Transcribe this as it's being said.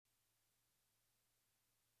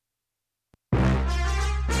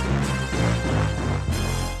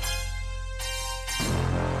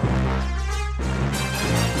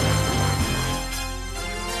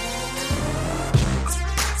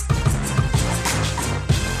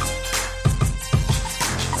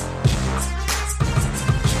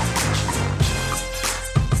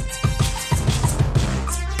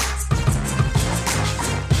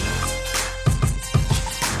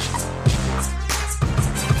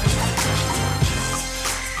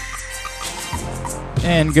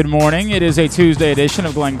And good morning. It is a Tuesday edition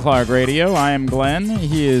of Glenn Clark Radio. I am Glenn.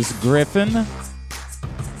 He is Griffin. A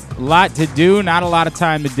lot to do, not a lot of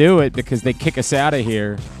time to do it because they kick us out of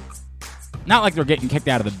here. Not like they're getting kicked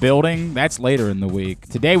out of the building. That's later in the week.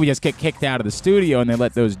 Today we just get kicked out of the studio and they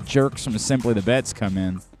let those jerks from Simply the Bets come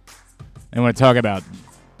in. They want to talk about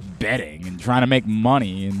betting and trying to make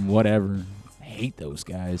money and whatever. I hate those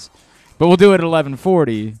guys. But we'll do it at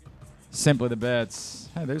 11:40. Simply the Bets.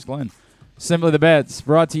 Hey, there's Glenn. Simply the Bets,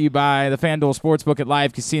 brought to you by the FanDuel Sportsbook at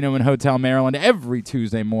Live Casino and Hotel Maryland every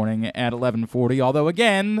Tuesday morning at 11:40. Although,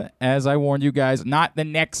 again, as I warned you guys, not the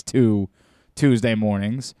next two Tuesday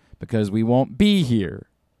mornings because we won't be here.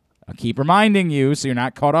 I'll keep reminding you so you're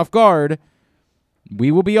not caught off guard. We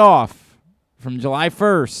will be off from July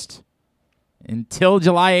 1st until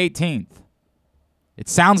July 18th. It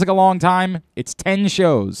sounds like a long time. It's 10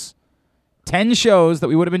 shows. 10 shows that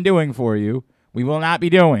we would have been doing for you, we will not be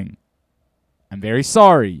doing. I'm very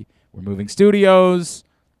sorry. We're moving studios.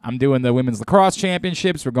 I'm doing the Women's Lacrosse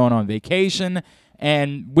Championships. We're going on vacation.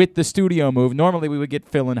 And with the studio move, normally we would get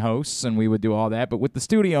fill-in hosts and we would do all that. But with the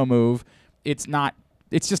studio move, it's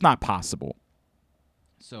just not possible.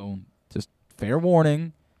 So just fair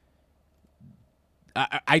warning.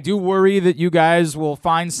 I do worry that you guys will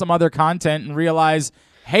find some other content and realize,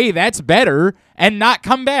 hey, that's better, and not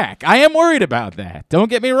come back. I am worried about that. Don't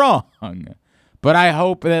get me wrong. But I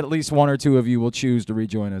hope that at least one or two of you will choose to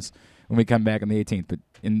rejoin us when we come back on the 18th. But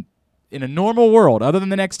in a normal world, other than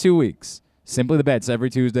the next 2 weeks, Simply the Bets every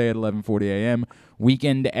Tuesday at 11:40 a.m.,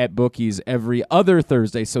 Weekend at Bookies every other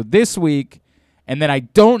Thursday. So this week, and then I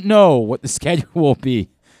don't know what the schedule will be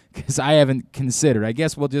because I haven't considered. I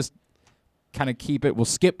guess we'll just kind of keep it. We'll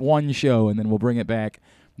skip one show, and then we'll bring it back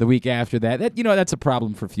the week after that. That's a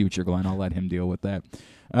problem for future Glenn. I'll let him deal with that.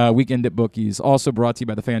 Weekend at Bookies, also brought to you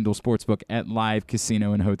by the FanDuel Sportsbook at Live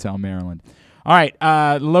Casino and Hotel Maryland. All right,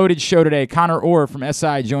 loaded show today. Connor Orr from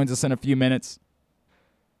SI joins us in a few minutes.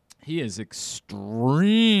 He is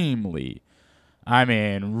extremely,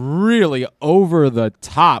 really over the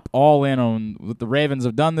top, all in on what the Ravens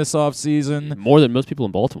have done this offseason. More than most people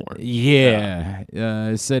in Baltimore. Yeah.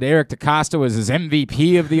 Said Eric DeCosta was his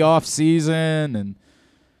MVP of the offseason, and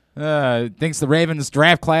thinks the Ravens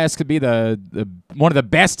draft class could be the one of the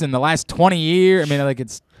best in the last 20 years.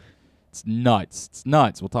 It's nuts. It's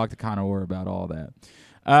nuts. We'll talk to Connor Orr about all that.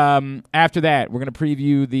 After that, we're going to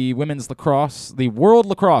preview the Women's Lacrosse, the World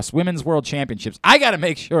Lacrosse Women's World Championships. I got to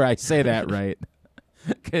make sure I say that right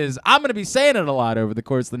because I'm going to be saying it a lot over the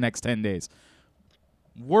course of the next 10 days.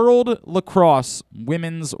 World Lacrosse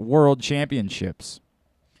Women's World Championships,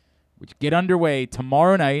 which get underway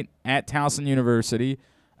tomorrow night at Towson University.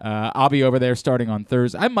 I'll be over there starting on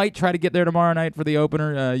Thursday. I might try to get there tomorrow night for the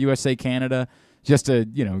opener, USA-Canada, just to,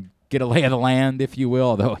 get a lay of the land, if you will.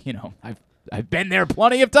 Although, I've been there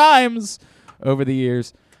plenty of times over the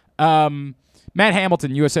years. Matt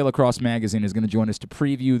Hamilton, USA Lacrosse Magazine, is going to join us to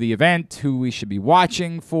preview the event, who we should be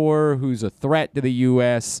watching for, who's a threat to the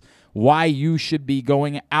U.S., why you should be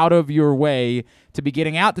going out of your way to be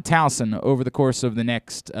getting out to Towson over the course of the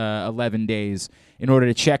next 11 days in order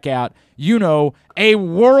to check out, a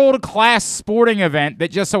world-class sporting event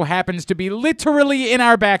that just so happens to be literally in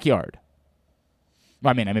our backyard.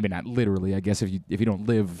 Well, maybe not literally. I guess if you don't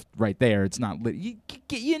live right there, it's not.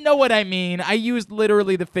 You know what I mean. I used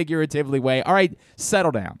literally the figuratively way. All right,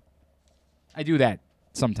 settle down. I do that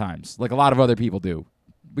sometimes, like a lot of other people do.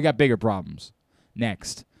 We got bigger problems.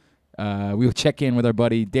 Next, we will check in with our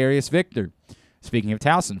buddy Darius Victor. Speaking of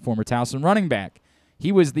Towson, former Towson running back.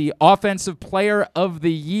 He was the Offensive Player of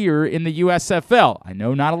the Year in the USFL. I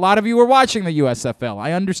know not a lot of you were watching the USFL.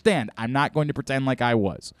 I understand. I'm not going to pretend like I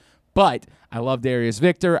was. But I love Darius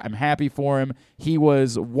Victor. I'm happy for him. He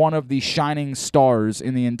was one of the shining stars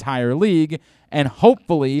in the entire league, and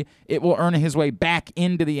hopefully it will earn his way back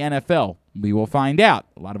into the NFL. We will find out.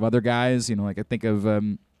 A lot of other guys, like I think of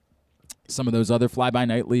some of those other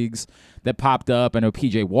fly-by-night leagues that popped up. I know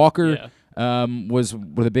P.J. Walker was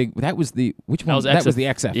with a big. That was the which one? That was the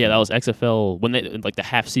XFL. Yeah, that was XFL when they the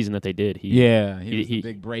half season that they did. He was the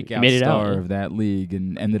big breakout star of that league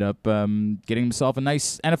and ended up getting himself a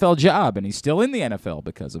nice NFL job, and he's still in the NFL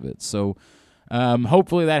because of it. So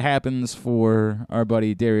hopefully that happens for our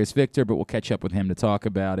buddy Darius Victor, but we'll catch up with him to talk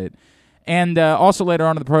about it. And also later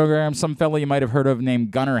on in the program, some fellow you might have heard of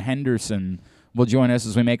named Gunnar Henderson will join us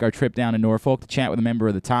as we make our trip down to Norfolk to chat with a member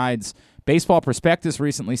of the Tides. Baseball Prospectus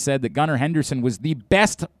recently said that Gunnar Henderson was the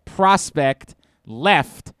best prospect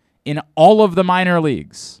left in all of the minor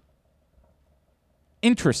leagues.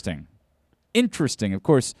 Interesting. Of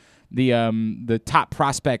course, the top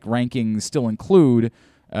prospect rankings still include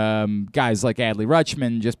guys like Adley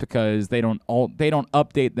Rutschman, just because they don't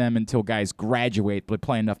update them until guys graduate but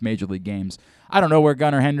play enough major league games. I don't know where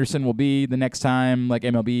Gunnar Henderson will be the next time, like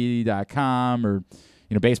MLB.com or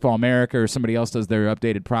Baseball America or somebody else does their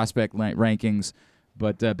updated prospect rankings.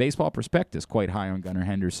 But Baseball Prospectus quite high on Gunnar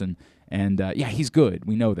Henderson. And, he's good.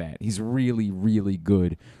 We know that. He's really, really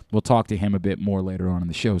good. We'll talk to him a bit more later on in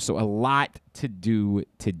the show. So a lot to do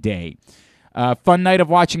today. Fun night of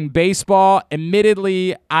watching baseball.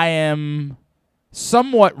 Admittedly, I am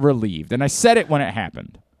somewhat relieved. And I said it when it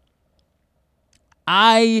happened.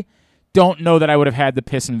 I don't know that I would have had the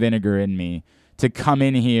piss and vinegar in me to come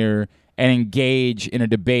in here and engage in a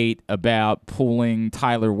debate about pulling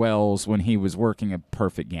Tyler Wells when he was working a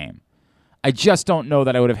perfect game. I just don't know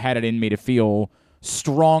that I would have had it in me to feel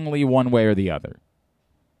strongly one way or the other.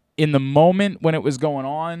 In the moment when it was going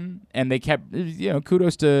on, and they kept,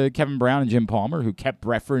 kudos to Kevin Brown and Jim Palmer, who kept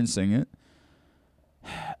referencing it,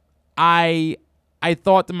 I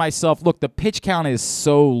thought to myself, look, the pitch count is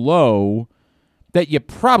so low that you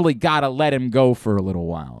probably got to let him go for a little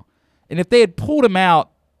while. And if they had pulled him out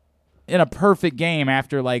in a perfect game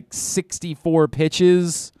after like 64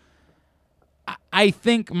 pitches, I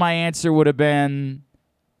think my answer would have been,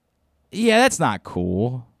 yeah, that's not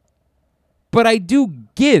cool. But I do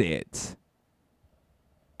get it.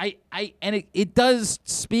 It does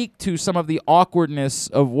speak to some of the awkwardness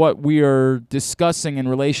of what we are discussing in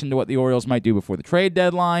relation to what the Orioles might do before the trade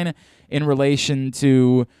deadline, in relation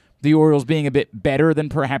to the Orioles being a bit better than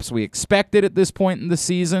perhaps we expected at this point in the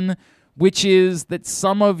season, which is that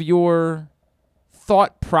some of your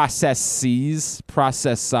thought processors,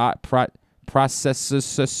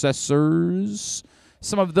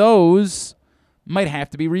 some of those might have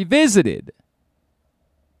to be revisited.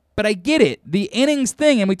 But I get it. The innings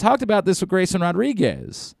thing, and we talked about this with Grayson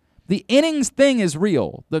Rodriguez, the innings thing is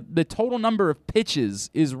real. The total number of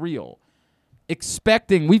pitches is real.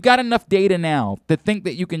 We've got enough data now to think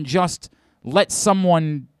that you can just let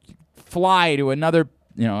someone fly to another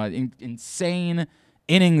insane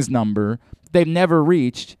innings number they've never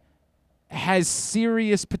reached, has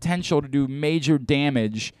serious potential to do major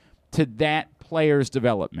damage to that player's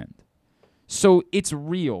development. So it's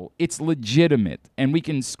real, it's legitimate, and we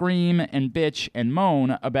can scream and bitch and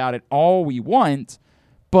moan about it all we want,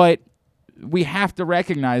 but we have to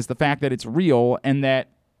recognize the fact that it's real and that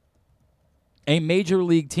a major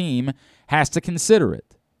league team has to consider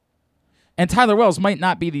it. And Tyler Wells might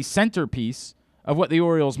not be the centerpiece of what the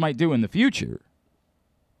Orioles might do in the future.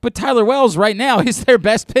 But Tyler Wells right now is their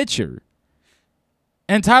best pitcher.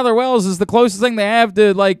 And Tyler Wells is the closest thing they have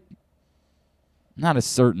to, not a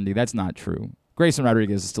certainty. That's not true. Grayson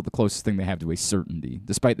Rodriguez is still the closest thing they have to a certainty,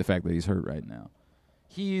 despite the fact that he's hurt right now.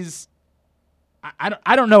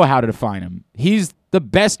 I don't know how to define him. He's the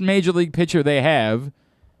best major league pitcher they have,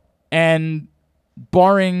 and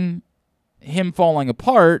barring him falling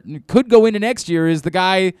apart, could go into next year is the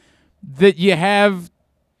guy that you have.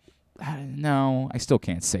 No, I still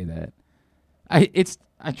can't say that.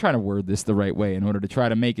 I'm trying to word this the right way in order to try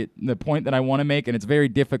to make it the point that I want to make, and it's very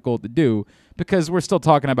difficult to do because we're still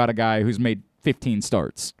talking about a guy who's made 15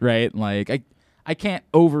 starts, right? I can't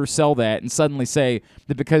oversell that and suddenly say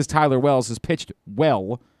that because Tyler Wells has pitched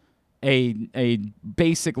well, a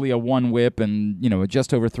basically a 1 whip and a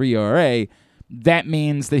just over 3 ERA, that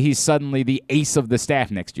means that he's suddenly the ace of the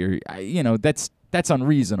staff next year. That's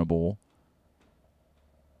unreasonable.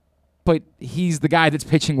 But he's the guy that's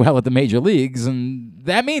pitching well at the major leagues, and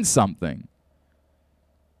that means something.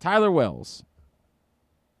 Tyler Wells,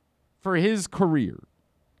 for his career,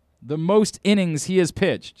 the most innings he has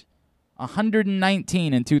pitched,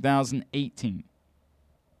 119 in 2018.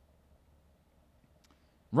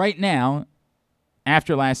 Right now,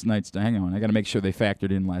 after last night's, hang on, I got to make sure they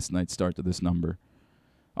factored in last night's start to this number.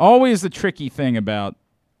 Always the tricky thing about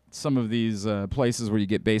some of these places where you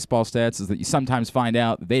get baseball stats is that you sometimes find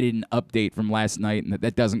out that they didn't update from last night and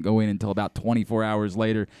that doesn't go in until about 24 hours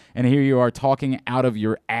later. And here you are talking out of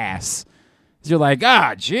your ass. You're like,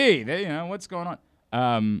 gee, what's going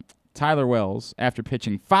on? Tyler Wells, after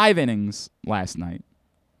pitching 5 innings last night.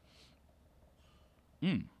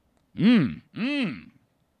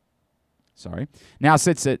 Sorry. Now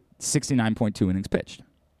sits at 69.2 innings pitched.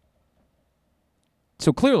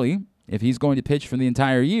 So clearly, if he's going to pitch for the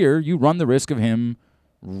entire year, you run the risk of him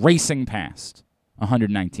racing past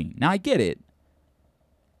 119. Now, I get it.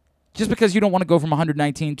 Just because you don't want to go from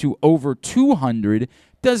 119 to over 200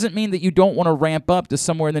 doesn't mean that you don't want to ramp up to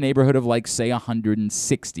somewhere in the neighborhood of, say,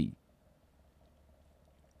 160.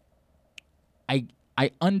 I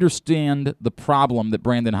understand the problem that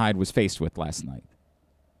Brandon Hyde was faced with last night.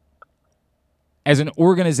 As an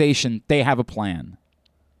organization, they have a plan.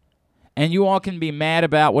 And you all can be mad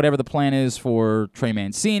about whatever the plan is for Trey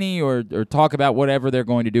Mancini or talk about whatever they're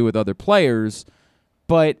going to do with other players.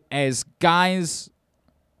 But as guys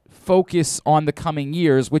focus on the coming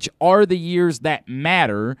years, which are the years that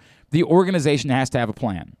matter, the organization has to have a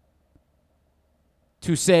plan.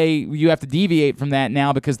 To say you have to deviate from that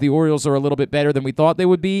now because the Orioles are a little bit better than we thought they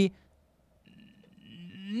would be,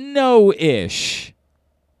 no-ish.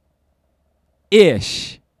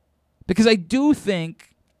 Because I do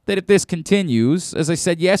think that if this continues, as I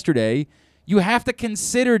said yesterday, you have to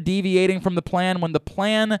consider deviating from the plan when the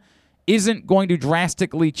plan isn't going to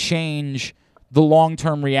drastically change the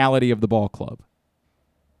long-term reality of the ball club.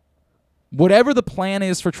 Whatever the plan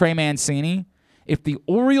is for Trey Mancini, if the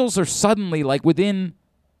Orioles are suddenly like within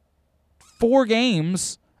 4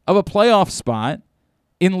 games of a playoff spot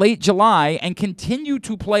in late July and continue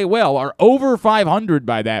to play well, are over 500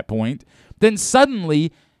 by that point, then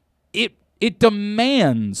suddenly it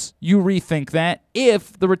demands you rethink that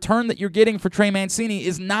if the return that you're getting for Trey Mancini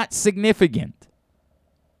is not significant.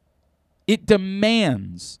 It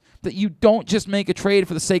demands that you don't just make a trade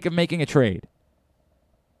for the sake of making a trade.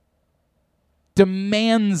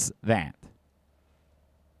 Demands that.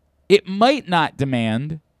 It might not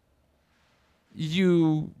demand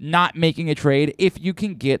you not making a trade if you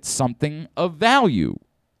can get something of value.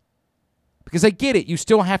 Because I get it, you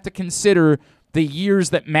still have to consider the years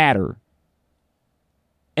that matter.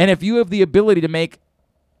 And if you have the ability to make,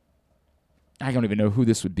 I don't even know who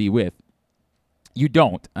this would be with. You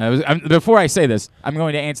don't. Before I say this, I'm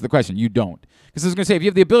going to answer the question. You don't. Because I was going to say, if you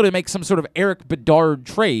have the ability to make some sort of Eric Bedard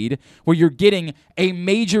trade where you're getting a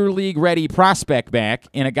major league ready prospect back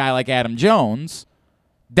in a guy like Adam Jones,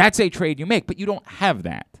 that's a trade you make. But you don't have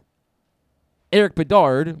that. Eric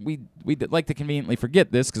Bedard, we like to conveniently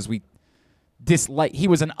forget this because we dislike. He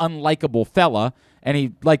was an unlikable fella, and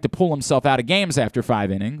he liked to pull himself out of games after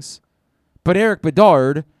 5 innings. But Eric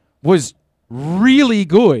Bedard was really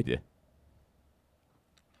good.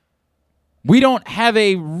 We don't have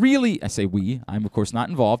a really, I say we, I'm of course not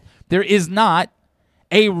involved. There is not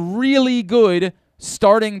a really good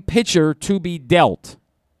starting pitcher to be dealt.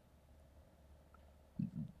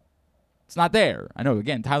 It's not there. I know,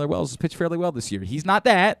 again, Tyler Wells has pitched fairly well this year. He's not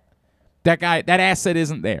that. That guy, that asset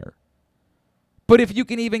isn't there. But if you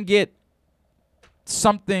can even get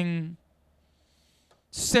something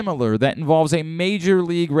similar that involves a major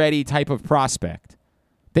league ready type of prospect,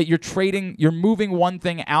 that you're trading, you're moving one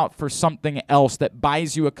thing out for something else that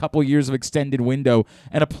buys you a couple years of extended window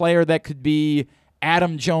and a player that could be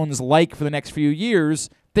Adam Jones-like for the next few years,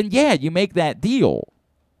 then yeah, you make that deal.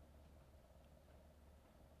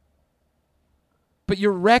 But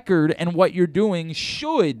your record and what you're doing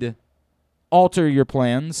should alter your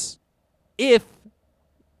plans if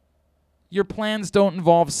your plans don't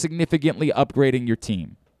involve significantly upgrading your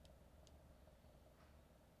team.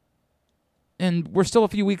 And we're still a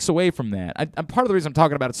few weeks away from that. Part of the reason I'm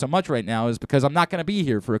talking about it so much right now is because I'm not going to be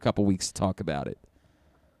here for a couple weeks to talk about it.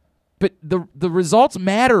 But the results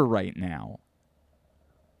matter right now.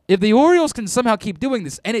 If the Orioles can somehow keep doing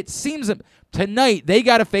this, and it seems that tonight they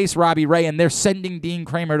got to face Robbie Ray and they're sending Dean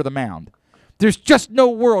Kramer to the mound. There's just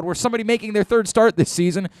no world where somebody making their 3rd start this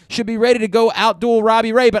season should be ready to go outduel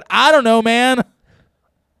Robbie Ray. But I don't know, man.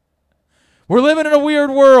 We're living in a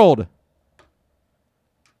weird world.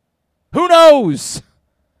 Who knows?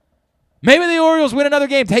 Maybe the Orioles win another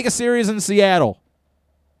game, take a series in Seattle.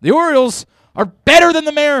 The Orioles are better than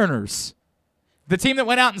the Mariners, the team that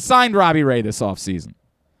went out and signed Robbie Ray this offseason,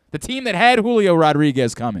 the team that had Julio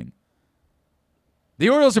Rodriguez coming. The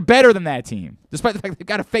Orioles are better than that team, despite the fact they've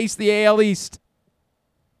got to face the AL East.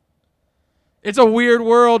 It's a weird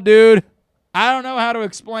world, dude. I don't know how to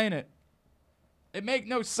explain it. It makes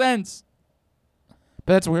no sense.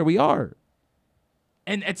 But that's where we are.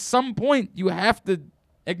 And at some point, you have to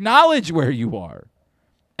acknowledge where you are.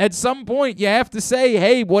 At some point, you have to say,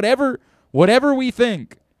 hey, whatever we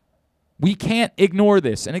think, we can't ignore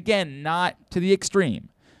this. And again, not to the extreme.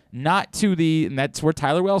 Not to the, and that's where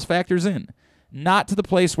Tyler Wells factors in. Not to the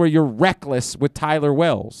place where you're reckless with Tyler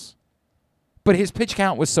Wells. But his pitch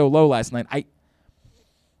count was so low last night.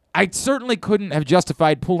 I certainly couldn't have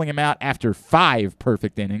justified pulling him out after 5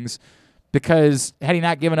 perfect innings because had he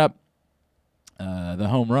not given up the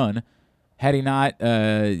home run, had he not,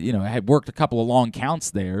 had worked a couple of long counts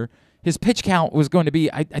there, his pitch count was going to be,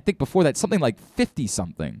 I think before that, something like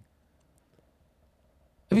 50-something.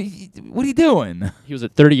 I mean, what are you doing? He was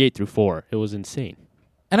at 38 through 4. It was insane.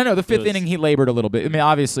 And I know the 5th inning he labored a little bit. I mean,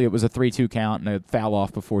 obviously it was a 3-2 count and a foul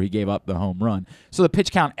off before he gave up the home run. So the pitch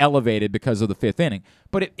count elevated because of the 5th inning.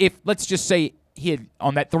 But if let's just say he had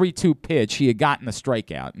on that 3-2 pitch, he had gotten a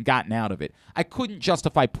strikeout and gotten out of it. I couldn't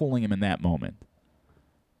justify pulling him in that moment.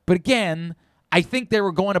 But again, I think they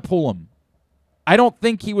were going to pull him. I don't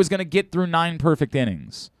think he was going to get through 9 perfect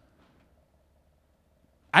innings.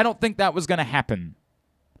 I don't think that was going to happen.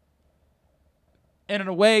 And in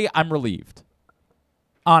a way, I'm relieved.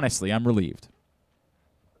 Honestly, I'm relieved.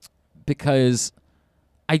 Because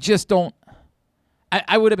I just don't...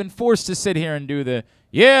 I would have been forced to sit here and do the,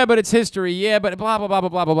 yeah, but it's history, yeah, but blah, blah, blah, blah,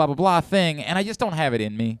 blah, blah, blah, blah, blah thing, and I just don't have it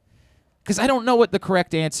in me. Because I don't know what the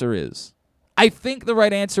correct answer is. I think the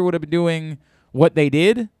right answer would have been doing what they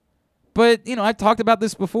did, but, I've talked about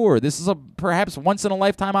this before. This is a perhaps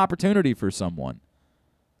once-in-a-lifetime opportunity for someone.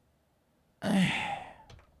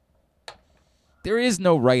 There is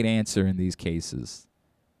no right answer in these cases.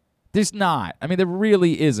 There's not. I mean, there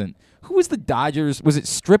really isn't. Who was the Dodgers? Was it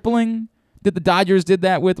Stripling that the Dodgers did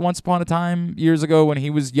that with once upon a time years ago when he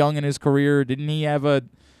was young in his career? Didn't he have I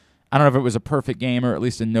don't know if it was a perfect game or at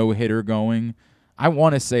least a no-hitter going. I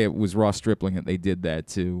want to say it was Ross Stripling that they did that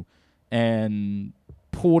to and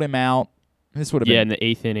pulled him out. This would have been... Yeah, in the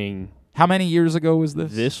 8th inning. How many years ago was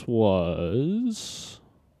this? This was...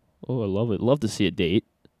 Oh, I love it. Love to see a date.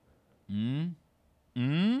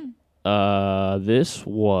 This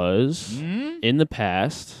was in the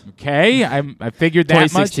past. Okay, I figured that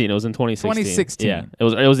 2016. much. It was in 2016. 2016. Yeah, it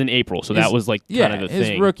was in April, so that was kind of the his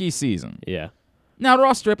thing. rookie season. Yeah. Now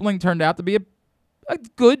Ross Stripling turned out to be a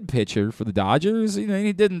good pitcher for the Dodgers.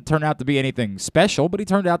 He didn't turn out to be anything special, but he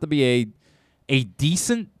turned out to be a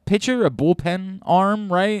decent pitcher, a bullpen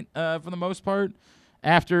arm, right? For the most part. They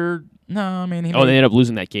ended up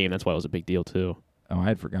losing that game. That's why it was a big deal too. Oh, I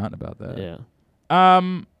had forgotten about that. Yeah.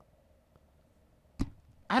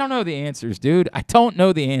 I don't know the answers, dude. I don't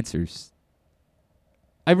know the answers.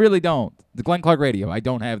 I really don't. The Glenn Clark Radio, I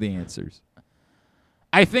don't have the answers.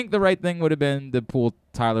 I think the right thing would have been to pull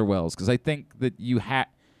Tyler Wells because I think that you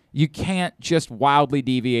can't just wildly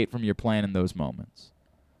deviate from your plan in those moments.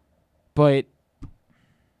 But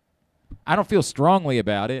I don't feel strongly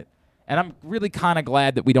about it, and I'm really kind of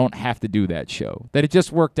glad that we don't have to do that show, that it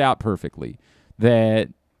just worked out perfectly, that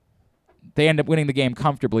they end up winning the game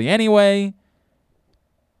comfortably anyway.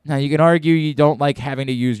 Now, you can argue you don't like having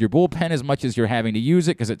to use your bullpen as much as you're having to use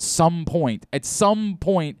it because at some point,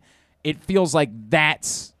 it feels like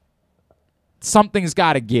something's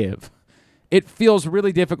got to give. It feels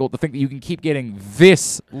really difficult to think that you can keep getting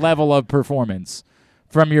this level of performance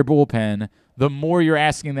from your bullpen the more you're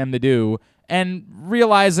asking them to do and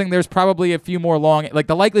realizing there's probably a few more like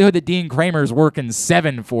the likelihood that Dean Kramer's working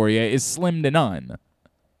 7 for you is slim to none.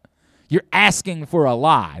 You're asking for a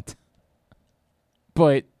lot.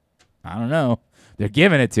 But I don't know. They're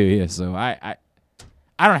giving it to you, so I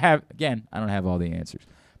don't have all the answers.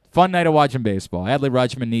 Fun night of watching baseball. Adley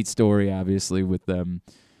Rutschman, neat story, obviously, with them.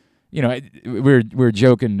 We were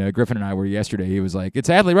joking. Griffin and I were yesterday. He was like, "It's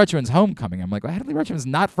Adley Rutschman's homecoming." I'm like, well, Adley Rutschman's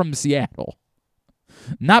not from Seattle,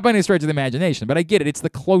 not by any stretch of the imagination. But I get it. It's the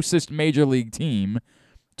closest major league team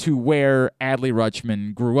to where Adley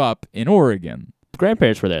Rutschman grew up in Oregon.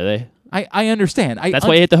 Grandparents were there. I understand. That's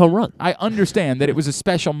why he hit the home run. I understand that it was a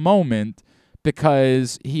special moment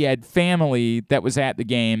because he had family that was at the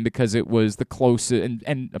game because it was the closest,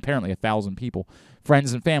 and apparently 1,000 people,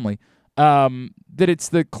 friends and family, that it's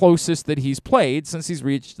the closest that he's played since he's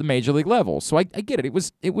reached the major league level. So I get it.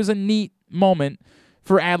 It was a neat moment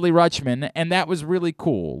for Adley Rutschman, and that was really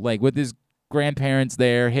cool. Like with his grandparents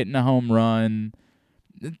there hitting a home run,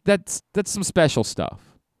 that's some special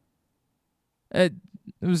stuff.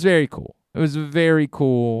 It was very cool. It was a very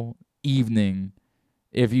cool evening.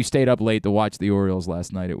 If you stayed up late to watch the Orioles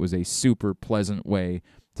last night, it was a super pleasant way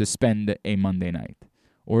to spend a Monday night.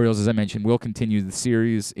 Orioles, as I mentioned, will continue the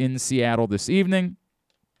series in Seattle this evening.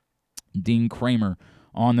 Dean Kramer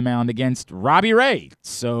on the mound against Robbie Ray.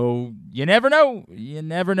 So you never know. You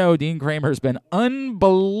never know. Dean Kramer's been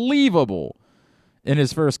unbelievable in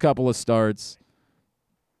his first couple of starts.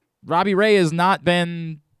 Robbie Ray has not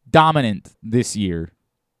been dominant this year.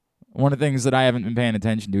 One of the things that I haven't been paying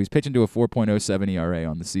attention to, he's pitching to a 4.07 ERA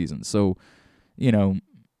on the season. So,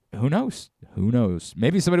 who knows? Who knows?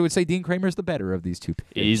 Maybe somebody would say Dean Kramer's the better of these two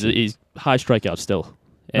pitchers. He's high strikeout still.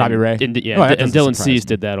 Robbie Ray? And Dylan Cease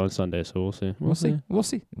did that on Sunday, so we'll see. We'll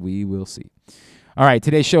see. We will see. All right,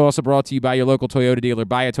 today's show also brought to you by your local Toyota dealer,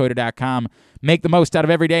 buyatoyota.com. Make the most out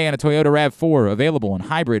of every day in a Toyota RAV4, available in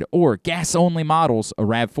hybrid or gas-only models. A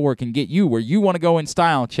RAV4 can get you where you want to go in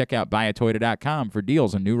style. Check out buyatoyota.com for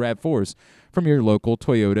deals on new RAV4s from your local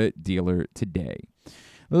Toyota dealer today.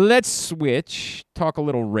 Let's switch, talk a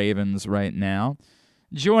little Ravens right now.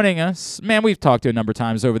 joining us. Man, we've talked to a number of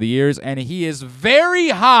times over the years, and he is very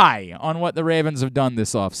high on what the Ravens have done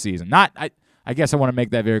this offseason. I guess I want to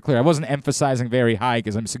make that very clear. I wasn't emphasizing very high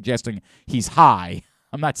because I'm suggesting he's high.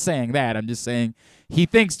 I'm not saying that. I'm just saying he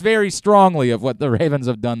thinks very strongly of what the Ravens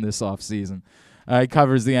have done this offseason. He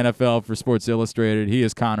covers the NFL for Sports Illustrated. He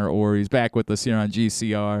is Connor Orr. He's back with us here on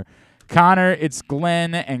GCR. Connor, it's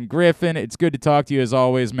Glenn and Griffin. It's good to talk to you as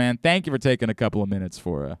always, man. Thank you for taking a couple of minutes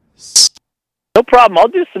for us. No problem. I'll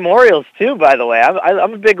do some Orioles, too, by the way.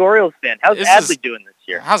 I'm a big Orioles fan. How's Adley doing this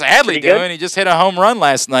year? How's Adley doing? He just hit a home run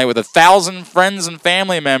last night with 1,000 friends and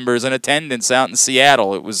family members in attendance out in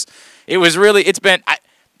Seattle. It was really, it's been,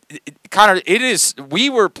 Connor, it is, we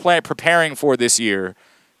were preparing for this year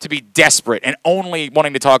to be desperate and only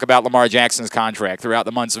wanting to talk about Lamar Jackson's contract throughout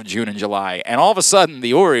the months of June and July. And all of a sudden,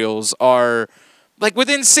 the Orioles are like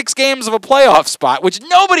within 6 games of a playoff spot, which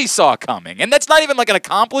nobody saw coming. And that's not even like an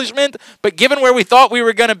accomplishment, but given where we thought we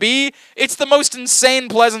were going to be, it's the most insane,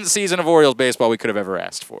 pleasant season of Orioles baseball we could have ever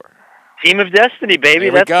asked for. Team of destiny,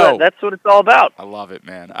 baby. There we go. That's what it's all about. I love it,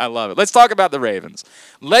 man. I love it. Let's talk about the Ravens.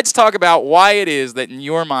 Let's talk about why it is that, in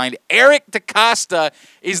your mind, Eric DeCosta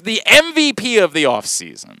is the MVP of the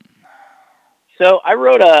offseason. So I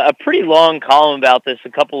wrote a pretty long column about this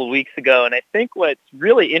a couple of weeks ago, and I think what's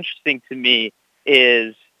really interesting to me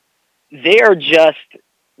is they're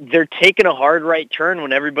taking a hard right turn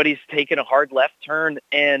when everybody's taking a hard left turn,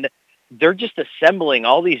 and they're just assembling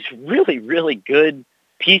all these really, really good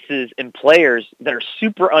pieces and players that are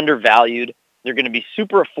super undervalued. They're going to be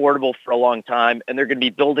super affordable for a long time, and they're going to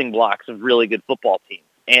be building blocks of really good football teams.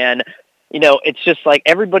 And, it's just like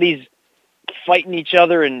everybody's fighting each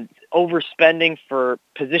other and overspending for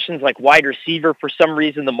positions like wide receiver. For some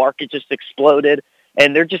reason, the market just exploded,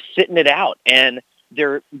 and they're just sitting it out. And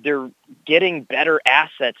they're getting better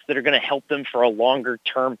assets that are going to help them for a longer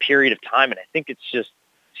term period of time. And I think it's just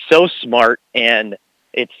so smart, and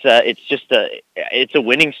it's a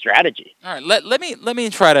winning strategy. All right, let me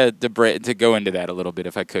try to go into that a little bit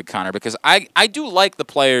if I could, Connor, because I do like the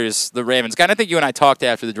players the Ravens got. I think you and I talked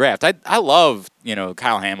after the draft. I love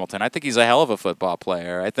Kyle Hamilton. I think he's a hell of a football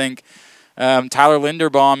player. I think Tyler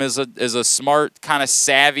Linderbaum is a smart, kind of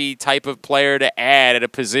savvy type of player to add at a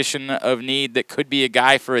position of need that could be a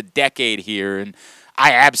guy for a decade here. And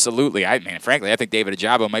frankly, I think David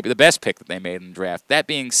Ojabo might be the best pick that they made in the draft. That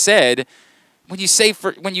being said, when you say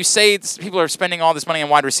people are spending all this money on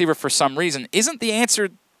wide receiver for some reason, isn't the answer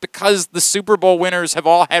because the Super Bowl winners have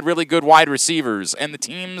all had really good wide receivers, and the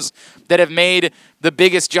teams that have made the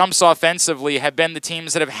biggest jumps offensively have been the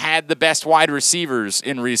teams that have had the best wide receivers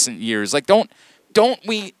in recent years? Like, don't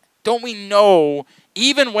we know,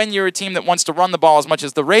 even when you're a team that wants to run the ball as much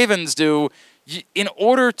as the Ravens do, in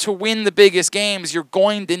order to win the biggest games, you're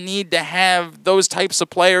going to need to have those types of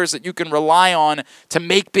players that you can rely on to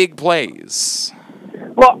make big plays?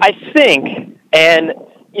 Well, I think, and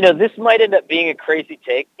this might end up being a crazy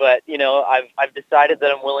take, but I've decided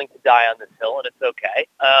that I'm willing to die on this hill, and it's okay.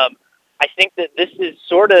 I think that this is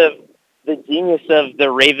sort of the genius of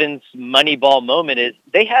the Ravens Moneyball moment. Is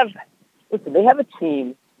they have a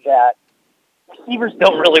team that receivers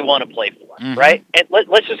don't really want to play for, right? And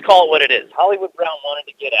let's just call it what it is. Hollywood Brown wanted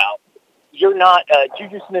to get out. You're not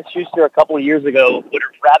Juju Smith-Schuster a couple of years ago would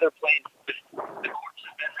have rather played with the corpse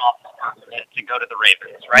of Ben Roethlisberger to go to the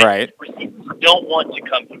Ravens, right? Right. Receivers don't want to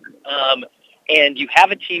come here. And you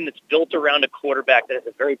have a team that's built around a quarterback that has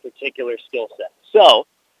a very particular skill set. So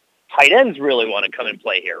tight ends really want to come and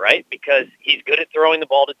play here, right? Because he's good at throwing the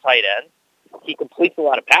ball to tight ends. He completes a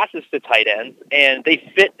lot of passes to tight ends, and they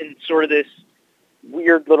fit in sort of this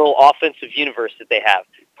weird little offensive universe that they have.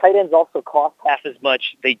 Tight ends also cost half as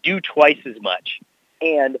much. They do twice as much,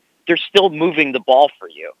 and they're still moving the ball for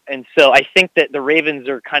you. And so I think that the Ravens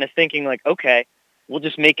are kind of thinking like, okay, we'll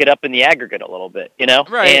just make it up in the aggregate a little bit,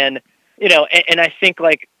 Right. And, and I think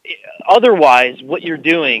like otherwise what you're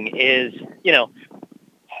doing is,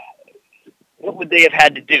 what would they have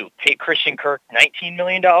had to do? Pay Christian Kirk $19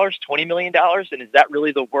 million, $20 million? And is that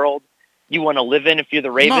really the world you want to live in if you're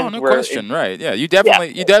the Ravens? No question, right. Yeah, you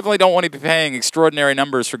definitely don't want to be paying extraordinary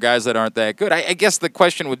numbers for guys that aren't that good. I guess the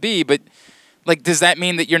question would be, but like, does that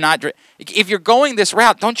mean that you're not if you're going this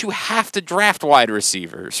route, don't you have to draft wide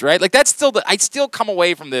receivers, right? Like, that's still I still come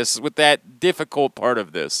away from this with that difficult part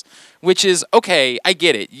of this, which is, okay, I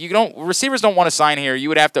get it. Receivers don't want to sign here. You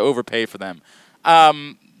would have to overpay for them.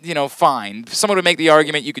 Fine. Someone would make the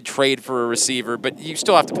argument you could trade for a receiver, but you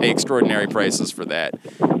still have to pay extraordinary prices for that.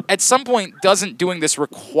 at some point, doesn't doing this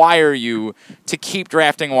require you to keep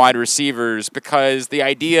drafting wide receivers? Because the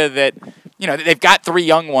idea that, they've got 3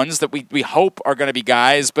 young ones that we hope are going to be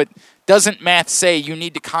guys, but doesn't math say you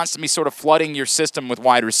need to constantly sort of flooding your system with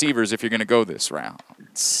wide receivers if you're going to go this route?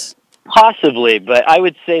 Possibly, but I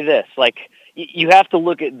would say this, you have to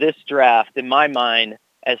look at this draft, in my mind,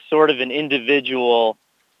 as sort of an individual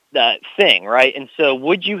thing, right? And so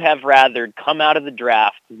would you have rather come out of the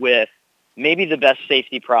draft with maybe the best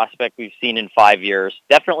safety prospect we've seen in 5 years,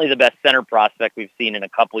 definitely the best center prospect we've seen in a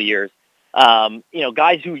couple years,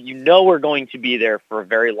 guys who are going to be there for a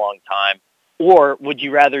very long time, or would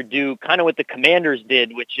you rather do kind of what the Commanders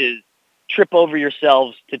did, which is trip over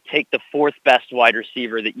yourselves to take the 4th best wide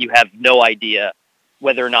receiver that you have no idea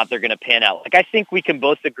whether or not they're going to pan out? I think we can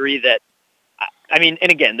both agree that, and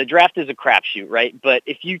again, the draft is a crapshoot, right? But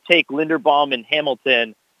if you take Linderbaum and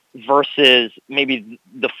Hamilton versus maybe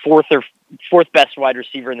the 4th best wide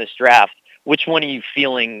receiver in this draft, which one are you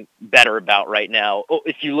feeling better about right now?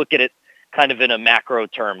 If you look at it kind of in a macro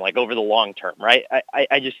term, like over the long term, right?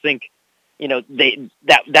 I just think,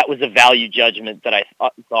 that was a value judgment that I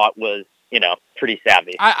thought was, pretty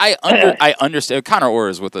savvy. I understand. Connor Orr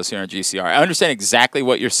is with us here on GCR. I understand exactly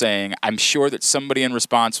what you're saying. I'm sure that somebody in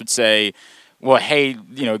response would say, well, hey,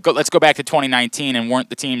 let's go back to 2019, and weren't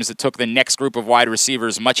the teams that took the next group of wide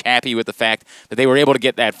receivers much happy with the fact that they were able to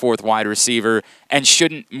get that 4th wide receiver? And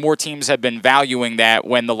shouldn't more teams have been valuing that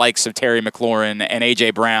when the likes of Terry McLaurin and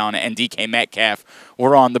A.J. Brown and DK Metcalf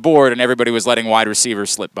were on the board and everybody was letting wide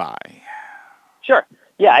receivers slip by? Sure.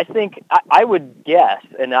 Yeah, I think I would guess,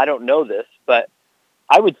 and I don't know this, but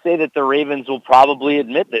I would say that the Ravens will probably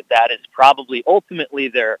admit that is probably ultimately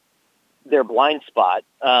their blind spot.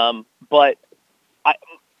 But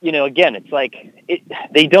again, it's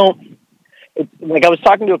they don't. It's I was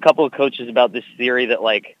talking to a couple of coaches about this theory that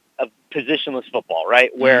of positionless football,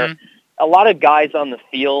 right? Where a lot of guys on the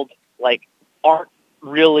field aren't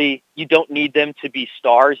really. You don't need them to be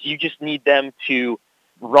stars. You just need them to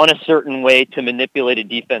run a certain way, to manipulate a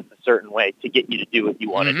defense a certain way to get you to do what you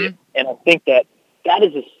want to do. And I think that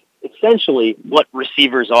is essentially what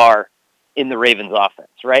receivers are in the Ravens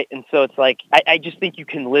offense, right? And so it's I just think you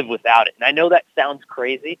can live without it. And I know that sounds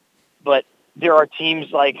crazy, but there are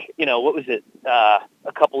teams what was it,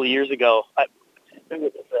 a couple of years ago? The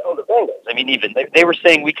Bengals. Even they were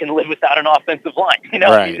saying we can live without an offensive line.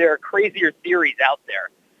 Right. There are crazier theories out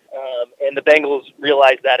there. And the Bengals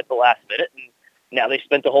realized that at the last minute, and now they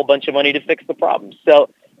spent a whole bunch of money to fix the problem. So,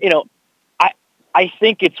 I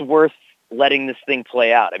think it's worth letting this thing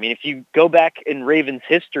play out. If you go back in Ravens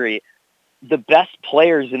history, the best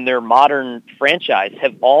players in their modern franchise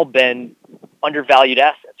have all been undervalued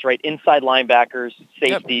assets, right? Inside linebackers,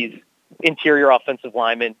 safeties, interior offensive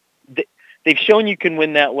linemen. They've shown you can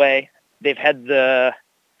win that way. They've had the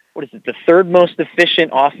 3rd most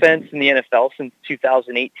efficient offense in the NFL since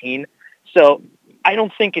 2018. So I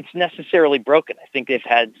don't think it's necessarily broken. I think they've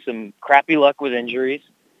had some crappy luck with injuries,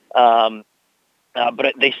 but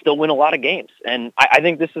they still win a lot of games. And I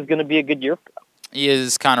think this is going to be a good year for them. He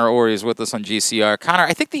is Connor Orr. He's with us on GCR. Connor,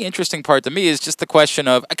 I think the interesting part to me is just the question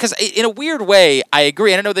of, because in a weird way, I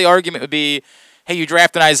agree. And I know the argument would be, hey, you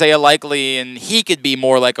drafted Isaiah Likely, and he could be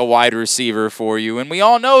more like a wide receiver for you. And we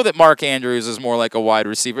all know that Mark Andrews is more like a wide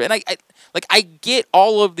receiver. And I get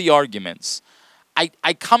all of the arguments.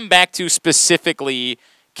 I come back to specifically,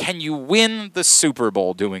 can you win the Super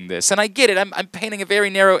Bowl doing this? And I get it. I'm painting a very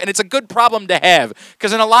narrow, and it's a good problem to have,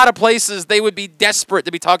 because in a lot of places they would be desperate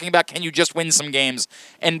to be talking about, can you just win some games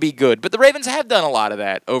and be good? But the Ravens have done a lot of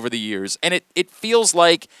that over the years, and it feels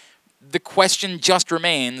like the question just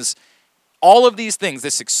remains, all of these things,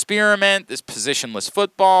 this experiment, this positionless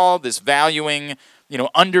football, this valuing,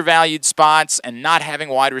 undervalued spots and not having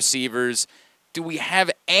wide receivers, do we have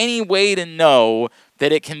any way to know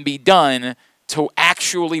that it can be done to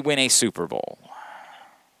actually win a Super Bowl?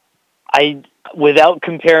 Without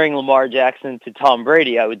comparing Lamar Jackson to Tom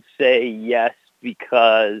Brady, I would say yes,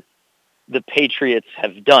 because the Patriots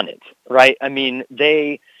have done it, right? And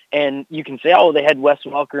you can say, they had Wes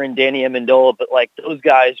Welker and Danny Amendola, but those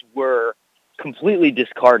guys were completely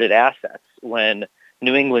discarded assets when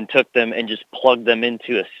New England took them and just plugged them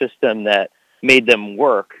into a system that made them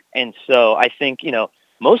work. And so I think,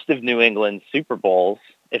 most of New England's Super Bowls,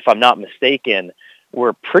 if I'm not mistaken,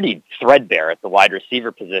 were pretty threadbare at the wide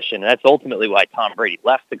receiver position. And that's ultimately why Tom Brady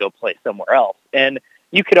left to go play somewhere else. And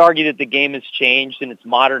you could argue that the game has changed and it's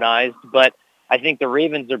modernized, but I think the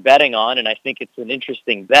Ravens are betting on, and I think it's an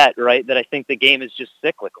interesting bet, right, that I think the game is just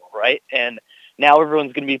cyclical, right? And now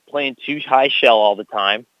everyone's going to be playing too high shell all the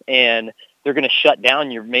time, and they're going to shut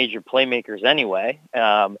down your major playmakers anyway.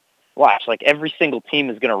 squash. Like every single team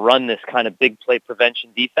is going to run this kind of big play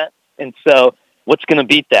prevention defense. And so what's going to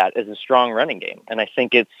beat that is a strong running game. And I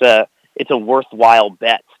think it's a worthwhile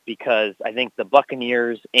bet because I think the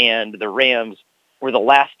Buccaneers and the Rams were the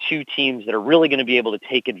last two teams that are really going to be able to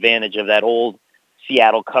take advantage of that old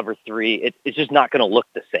Seattle cover 3. It's just not going to look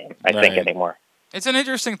the same, I think, anymore. It's an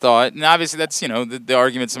interesting thought, and obviously that's, the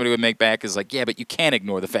argument somebody would make back is like, yeah, but you can't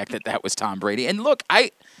ignore the fact that that was Tom Brady. And look,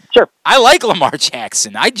 I like Lamar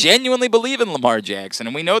Jackson. I genuinely believe in Lamar Jackson,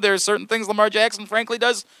 and we know there are certain things Lamar Jackson, frankly,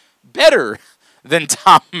 does better than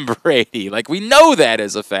Tom Brady. Like, we know that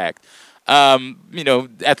as a fact,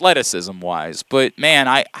 athleticism-wise. But, man,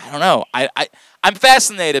 I don't know. I'm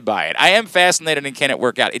fascinated by it. I am fascinated in can it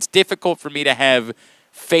work out. It's difficult for me to have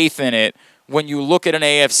faith in it when you look at an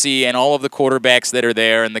AFC and all of the quarterbacks that are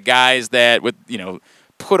there and the guys that would,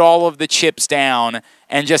 put all of the chips down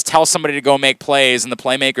and just tell somebody to go make plays and the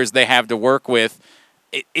playmakers they have to work with,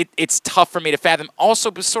 it's tough for me to fathom.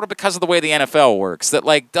 Also, sort of because of the way the NFL works, that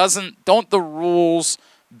don't the rules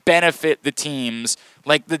benefit the teams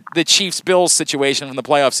like the Chiefs-Bills situation from the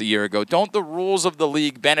playoffs a year ago? Don't the rules of the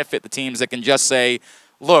league benefit the teams that can just say,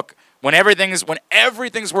 look, when everything's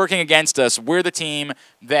working against us, we're the team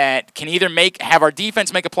that can either have our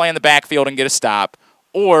defense make a play in the backfield and get a stop,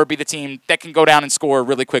 or be the team that can go down and score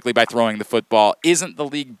really quickly by throwing the football. Isn't the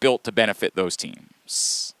league built to benefit those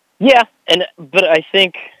teams? Yeah, but I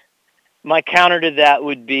think my counter to that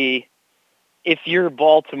would be if you're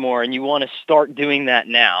Baltimore and you want to start doing that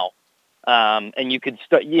now, and you could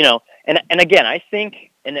start, and again, I think,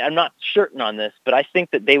 and I'm not certain on this, but I think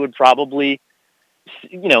that they would probably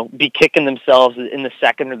be kicking themselves in the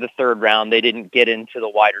second or the third round. They didn't get into the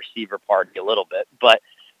wide receiver party a little bit. But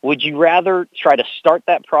would you rather try to start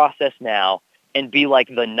that process now and be like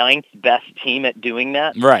the 9th best team at doing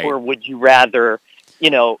that? Right. Or would you rather,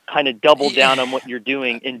 kind of double down on what you're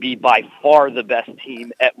doing and be by far the best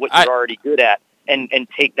team at what you're already good at and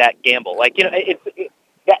take that gamble? Like,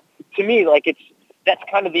 that to me, like that's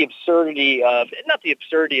kind of the absurdity of, not the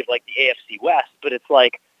absurdity of like the AFC West, but it's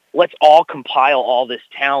like, let's all compile all this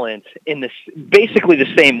talent in this basically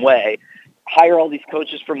the same way, hire all these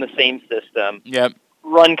coaches from the same system,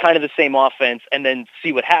 run kind of the same offense, and then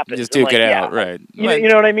see what happens. Just duke it out, right. You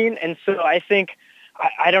know what I mean? And so I think,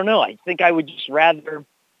 I don't know, I think I would just rather,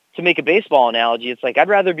 to make a baseball analogy, it's like I'd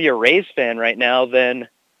rather be a Rays fan right now than,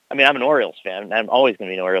 I'm an Orioles fan, and I'm always going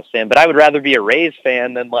to be an Orioles fan, but I would rather be a Rays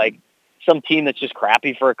fan than like some team that's just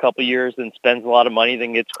crappy for a couple years and spends a lot of money,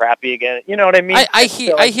 then gets crappy again. You know what I mean? I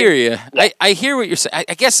hear you. Yeah. I hear what you're saying.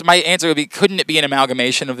 I guess my answer would be, couldn't it be an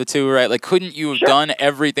amalgamation of the two, right? Like, couldn't you have done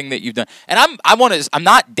everything that you've done? And I'm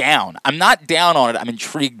not down. I'm not down on it. I'm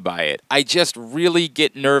intrigued by it. I just really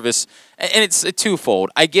get nervous. And it's a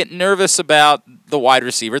twofold. I get nervous about the wide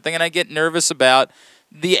receiver thing, and I get nervous about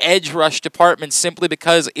the edge rush department simply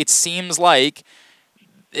because it seems like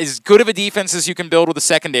as good of a defense as you can build with a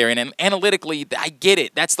secondary, and analytically, I get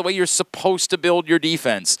it. That's the way you're supposed to build your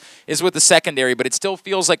defense, is with the secondary, but it still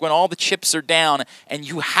feels like when all the chips are down and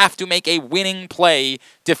you have to make a winning play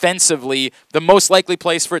defensively, the most likely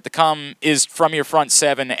place for it to come is from your front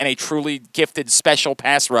seven and a truly gifted special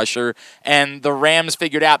pass rusher, and the Rams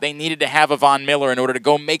figured out they needed to have a Von Miller in order to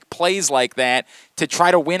go make plays like that to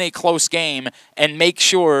try to win a close game and make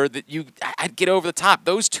sure that I'd get over the top.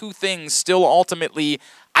 Those two things still ultimately,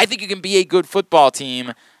 I think you can be a good football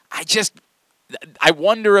team. I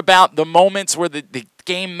wonder about the moments where the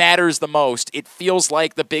game matters the most. It feels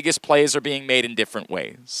like the biggest plays are being made in different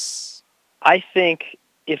ways. I think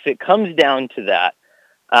if it comes down to that,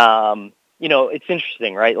 it's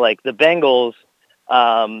interesting, right? Like the Bengals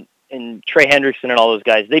and Trey Hendrickson and all those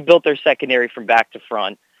guys, they built their secondary from back to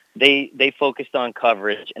front. They focused on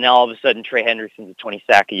coverage, and now all of a sudden Trey Hendrickson's a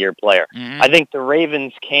 20-sack-a-year player. Mm-hmm. I think the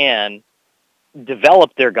Ravens can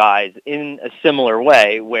develop their guys in a similar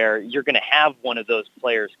way where you're going to have one of those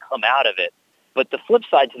players come out of it. But the flip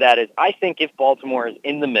side to that is I think if Baltimore is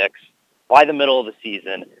in the mix by the middle of the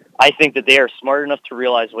season, I think that they are smart enough to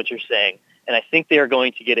realize what you're saying, and I think they are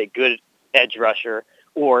going to get a good edge rusher,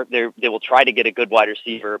 or they will try to get a good wide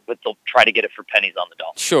receiver, but they'll try to get it for pennies on the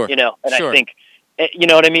dollar. Sure. I think, you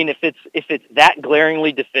know what I mean? If it's that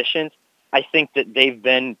glaringly deficient, I think that they've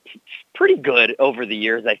been pretty good over the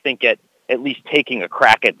years. I think at least taking a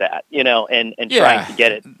crack at that, and trying to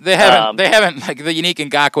get it. They haven't, like the Unique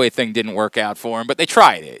Ngakoue thing didn't work out for them, but they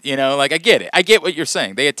tried it, I get it. I get what you're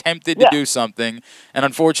saying. They attempted to do something, and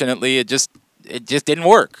unfortunately it just didn't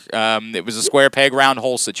work. It was a square peg round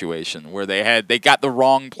hole situation where they got the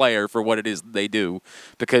wrong player for what it is they do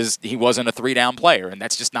because he wasn't a 3-down player, and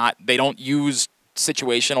that's just not, they don't use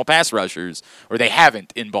situational pass rushers, or they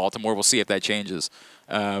haven't in Baltimore. We'll see if that changes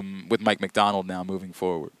with Mike McDonald now moving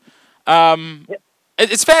forward.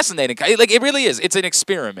 It's fascinating. Like, it really is. It's an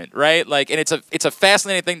experiment, right? Like, and it's a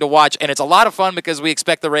fascinating thing to watch, and it's a lot of fun because we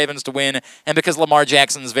expect the Ravens to win, and because Lamar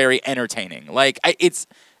Jackson's very entertaining. Like,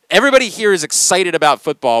 everybody here is excited about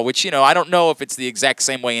football, which, I don't know if it's the exact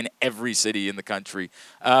same way in every city in the country.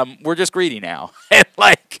 We're just greedy now. And,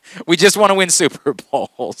 we just want to win Super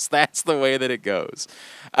Bowls. That's the way that it goes.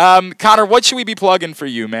 Connor, what should we be plugging for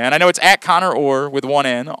you, man? I know it's at Connor Orr with one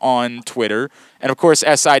N on Twitter, and, of course,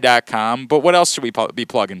 SI.com. But what else should we be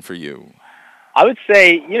plugging for you? I would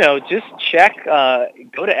say, just check,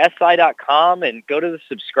 go to SI.com and go to the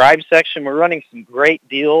subscribe section. We're running some great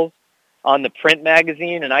deals on the print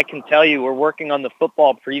magazine, and I can tell you we're working on the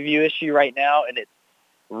football preview issue right now, and it's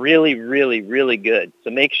really, really, really good. So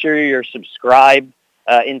make sure you're subscribed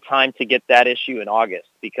in time to get that issue in August,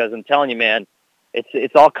 because I'm telling you, man,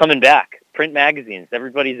 it's all coming back. Print magazines,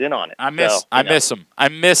 everybody's in on it. I miss them. I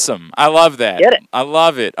miss them. I love that. Get it. I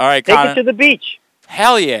love it. All right, Take Connor. it to the beach.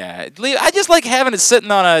 Hell yeah. I just like having it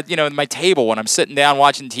sitting on my table when I'm sitting down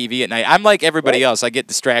watching TV at night. I'm like everybody else. I get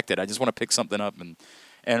distracted. I just want to pick something up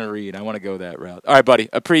and read. I want to go that route. All right, buddy.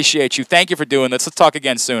 Appreciate you. Thank you for doing this. Let's talk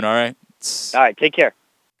again soon, all right? All right, take care.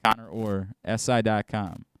 Connor Orr,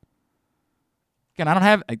 SI.com. Again, I don't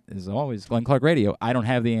have, as always, Glenn Clark Radio, I don't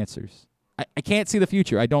have the answers. I can't see the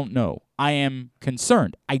future. I don't know. I am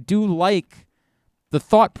concerned. I do like the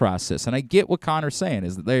thought process, and I get what Connor's saying,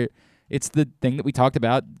 is that it's the thing that we talked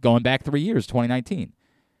about going back 3 years, 2019.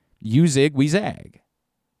 You zig, we zag.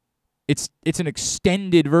 It's an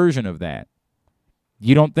extended version of that.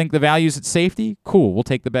 You don't think the value's at safety? Cool, we'll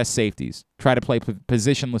take the best safeties. Try to play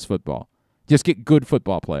positionless football. Just get good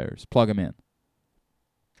football players. Plug them in.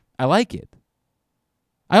 I like it.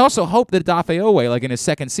 I also hope that Odafe Oweh, in his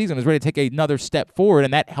second season, is ready to take another step forward,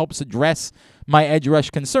 and that helps address my edge rush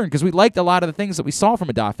concern, because we liked a lot of the things that we saw from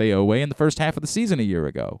Odafe Oweh in the first half of the season a year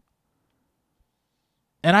ago.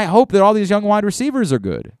 And I hope that all these young wide receivers are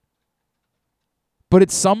good. But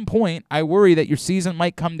at some point, I worry that your season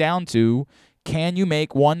might come down to, can you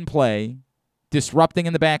make one play disrupting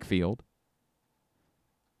in the backfield?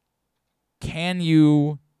 Can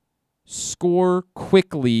you score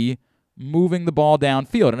quickly moving the ball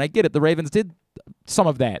downfield? And I get it. The Ravens did some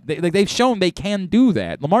of that. They've shown they can do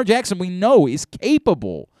that. Lamar Jackson, we know, is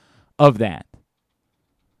capable of that.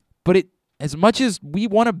 But as much as we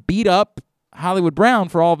want to beat up Hollywood Brown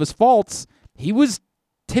for all of his faults, he was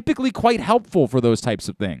typically quite helpful for those types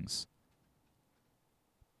of things.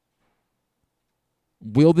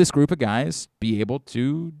 Will this group of guys be able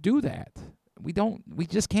to do that? We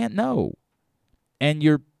just can't know. And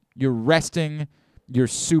you're resting your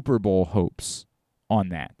Super Bowl hopes on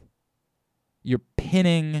that. You're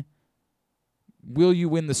pinning, will you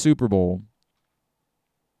win the Super Bowl,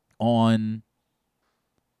 on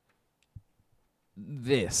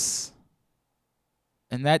this.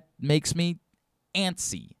 And that makes me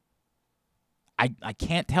antsy. I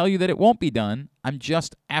can't tell you that it won't be done. I'm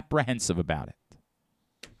just apprehensive about it.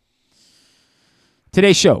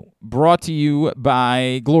 Today's show brought to you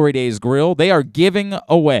by Glory Days Grill. They are giving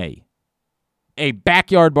away a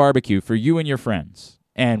backyard barbecue for you and your friends.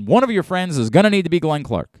 And one of your friends is going to need to be Glenn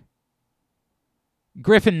Clark.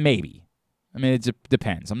 Griffin, maybe. I mean, it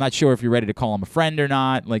depends. I'm not sure if you're ready to call him a friend or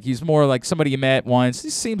not. He's more like somebody you met once. He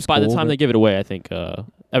seems By cool. the time they give it away, I think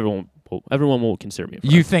everyone will consider me a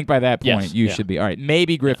friend. You think by that point Yes, you yeah. should be. All right,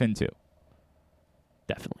 maybe Griffin too.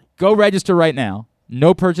 Definitely. Go register right now.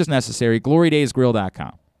 No purchase necessary.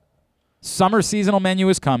 GloryDaysGrill.com. Summer seasonal menu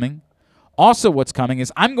is coming. Also, what's coming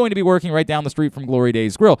is I'm going to be working right down the street from Glory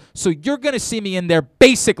Days Grill, so you're going to see me in there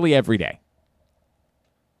basically every day.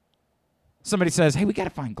 Somebody says, hey, we got to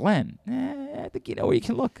find Glenn. I think you know where you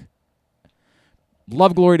can look.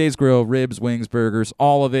 Love Glory Days Grill, ribs, wings, burgers,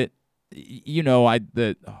 all of it. Oh,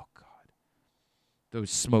 God. Those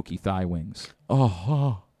smoky thigh wings.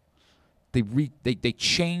 They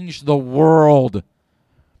changed the world.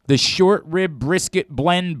 The short rib brisket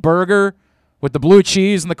blend burger with the blue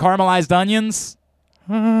cheese and the caramelized onions.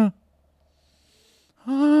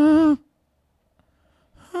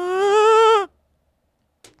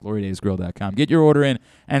 GloryDaysGrill.com. Get your order in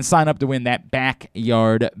and sign up to win that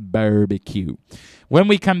backyard barbecue. When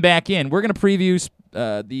we come back in, we're going to preview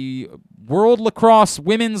the World Lacrosse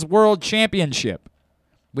Women's World Championship,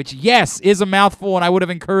 which, yes, is a mouthful, and I would have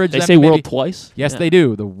encouraged them They say to world twice? Yes, Yeah. they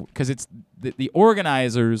do, because it's the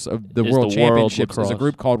organizers of the Is World the World Championships is a Lacrosse.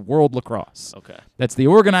 group called World Lacrosse. Okay. That's the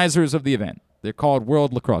organizers of the event. They're called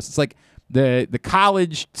World Lacrosse. It's like the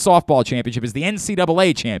college softball championship is the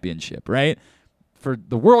NCAA championship, right? for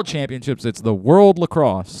the World Championships, it's the World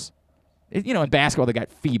Lacrosse. In basketball they got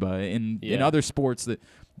FIBA. In other sports,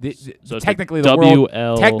 So technically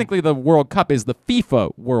the the World Cup is the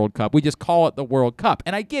FIFA World Cup. We just call it the World Cup.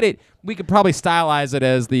 And I get it. We could probably stylize it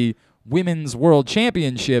as the Women's World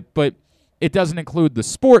Championship, but it doesn't include the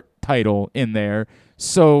sport title in there.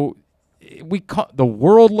 So we call the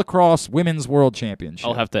World Lacrosse Women's World Championship.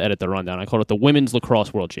 I'll have to edit the rundown. I call it the Women's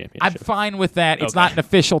Lacrosse World Championship. I'm fine with that. It's not an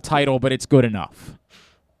official title, but it's good enough.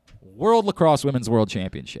 World Lacrosse Women's World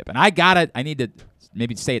Championship. And I need to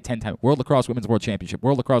maybe say it 10 times. World Lacrosse Women's World Championship.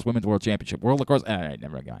 World Lacrosse Women's World Championship. World Lacrosse. All right,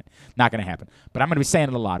 never mind. Not going to happen. But I'm going to be saying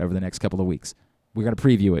it a lot over the next couple of weeks. We're going to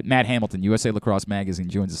preview it. Matt Hamilton, USA Lacrosse Magazine,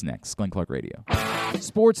 joins us next. Glenn Clark Radio.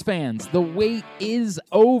 Sports fans, the wait is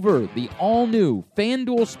over. The all-new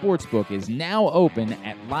FanDuel Sportsbook is now open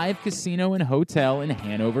at Live Casino and Hotel in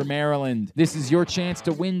Hanover, Maryland. This is your chance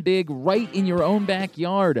to win big right in your own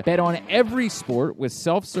backyard. Bet on every sport with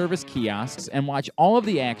self-service kiosks and watch all of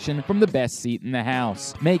the action from the best seat in the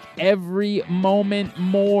house. Make every moment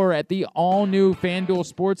more at the all-new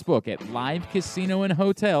FanDuel Sportsbook at Live Casino and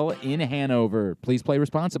Hotel in Hanover. Please play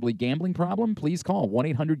responsibly. Gambling problem? Please call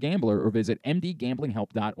 1-800-GAMBLER or visit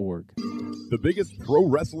mdgamblinghelp.org. The biggest pro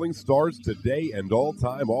wrestling stars today and all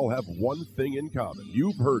time all have one thing in common.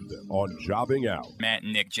 You've heard them on Jobbing Out. Matt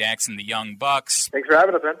and Nick Jackson, the Young Bucks. Thanks for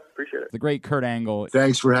having us, man. Appreciate it. The great Kurt Angle.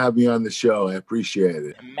 Thanks for having me on the show. I appreciate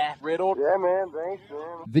it. Matt Riddle. Yeah, man. Thanks,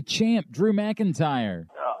 man. The champ, Drew McIntyre.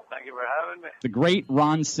 Oh, thank you for having me. The great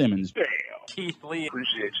Ron Simmons. Keith Lee.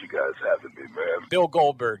 Appreciate you guys having me, man. Bill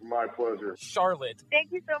Goldberg. My pleasure. Charlotte.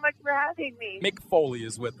 Thank you so much for having me. Mick Foley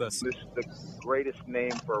is with us. This is the greatest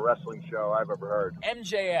name for a wrestling show I've ever heard.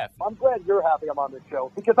 MJF. I'm glad you're happy I'm on this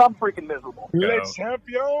show because I'm freaking miserable. Le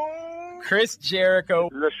champion! Chris Jericho.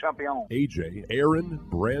 Le champion. AJ, Aaron,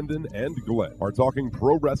 Brandon, and Glenn are talking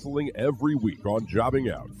pro wrestling every week on Jobbing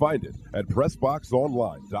Out. Find it at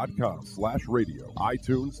PressBoxOnline.com/radio,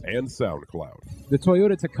 iTunes, and SoundCloud. The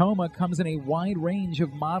Toyota Tacoma comes in a wide range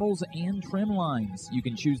of models and trim lines. You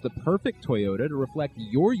can choose the perfect Toyota to reflect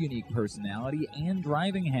your unique personality and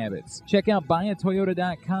driving habits. Check out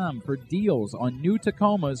buyatoyota.com for deals on new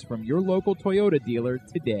Tacomas from your local Toyota dealer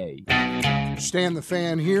today. Stan the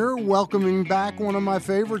Fan here, welcoming back one of my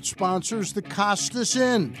favorite sponsors, the Costas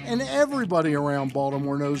Inn. And everybody around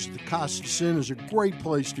Baltimore knows the Costas Inn is a great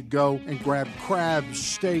place to go and grab crabs,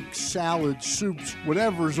 steaks, salads, soups,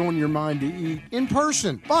 whatever's on your mind to eat in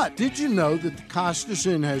person. But did you know that the Costas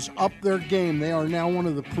Inn has upped their game? They are now one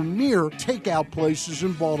of the premier takeout places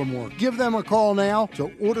in Baltimore. Give them a call now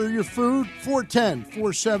to order your food,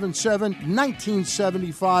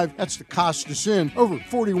 410-477-1975. That's the Costas Inn, over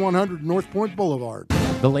 4100 North Point Boulevard.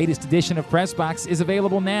 The latest edition of Pressbox is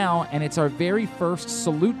available now, and it's our very first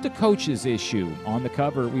Salute to Coaches issue. On the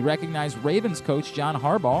cover, we recognize Ravens coach John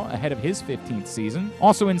Harbaugh ahead of his 15th season.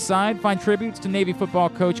 Also inside, find tributes to Navy football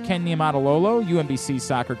coach Ken Niumatalolo, UMBC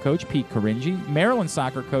soccer coach Pete Caringi, Maryland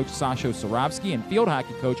soccer coach Sasho Sorovsky, and field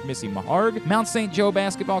hockey coach Missy Maharg, Mount St. Joe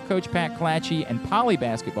basketball coach Pat Clatchy, and Poly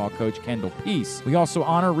basketball coach Kendall Peace. We also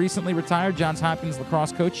honor recently retired Johns Hopkins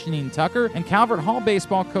lacrosse coach Janine Tucker and Calvert Hall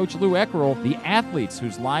baseball coach Lou Eckerl, the athletes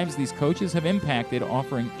whose lives these coaches have impacted,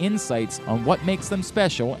 offering insights on what makes them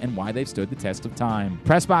special and why they've stood the test of time.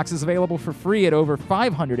 Pressbox is available for free at over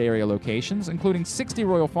 500 area locations, including 60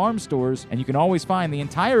 Royal Farm stores, and you can always find the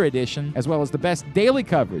entire edition, as well as the best daily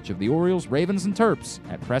coverage of the Orioles, Ravens, and Terps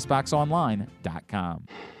at PressBoxOnline.com.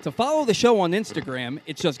 To follow the show on Instagram,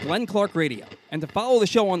 it's just Glenn Clark Radio. And to follow the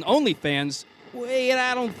show on OnlyFans, wait,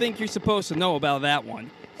 I don't think you're supposed to know about that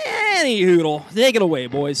one. Any hoodle. Take it away,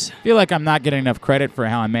 boys. I feel like I'm not getting enough credit for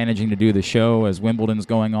how I'm managing to do the show as Wimbledon's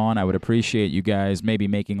going on. I would appreciate you guys maybe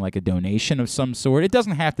making like a donation of some sort. It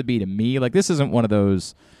doesn't have to be to me. Like, this isn't one of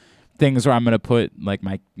those things where I'm going to put like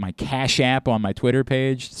my Cash App on my Twitter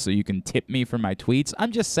page so you can tip me for my tweets.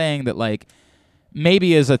 I'm just saying that, like,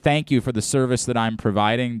 maybe as a thank you for the service that I'm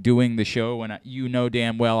providing doing the show, and you know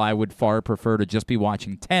damn well I would far prefer to just be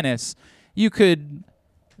watching tennis, you could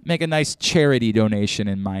make a nice charity donation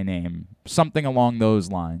in my name. Something along those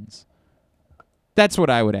lines. That's what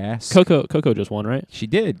I would ask. Coco just won, right? She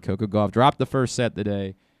did. Coco Gauff dropped the first set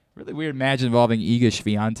today. Really weird match involving Iga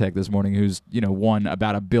Swiatek this morning, who's, won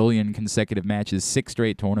about 1 billion consecutive matches, 6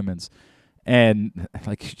 straight tournaments. And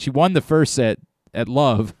like, she won the first set at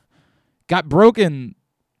Love, got broken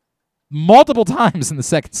multiple times in the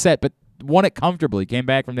second set, but won it comfortably. Came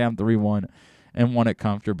back from down 3-1 and won it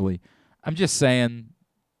comfortably. I'm just saying,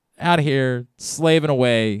 out here slaving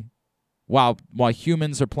away while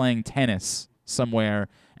humans are playing tennis somewhere,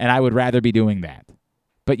 and I would rather be doing that.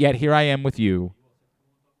 But yet here I am with you,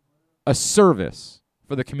 a service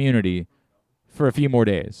for the community for a few more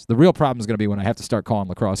days. The real problem is going to be when I have to start calling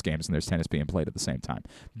lacrosse games and there's tennis being played at the same time.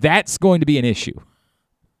 That's going to be an issue.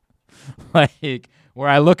 Like, where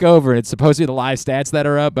I look over and it's supposed to be the live stats that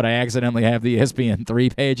are up, but I accidentally have the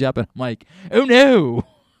ESPN3 page up, and I'm like, oh no.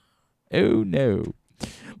 Oh no.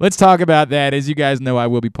 Let's talk about that. As you guys know, I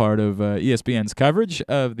will be part of ESPN's coverage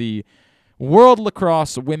of the World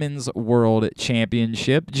Lacrosse Women's World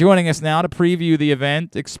Championship. Joining us now to preview the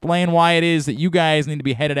event, explain why it is that you guys need to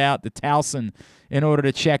be headed out to Towson in order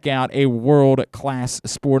to check out a world-class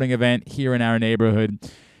sporting event here in our neighborhood.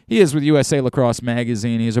 He is with USA Lacrosse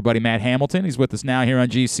Magazine. He's our buddy Matt Hamilton. He's with us now here on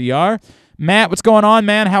GCR. Matt, what's going on,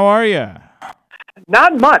 man? How are you?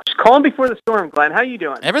 Not much. Calm before the storm, Glenn. How you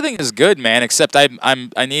doing? Everything is good, man, except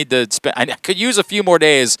I need to spend. I could use a few more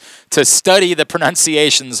days to study the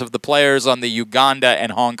pronunciations of the players on the Uganda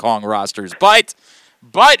and Hong Kong rosters. But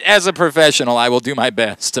as a professional, I will do my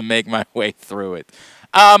best to make my way through it.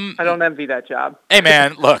 I don't envy that job. Hey,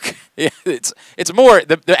 man, look, it's more,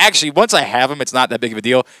 actually, once I have them, it's not that big of a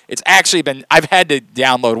deal. It's actually been, I've had to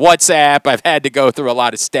download WhatsApp. I've had to go through a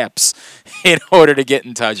lot of steps in order to get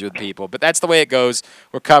in touch with people. But that's the way it goes.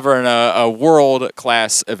 We're covering a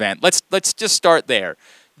world-class event. Let's just start there.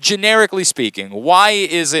 Generically speaking, why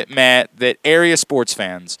is it, Matt, that area sports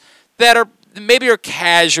fans that are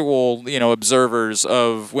casual, observers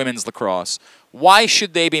of women's lacrosse, why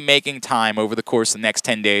should they be making time over the course of the next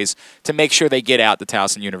 10 days to make sure they get out to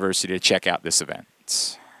Towson University to check out this event?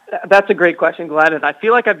 That's a great question, Glenn, and I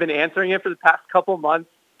feel like I've been answering it for the past couple months,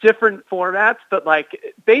 different formats, but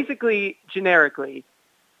basically, generically,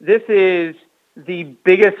 this is the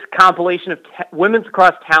biggest compilation of women's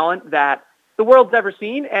lacrosse talent that the world's ever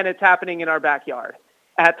seen, and it's happening in our backyard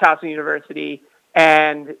at Towson University.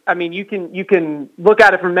 And, I mean, you can look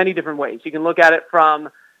at it from many different ways. You can look at it from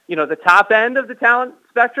the top end of the talent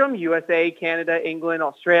spectrum, USA, Canada, England,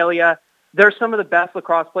 Australia. They're some of the best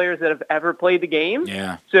lacrosse players that have ever played the game.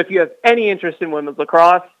 Yeah. So if you have any interest in women's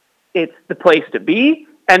lacrosse, it's the place to be.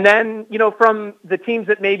 And then, from the teams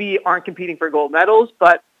that maybe aren't competing for gold medals,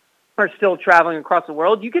 but are still traveling across the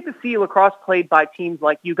world, you get to see lacrosse played by teams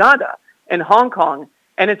like Uganda and Hong Kong.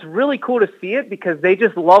 And it's really cool to see it because they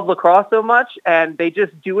just love lacrosse so much, and they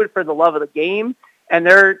just do it for the love of the game. And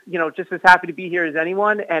they're, just as happy to be here as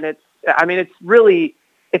anyone. And it's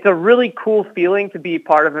a really cool feeling to be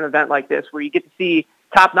part of an event like this where you get to see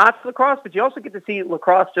top-notch lacrosse, but you also get to see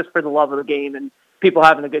lacrosse just for the love of the game and people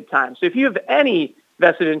having a good time. So if you have any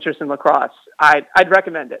vested interest in lacrosse, I'd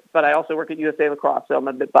recommend it. But I also work at USA Lacrosse, so I'm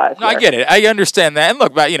a bit biased. No, I get it. I understand that. And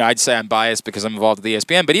look, I'd say I'm biased because I'm involved with the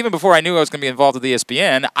ESPN. But even before I knew I was going to be involved with the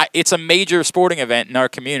ESPN, it's a major sporting event in our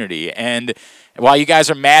community. And while you guys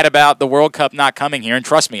are mad about the World Cup not coming here, and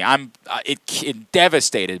trust me, I'm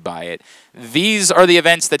devastated by it. These are the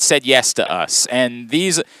events that said yes to us. And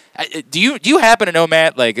these, do you happen to know,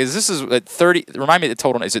 Matt? Is 30? Remind me the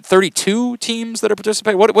total. Is it 32 teams that are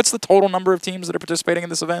participating? What's the total number of teams that are participating in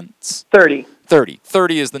this event? 30.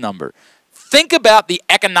 30 is the number. Think about the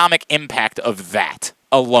economic impact of that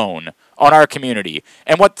alone on our community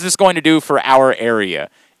and what this is going to do for our area.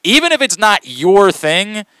 Even if it's not your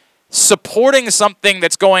thing, supporting something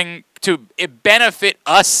that's going to benefit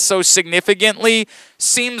us so significantly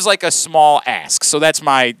seems like a small ask. So that's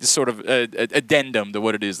my sort of addendum to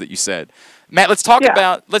what it is that you said. Matt, let's talk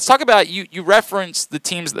about you referenced the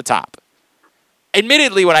teams at the top.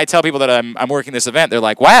 Admittedly, when I tell people that I'm working this event, they're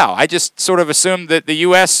like, wow, I just sort of assumed that the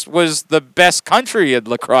U.S. was the best country at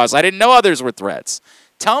lacrosse. I didn't know others were threats.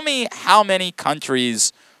 Tell me how many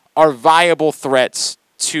countries are viable threats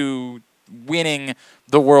to winning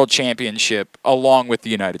the World Championship along with the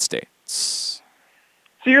United States.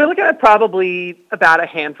 So you're looking at probably about a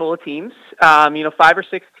handful of teams, 5 or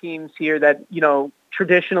 6 teams here that,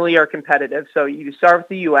 traditionally are competitive. So you start with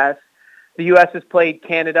the U.S. The U.S. has played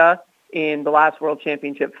Canada in the last World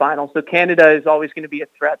Championship final. So Canada is always going to be a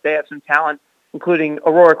threat. They have some talent, including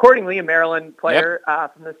Aurora Cordingley, a Maryland player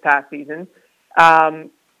from this past season.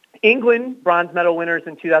 England, bronze medal winners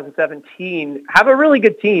in 2017, have a really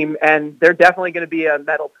good team, and they're definitely going to be a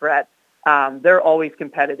medal threat. They're always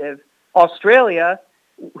competitive. Australia,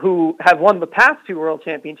 who have won the past 2 World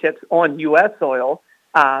Championships on U.S. soil,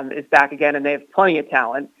 is back again, and they have plenty of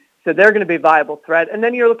talent. So they're going to be a viable threat. And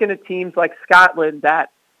then you're looking at teams like Scotland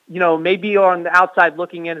that, maybe on the outside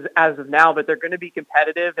looking in as of now, but they're going to be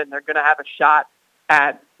competitive, and they're going to have a shot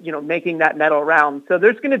at, making that medal round. So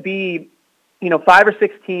there's going to be 5 or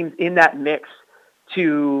 6 teams in that mix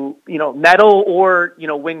to, medal or,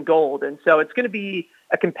 win gold. And so it's going to be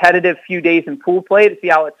a competitive few days in pool play to see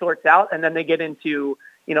how it sorts out. And then they get into,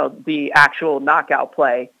 the actual knockout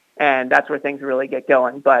play. And that's where things really get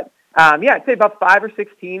going. But I'd say about 5 or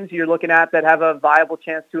 6 teams you're looking at that have a viable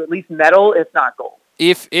chance to at least medal, if not gold.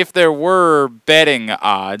 If there were betting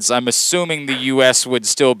odds, I'm assuming the U.S. would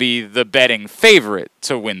still be the betting favorite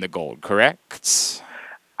to win the gold, correct?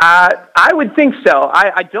 I would think so.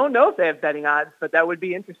 I don't know if they have betting odds, but that would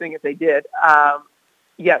be interesting if they did.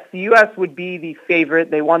 Yes, the U.S. would be the favorite.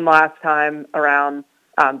 They won last time around,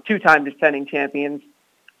 2-time defending champions.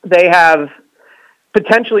 They have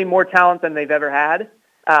potentially more talent than they've ever had,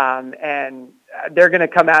 and they're going to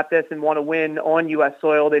come at this and want to win on U.S.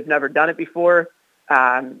 soil. They've never done it before.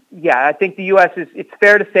 I think the U.S. it's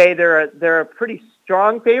fair to say they're a pretty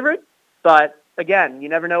strong favorite, but again, you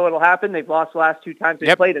never know what'll happen. They've lost the last 2 times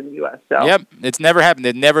they've played in the U.S. So. Yep, it's never happened.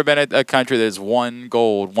 There's never been a country that has won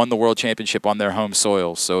gold, won the World Championship on their home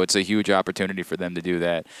soil, so it's a huge opportunity for them to do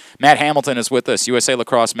that. Matt Hamilton is with us, USA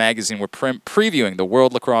Lacrosse Magazine. We're previewing the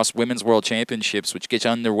World Lacrosse Women's World Championships, which gets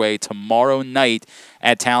underway tomorrow night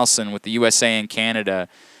at Towson with the USA and Canada.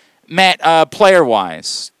 Matt,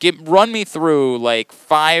 player-wise, run me through like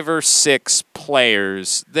 5 or 6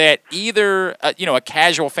 players that either a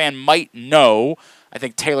casual fan might know. I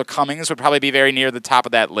think Taylor Cummings would probably be very near the top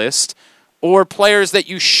of that list, or players that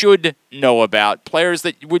you should know about, players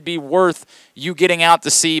that would be worth you getting out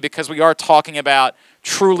to see because we are talking about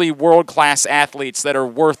truly world-class athletes that are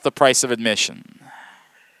worth the price of admission.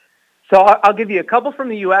 So I'll give you a couple from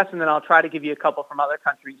the U.S., and then I'll try to give you a couple from other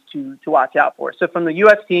countries to watch out for. So from the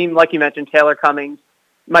U.S. team, like you mentioned, Taylor Cummings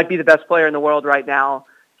might be the best player in the world right now.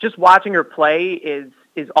 Just watching her play is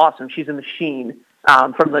awesome. She's a machine.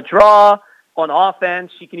 From the draw, on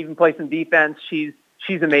offense, she can even play some defense. She's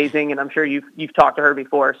amazing, and I'm sure you've talked to her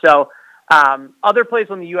before. So other players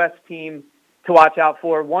on the U.S. team to watch out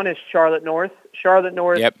for, one is Charlotte North. Charlotte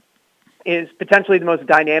North is potentially the most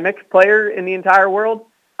dynamic player in the entire world.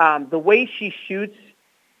 The way she shoots,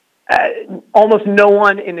 almost no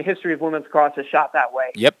one in the history of women's lacrosse has shot that way.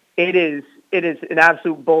 Yep. It is an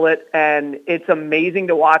absolute bullet, and it's amazing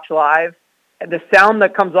to watch live. The sound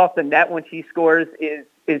that comes off the net when she scores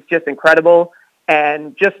is just incredible.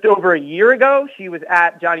 And just over a year ago, she was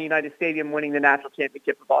at Johnny Unitas Stadium winning the national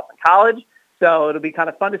championship for Boston College. So it'll be kind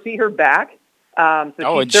of fun to see her back.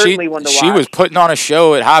 She's certainly one to watch. She was putting on a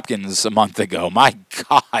show at Hopkins a month ago. My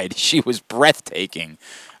God, she was breathtaking.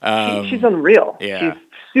 She's unreal. Yeah. She's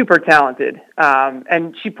super talented.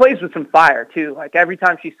 And she plays with some fire, too. Like, every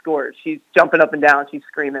time she scores, she's jumping up and down. She's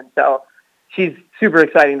screaming. So she's super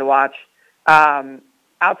exciting to watch.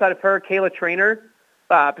 Outside of her, Kayla Trainer,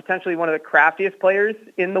 potentially one of the craftiest players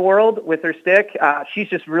in the world with her stick. She's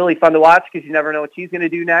just really fun to watch because you never know what she's going to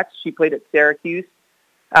do next. She played at Syracuse.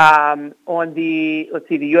 On the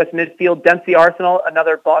U.S. midfield, Dempsey Arsenal,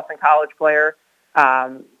 another Boston College player,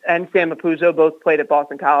 and Sam Mapuzzo both played at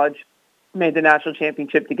Boston College, made the national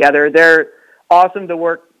championship together. They're awesome to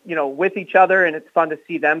work, with each other, and it's fun to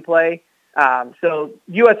see them play. So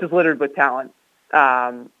U.S. is littered with talent.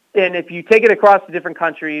 And if you take it across the different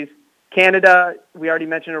countries, Canada, we already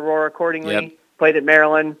mentioned Aurora Cordingley, played at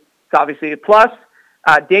Maryland. It's obviously a plus.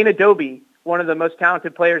 Dana Doby, one of the most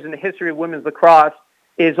talented players in the history of women's lacrosse,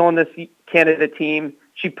 is on this Canada team.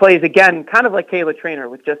 She plays, again, kind of like Kayla Trainer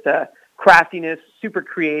with just a craftiness, super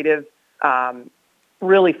creative,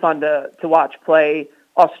 really fun to watch play.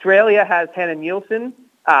 Australia has Hannah Nielsen,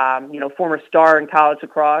 former star in college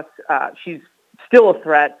lacrosse. She's still a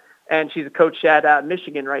threat, and she's a coach at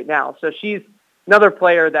Michigan right now. So she's another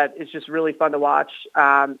player that is just really fun to watch.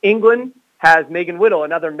 England has Megan Whittle,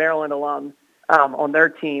 another Maryland alum, on their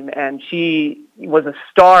team, and she was a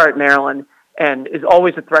star at Maryland and is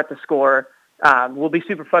always a threat to score. Will be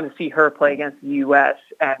super fun to see her play against the U.S.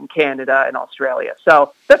 and Canada and Australia.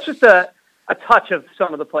 So that's just a touch of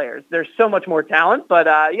some of the players. There's so much more talent, but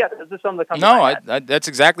those are some of the companies. That's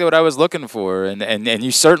exactly what I was looking for, and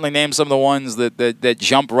you certainly named some of the ones that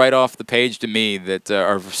jump right off the page to me that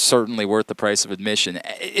are certainly worth the price of admission.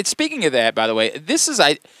 Speaking of that, by the way,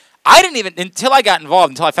 I didn't even, until I got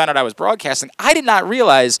involved, until I found out I was broadcasting, I did not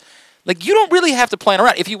realize, like, you don't really have to plan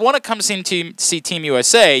around. If you want to come see Team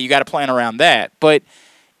USA, you got to plan around that. But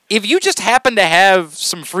if you just happen to have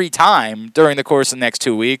some free time during the course of the next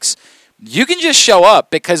 2 weeks, you can just show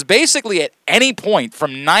up, because basically at any point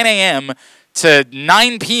from 9 a.m. to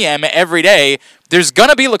 9 p.m. every day, there's going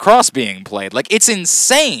to be lacrosse being played. Like, it's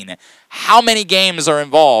insane how many games are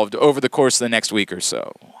involved over the course of the next week or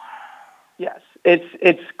so. Yes,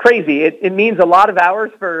 it's crazy. It means a lot of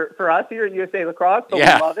hours for us here at USA Lacrosse, but we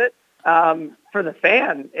love it. For the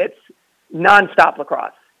fan, it's nonstop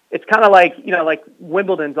lacrosse. It's kind of like, like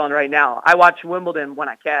Wimbledon's on right now. I watch Wimbledon when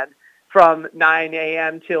I can from 9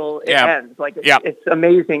 a.m. till it ends. Like, it's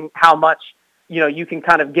amazing how much, you can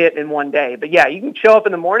kind of get in one day. But yeah, you can show up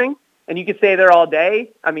in the morning and you can stay there all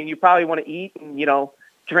day. I mean, you probably want to eat and,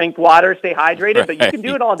 drink water, stay hydrated, but you can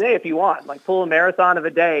do it all day if you want. Like pull a marathon of a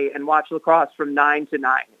day and watch lacrosse from 9 to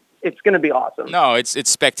 9. It's going to be awesome. No, it's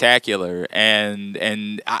spectacular, and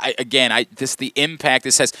the impact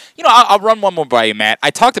this has. I'll run one more by you, Matt.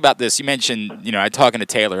 I talked about this. You mentioned, I'm talking to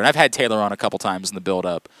Taylor, and I've had Taylor on a couple times in the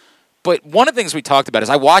build-up. But one of the things we talked about is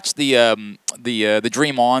I watched the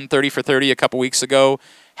Dream On 30 for 30 a couple weeks ago,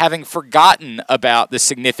 having forgotten about the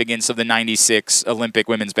significance of the '96 Olympic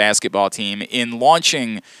women's basketball team in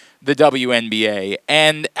launching the WNBA,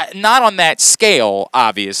 and not on that scale,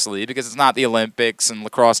 obviously, because it's not the Olympics and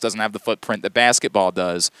lacrosse doesn't have the footprint that basketball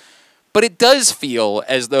does. But it does feel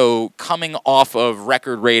as though coming off of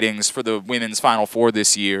record ratings for the women's Final Four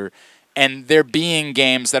this year, and there being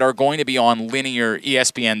games that are going to be on linear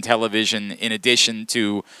ESPN television in addition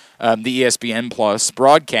to the ESPN Plus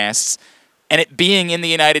broadcasts, and it being in the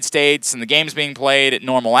United States and the games being played at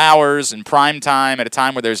normal hours and prime time at a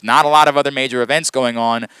time where there's not a lot of other major events going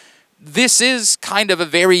on, this is kind of a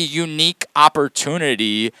very unique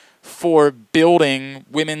opportunity for building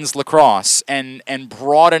women's lacrosse and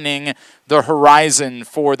broadening the horizon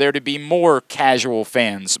for there to be more casual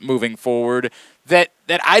fans moving forward that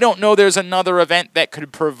I don't know there's another event that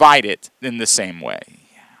could provide it in the same way.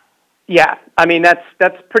 Yeah, I mean, that's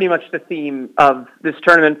pretty much the theme of this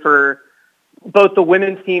tournament for both the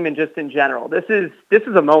women's team and just in general. This is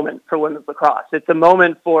a moment for women's lacrosse. It's a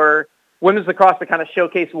moment for women's lacrosse to kind of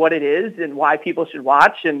showcase what it is and why people should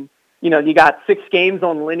watch. And, you got 6 games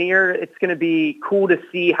on linear. It's going to be cool to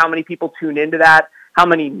see how many people tune into that, how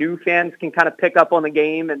many new fans can kind of pick up on the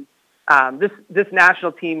game. And this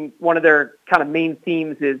national team, one of their kind of main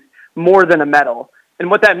themes is more than a medal.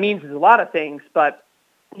 And what that means is a lot of things, but,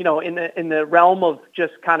 in the realm of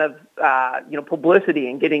just kind of, publicity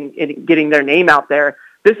and getting their name out there,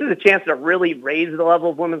 this is a chance to really raise the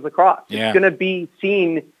level of women's lacrosse. Yeah. It's going to be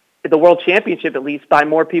seen at the World Championship, at least, by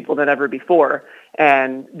more people than ever before.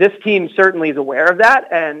 And this team certainly is aware of that,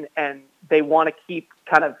 and they want to keep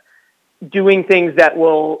kind of doing things that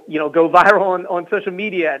will, go viral on social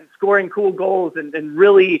media and scoring cool goals and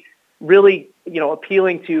really, really,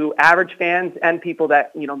 appealing to average fans and people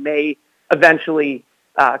that, may eventually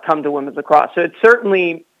come to women's lacrosse. So it's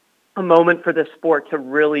certainly a moment for the sport to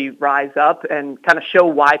really rise up and kind of show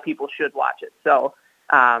why people should watch it. So,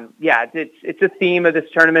 it's a theme of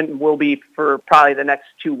this tournament and will be for probably the next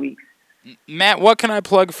 2 weeks. Matt, what can I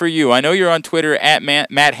plug for you? I know you're on Twitter at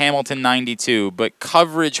Matt Hamilton 92, but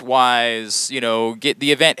coverage-wise, get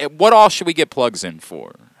the event. What all should we get plugs in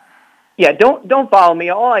for? Yeah, don't follow me.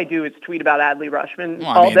 All I do is tweet about Adley Rushman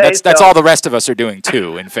all day. That's all the rest of us are doing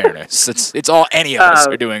too. In fairness, it's all any of us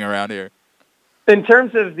are doing around here. In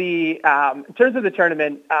terms of the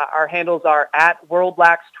tournament, our handles are at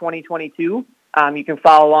WorldLax 2022. You can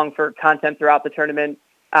follow along for content throughout the tournament.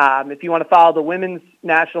 If you want to follow the women's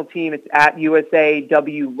national team, it's at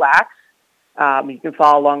USAWLax. You can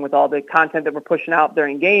follow along with all the content that we're pushing out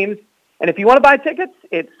during games. And if you want to buy tickets,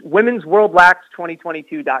 it's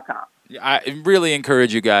womensworldlax2022.com. I really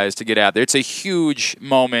encourage you guys to get out there. It's a huge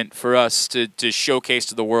moment for us to showcase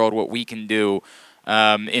to the world what we can do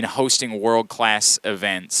in hosting world-class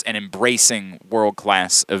events and embracing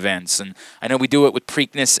world-class events. And I know we do it with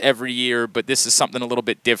Preakness every year, but this is something a little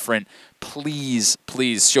bit different. Please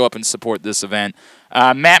show up and support this event.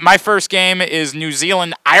 Matt, my first game is New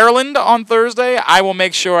Zealand-Ireland on Thursday. I will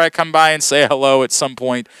make sure I come by and say hello at some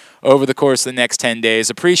point over the course of the next 10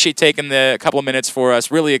 days. Appreciate taking the couple of minutes for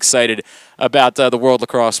us. Really excited about the World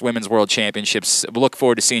Lacrosse Women's World Championships. We look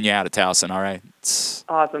forward to seeing you out at Towson, all right?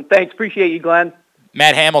 Awesome. Thanks. Appreciate you, Glenn.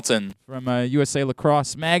 Matt Hamilton from USA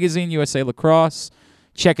Lacrosse Magazine, USA Lacrosse,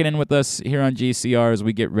 checking in with us here on GCR as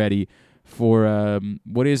we get ready for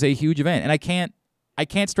what is a huge event. And I can't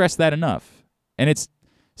stress that enough. And it's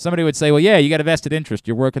somebody would say, well, yeah, you got a vested interest.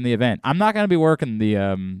 You're working the event. I'm not going to be working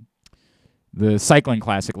the cycling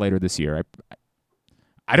classic later this year.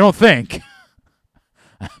 I don't think.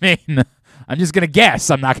 I mean, I'm just going to guess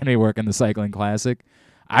I'm not going to be working the cycling classic.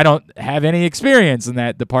 I don't have any experience in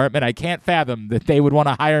that department. I can't fathom that they would want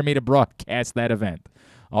to hire me to broadcast that event.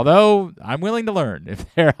 Although I'm willing to learn if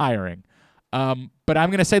they're hiring. But I'm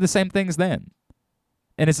going to say the same things then.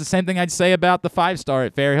 And it's the same thing I'd say about the 5-star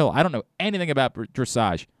at Fair Hill. I don't know anything about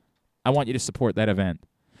dressage. I want you to support that event.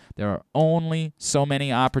 There are only so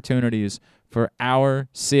many opportunities for our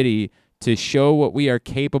city to show what we are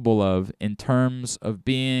capable of in terms of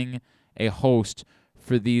being a host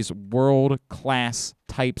for these world-class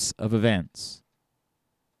types of events.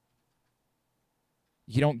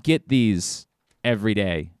 You don't get these every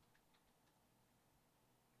day.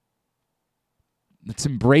 Let's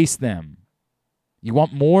embrace them. You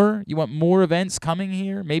want more? You want more events coming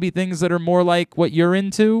here? Maybe things that are more like what you're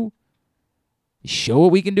into? Show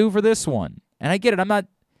what we can do for this one. And I get it.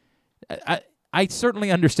 I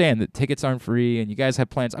certainly understand that tickets aren't free and you guys have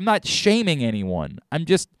plans. I'm not shaming anyone. I'm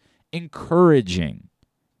just encouraging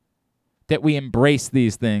that we embrace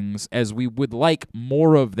these things, as we would like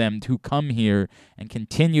more of them to come here and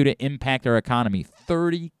continue to impact our economy.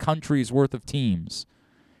 30 countries worth of teams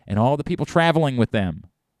and all the people traveling with them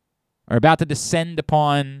are about to descend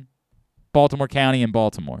upon Baltimore County and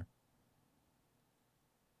Baltimore.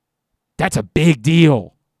 That's a big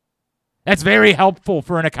deal. That's very helpful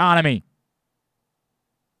for an economy.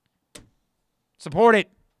 Support it.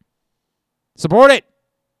 Support it.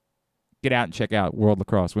 Get out and check out World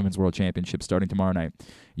Lacrosse Women's World Championship starting tomorrow night.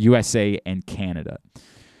 USA and Canada.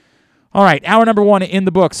 All right, hour number 1 in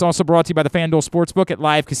the books. Also brought to you by the FanDuel Sportsbook at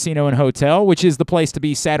Live Casino and Hotel, which is the place to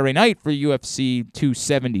be Saturday night for UFC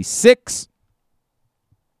 276.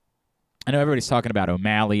 I know everybody's talking about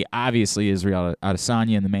O'Malley. Obviously, Israel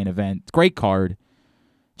Adesanya in the main event. Great card.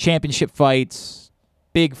 Championship fights.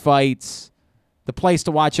 Big fights. The place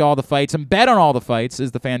to watch all the fights and bet on all the fights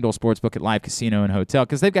is the FanDuel Sportsbook at Live Casino and Hotel,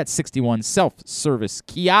 because they've got 61 self-service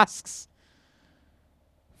kiosks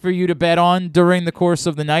for you to bet on during the course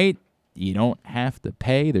of the night. You don't have to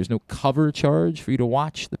pay. There's no cover charge for you to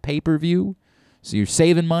watch the pay-per-view. So you're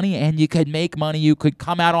saving money, and you could make money. You could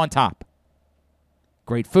come out on top.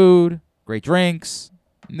 Great food, great drinks.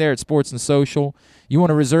 There at Sports and Social. You want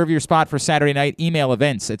to reserve your spot for Saturday night? Email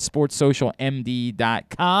events at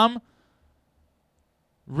sportssocialmd.com.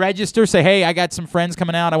 Register, say, hey, I got some friends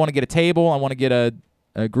coming out. I want to get a table. I want to get a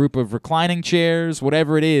group of reclining chairs,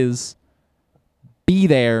 whatever it is. Be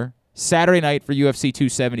there Saturday night for UFC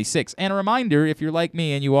 276. And a reminder, if you're like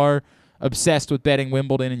me and you are obsessed with betting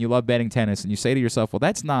Wimbledon and you love betting tennis, and you say to yourself, well,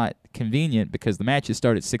 that's not convenient because the matches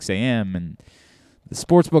start at 6 a.m. and the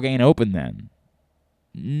sportsbook ain't open then.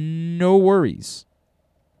 No worries.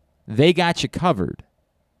 They got you covered.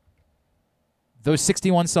 Those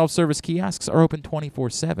 61 self-service kiosks are open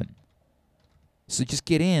 24/7. So just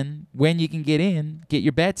get in when you can get in. Get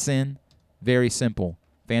your bets in. Very simple.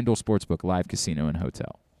 FanDuel Sportsbook, Live Casino and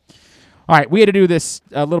Hotel. All right, we had to do this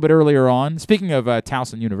a little bit earlier on. Speaking of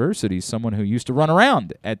Towson University, someone who used to run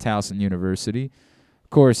around at Towson University. Of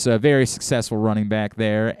course, a very successful running back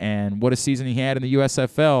there. And what a season he had in the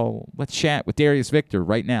USFL. Let's chat with Darius Victor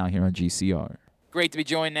right now here on GCR. Great to be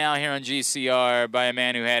joined now here on GCR by a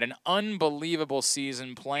man who had an unbelievable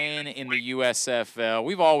season playing in the USFL.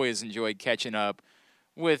 We've always enjoyed catching up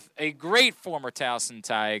with a great former Towson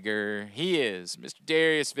Tiger. He is Mr.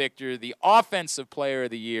 Darius Victor, the Offensive Player of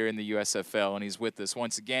the Year in the USFL, and he's with us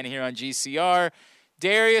once again here on GCR.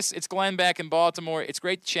 Darius, it's Glenn back in Baltimore. It's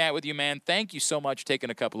great to chat with you, man. Thank you so much for taking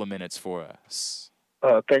a couple of minutes for us.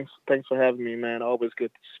 Thanks for having me, man. Always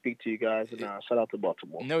good to speak to you guys, and shout out to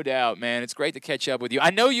Baltimore. No doubt, man. It's great to catch up with you. I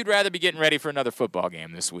know you'd rather be getting ready for another football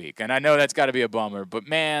game this week, and I know that's got to be a bummer. But,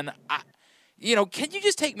 man, can you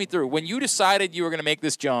just take me through when you decided you were going to make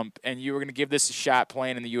this jump and you were going to give this a shot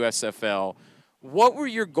playing in the USFL? What were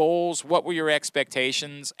your goals? What were your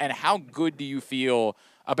expectations? And how good do you feel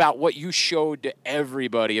about what you showed to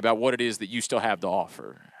everybody about what it is that you still have to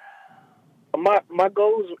offer? My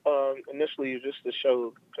goals initially was just to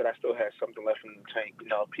show that I still had something left in the tank. You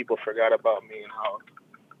know, people forgot about me and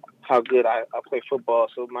how good I play football.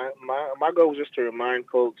 So my goal was just to remind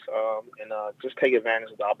folks and just take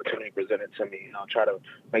advantage of the opportunity presented to me. You know, try to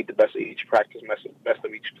make the best of each practice, best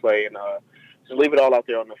of each play, and just leave it all out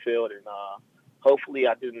there on the field. And hopefully,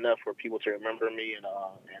 I did enough for people to remember me. And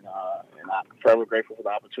I'm forever grateful for the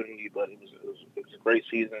opportunity. But it was a great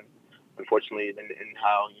season. Unfortunately, in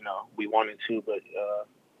how, we wanted to, but,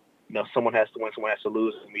 someone has to win, someone has to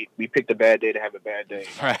lose. And we picked a bad day to have a bad day.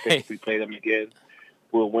 Right. I think if we play them again,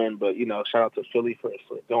 we'll win. But, shout out to Philly for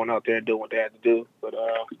going out there and doing what they had to do. But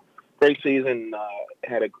great season.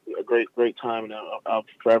 Had a great time. And I'll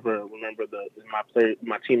forever remember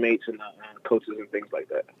my teammates and coaches and things like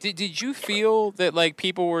that. Did you feel that,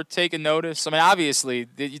 people were taking notice? I mean, obviously,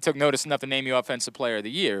 you took notice enough to name you Offensive Player of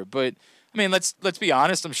the Year, but – I mean, let's be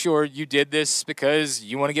honest. I'm sure you did this because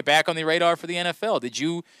you want to get back on the radar for the NFL. Did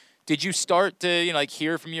you start to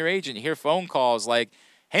hear from your agent, hear phone calls like,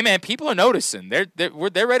 "Hey man, people are noticing. They're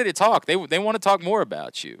ready to talk. They want to talk more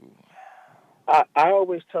about you." I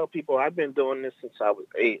always tell people I've been doing this since I was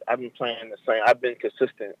 8. I've been playing the same. I've been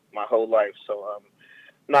consistent my whole life. So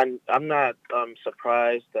I'm not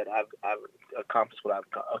surprised that I've accomplished what I've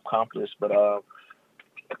accomplished, but.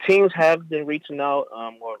 Teams have been reaching out,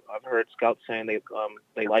 or I've heard scouts saying they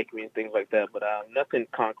like me and things like that, but nothing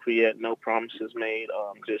concrete yet, no promises made.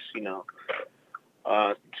 Just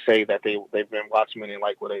say that they've been watching me and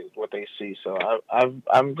like what they see. So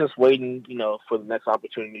I'm just waiting, for the next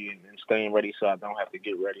opportunity and staying ready so I don't have to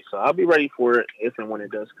get ready. So I'll be ready for it if and when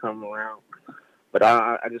it does come around. But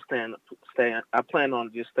I just I plan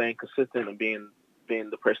on just staying consistent and being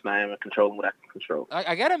the person I am and controlling what I can control.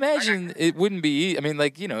 I gotta imagine it wouldn't be. I mean,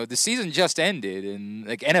 the season just ended and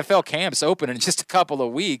NFL camps open in just a couple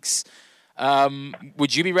of weeks.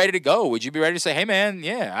 Would you be ready to go? Would you be ready to say, "Hey, man,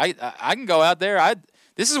 yeah, I can go out there.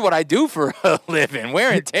 This is what I do for a living.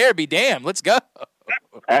 Wear and tear be damned. Let's go."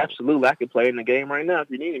 Absolutely, I could play in the game right now if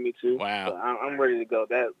you needed me to. Wow, so I'm ready to go.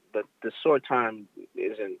 But the short time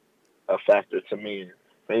isn't a factor to me.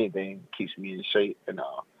 If anything, keeps me in shape and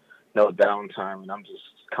no downtime, and I'm just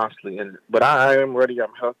constantly in it. But I am ready.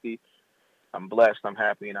 I'm healthy. I'm blessed. I'm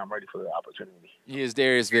happy, and I'm ready for the opportunity. He is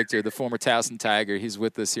Darius Victor, the former Towson Tiger. He's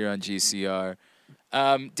with us here on GCR.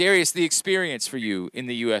 Darius, the experience for you in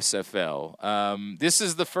the USFL. This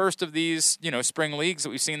is the first of these, spring leagues that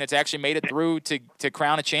we've seen that's actually made it through to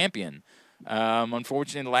crown a champion.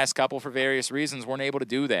 Unfortunately, the last couple, for various reasons, weren't able to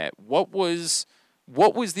do that. What was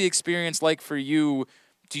the experience like for you?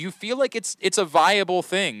 Do you feel like it's a viable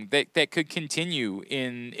thing that could continue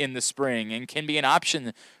in the spring and can be an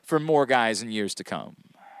option for more guys in years to come?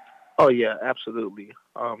 Oh, yeah, absolutely.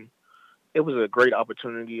 It was a great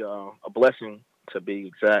opportunity, a blessing to be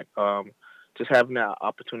exact. Just having that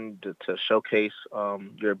opportunity to showcase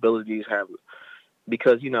your abilities,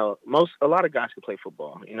 because a lot of guys can play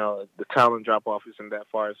football. The talent drop off isn't that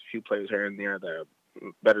far. There's a few players here and there that are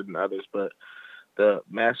better than others, but the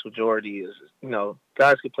mass majority is,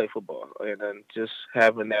 guys can play football, and then just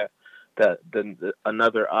having the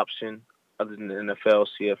another option other than the NFL,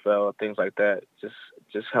 CFL, things like that,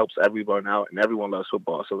 just helps everyone out, and everyone loves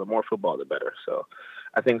football. So the more football, the better. So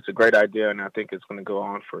I think it's a great idea, and I think it's going to go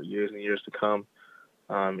on for years and years to come.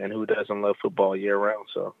 And who doesn't love football year round?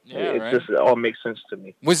 So it all makes sense to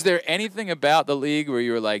me. Was there anything about the league where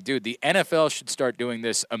you were like, dude, the NFL should start doing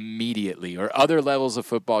this immediately, or other levels of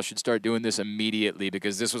football should start doing this immediately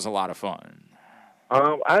because this was a lot of fun?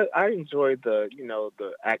 I enjoyed the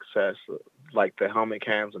access, like the helmet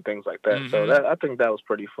cams and things like that. Mm-hmm. So I think that was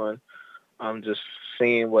pretty fun. Just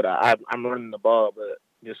seeing what I'm running the ball, but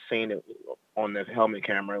just seeing it on the helmet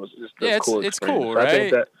camera, it was just a cool experience. It's cool, so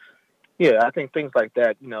right? I think things like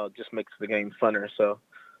that, just makes the game funner. So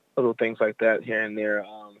little things like that here and there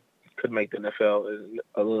could make the NFL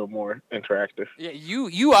a little more interactive. Yeah,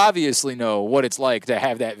 you obviously know what it's like to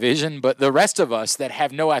have that vision, but the rest of us that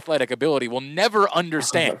have no athletic ability will never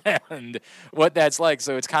understand what that's like.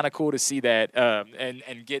 So it's kind of cool to see that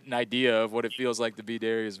and get an idea of what it feels like to be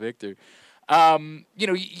Darius Victor.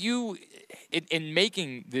 You in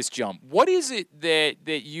making this jump, what is it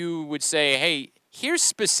that you would say, hey,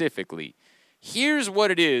 here's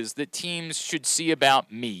what it is that teams should see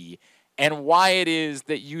about me and why it is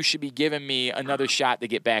that you should be giving me another shot to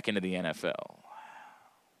get back into the NFL?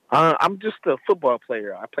 I'm just a football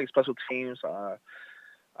player. I play special teams.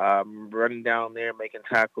 I'm running down there, making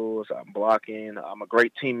tackles. I'm blocking. I'm a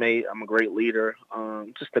great teammate. I'm a great leader.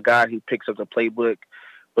 Just a guy who picks up the playbook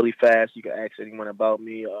really fast. You can ask anyone about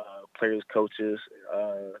me, players, coaches,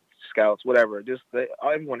 scouts, whatever.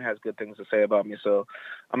 Everyone has good things to say about me. So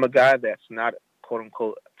I'm a guy that's not, quote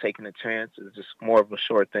unquote, taking a chance. It's just more of a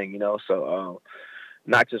short thing, So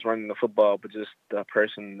not just running the football, but just the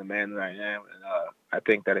person, the man that I am. And I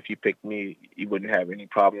think that if you picked me, you wouldn't have any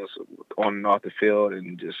problems on and off the field,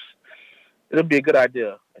 and just it'll be a good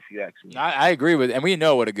idea if you ask me. I agree with, and we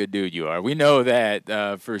know what a good dude you are. We know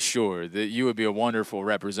that for sure, that you would be a wonderful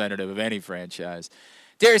representative of any franchise.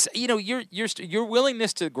 Darius, your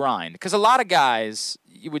willingness to grind, because a lot of guys,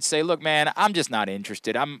 you would say, look, man, I'm just not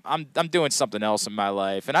interested. I'm doing something else in my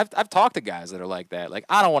life, and I've talked to guys that are like that. Like,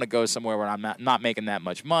 I don't want to go somewhere where I'm not making that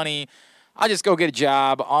much money. I'll just go get a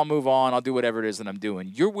job. I'll move on. I'll do whatever it is that I'm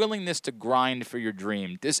doing. Your willingness to grind for your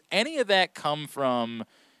dream, does any of that come from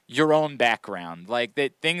your own background, like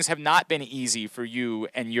that things have not been easy for you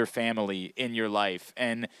and your family in your life,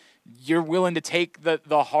 and you're willing to take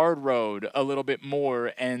the hard road a little bit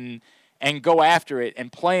more and go after it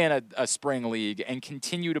and play in a spring league and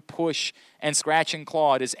continue to push and scratch and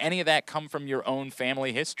claw? Does any of that come from your own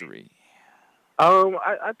family history?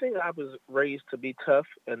 I think I was raised to be tough,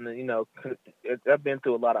 and I've been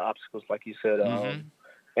through a lot of obstacles, like you said.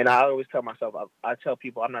 And I always tell myself, I tell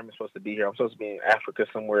people I'm not even supposed to be here. I'm supposed to be in Africa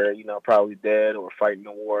somewhere, probably dead or fighting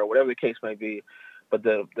a war, whatever the case may be. But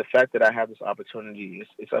the fact that I have this opportunity,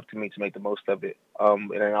 it's up to me to make the most of it.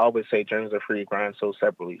 And I always say dreams are free, grind sold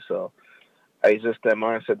separately. So it's just that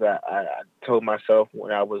mindset that I told myself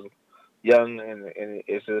when I was young, and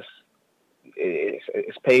it's just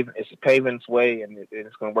it's paving its way, and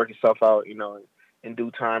it's going to work itself out. In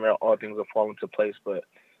due time, all things will fall into place. But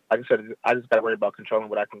like I said, I just got to worry about controlling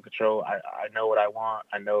what I can control. I know what I want.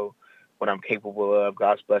 I know what I'm capable of.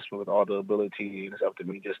 God's blessed me with all the ability, and it's up to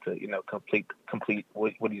me just to complete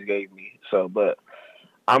what He's gave me. So, but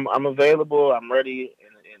I'm available. I'm ready,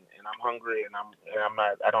 and I'm hungry, and I'm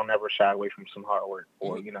not. I don't ever shy away from some hard work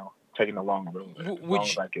or taking the long road as long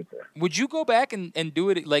as I get there. Would you go back and do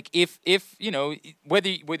it, like, if whether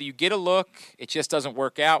you get a look, it just doesn't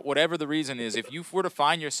work out, whatever the reason is, if you were to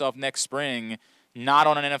find yourself next spring not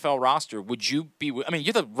on an NFL roster, would you be, I mean,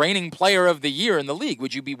 you're the reigning player of the year in the league,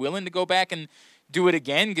 would you be willing to go back and do it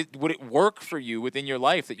again? Would it work for you within your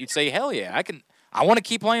life that you'd say, hell yeah, I want to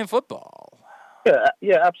keep playing football?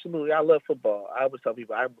 Yeah, absolutely. I love football. I would tell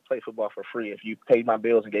people I would play football for free if you paid my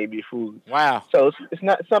bills and gave me food. Wow. So it's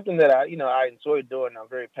not something that I enjoy doing. I'm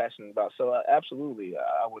very passionate about. So absolutely,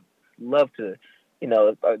 I would love to.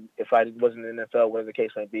 If I wasn't in the NFL, whatever the case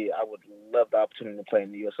may be, I would love the opportunity to play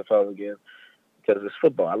in the USFL again. Because it's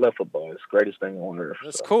football. I love football. It's the greatest thing on earth.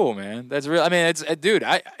 That's cool, man. That's real. I mean, it's dude.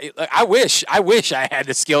 I wish I had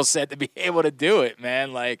the skill set to be able to do it,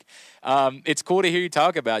 man. Like, it's cool to hear you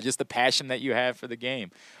talk about just the passion that you have for the game.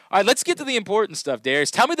 All right, let's get to the important stuff, Darius.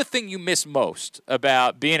 Tell me the thing you miss most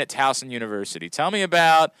about being at Towson University. Tell me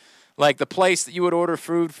about, like, the place that you would order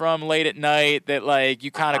food from late at night that, like, you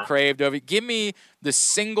kind of craved over. Give me the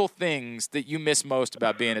single things that you miss most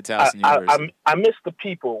about being at Towson University. I miss the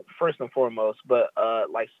people first and foremost, but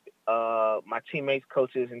my teammates,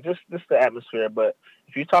 coaches, and just the atmosphere. But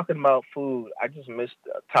if you're talking about food, I just miss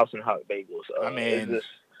Towson hot bagels.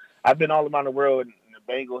 I've been all around the world, and the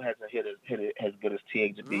bagel hasn't hit as good as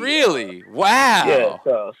THB. Really? Wow.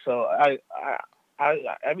 Yeah. So I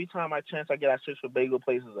every time I search for bagel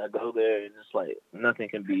places. I go there, and it's like nothing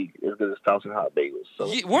can be as good as Towson hot bagels.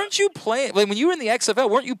 So weren't you playing, like, when you were in the XFL?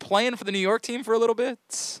 Weren't you playing for the New York team for a little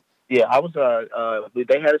bit? Yeah, I was.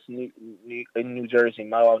 They had us in New Jersey,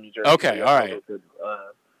 Mile, New Jersey. Okay, all right.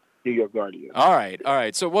 New York Guardians. All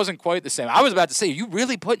right. So it wasn't quite the same. I was about to say, you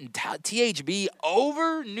really putting THB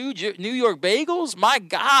over New York bagels? My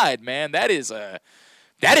God, man, that is a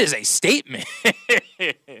statement.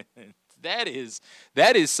 That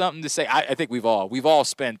is something to say. I think we've all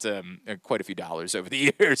spent quite a few dollars over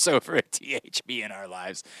the years over a THB in our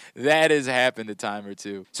lives. That has happened a time or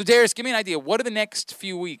two. So Darius, give me an idea. What do the next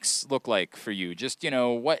few weeks look like for you? Just,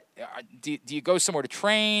 what do you go somewhere to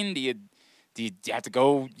train? Do you have to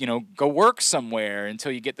go work somewhere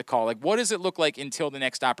until you get the call? Like, what does it look like until the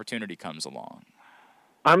next opportunity comes along?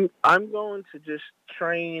 I'm going to just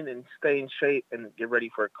train and stay in shape and get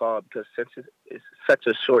ready for a call, because since it's such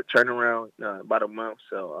a short turnaround, about a month.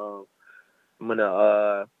 So I'm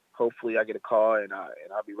gonna hopefully I get a call and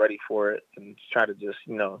I'll be ready for it and try to just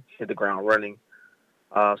hit the ground running.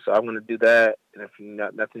 So I'm gonna do that, and if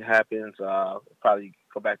nothing happens, probably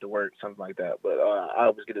go back to work, something like that. But I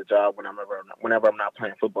always get a job whenever I'm not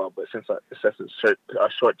playing football. But since it's such a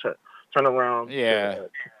short turnaround,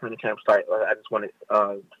 training camp start, I just want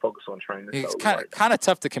to focus on training. It's kind of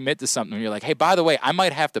tough to commit to something when you're like, hey, by the way, I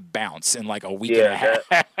might have to bounce in like a week and a half.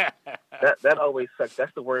 That always sucks.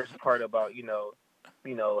 That's the worst part about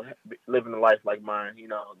living a life like mine.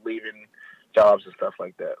 Leaving jobs and stuff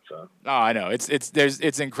like that. So. Oh, I know.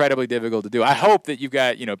 It's incredibly difficult to do. I hope that you've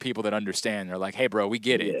got, people that understand. They're like, hey, bro, we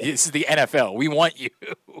get it. This is the NFL. We want you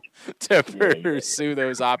to pursue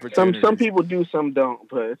those opportunities. Some people do, some don't,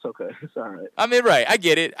 but it's okay. It's all right. I mean, right. I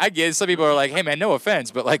get it. Some people are like, hey, man, no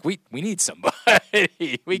offense, but like we need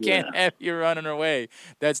somebody. We can't have you running away.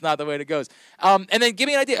 That's not the way it goes. And then give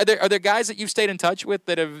me an idea. Are there guys that you've stayed in touch with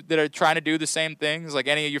that are trying to do the same things? Like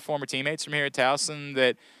any of your former teammates from here at Towson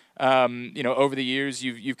that over the years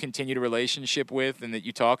you've continued a relationship with and that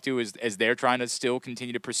you talk to as they're trying to still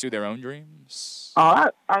continue to pursue their own dreams? I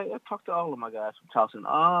talk to all of my guys from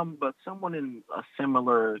Towson. But someone in a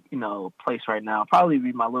similar, place right now, probably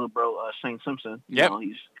be my little bro, Shane Simpson. Yep.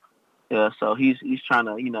 So he's trying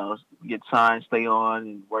to, get signed, stay on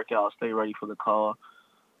and work out, stay ready for the call.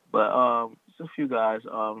 But a few guys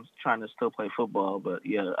trying to still play football, but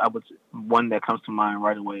one that comes to mind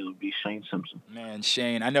right away would be Shane Simpson. Man,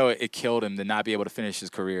 Shane, I know it killed him to not be able to finish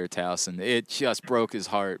his career at Towson. It just broke his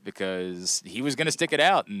heart because he was going to stick it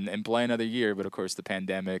out and play another year, but of course the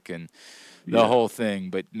pandemic and the whole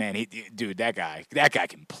thing. But man, that guy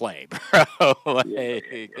can play, bro.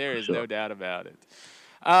 There is no doubt about it.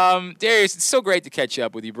 Darius, it's so great to catch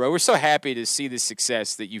up with you, bro. We're so happy to see the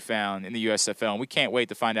success that you found in the USFL, and we can't wait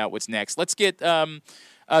to find out what's next. Let's get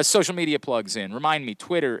social media plugs in. Remind me,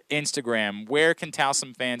 Twitter, Instagram, where can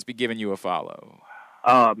Towson fans be giving you a follow?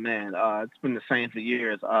 Oh, man, it's been the same for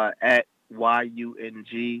years. At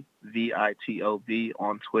YUNGVITOV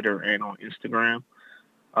on Twitter and on Instagram.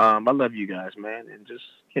 I love you guys, man, and just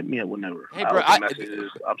hit me up whenever. Hey, bro, I'm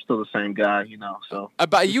still the same guy, So.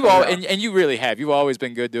 But you all, and you really have. You've always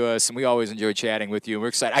been good to us, and we always enjoy chatting with you. And we're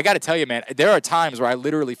excited. I got to tell you, man, there are times where I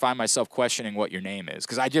literally find myself questioning what your name is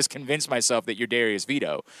because I just convinced myself that you're Darius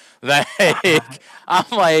Vito. Like, I'm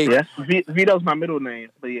like, yeah, Vito's my middle name,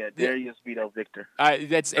 but yeah, Darius Vito Victor.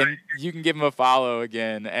 And you can give him a follow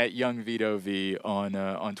again at Young Vito V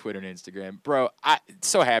on Twitter and Instagram, bro. I'm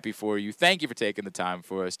so happy for you. Thank you for taking the time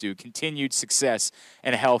for us, dude. Continued success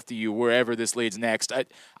and health to you wherever this leads next.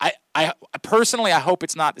 I personally, I hope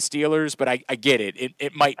it's not the Steelers, but I get it.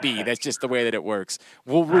 It might be. That's just the way that it works.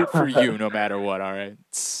 We'll root for you no matter what, all right?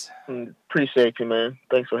 Appreciate you, man.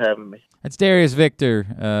 Thanks for having me. That's Darius Victor,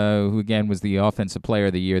 who, again, was the Offensive Player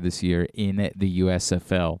of the Year this year in the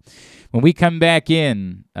USFL. When we come back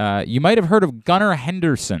in, you might have heard of Gunnar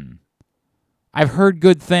Henderson. I've heard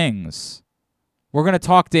good things. We're going to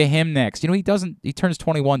talk to him next. You know, he turns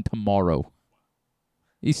 21 tomorrow.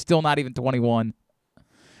 He's still not even 21.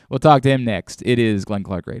 We'll talk to him next. It is Glenn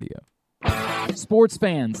Clark Radio. Sports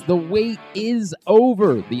fans, the wait is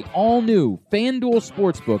over. The all-new FanDuel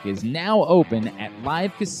Sportsbook is now open at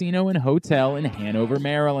Live Casino and Hotel in Hanover,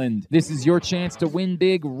 Maryland. This is your chance to win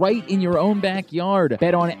big right in your own backyard.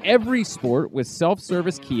 Bet on every sport with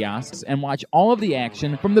self-service kiosks and watch all of the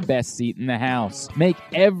action from the best seat in the house. Make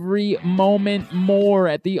every moment more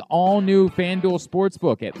at the all-new FanDuel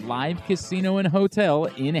Sportsbook at Live Casino and Hotel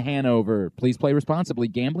in Hanover. Please play responsibly.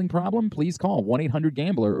 Gambling problem? Please call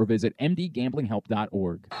 1-800-GAMBLER or visit mdgamblinghelp.org.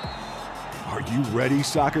 Are you ready,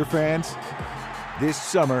 soccer fans? This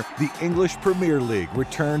summer, the English Premier League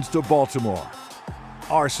returns to Baltimore.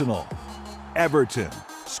 Arsenal, Everton,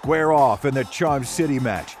 square off in the Charm City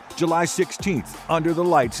match, July 16th, under the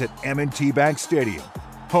lights at M&T Bank Stadium,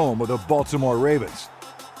 home of the Baltimore Ravens.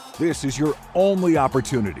 This is your only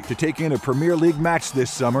opportunity to take in a Premier League match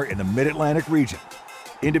this summer in the Mid-Atlantic region.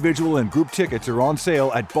 Individual and group tickets are on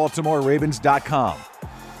sale at BaltimoreRavens.com.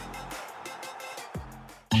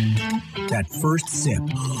 That first sip.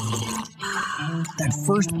 That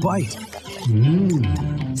first bite.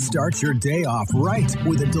 Start your day off right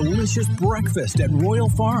with a delicious breakfast at Royal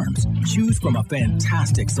Farms. Choose from a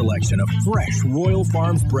fantastic selection of fresh Royal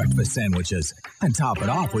Farms breakfast sandwiches and top it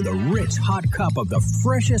off with a rich hot cup of the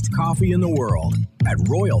freshest coffee in the world. At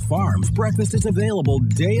Royal Farms, breakfast is available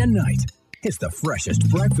day and night. It's the freshest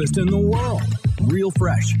breakfast in the world. Real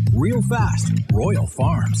fresh, real fast. Royal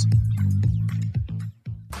Farms.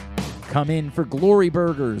 Come in for Glory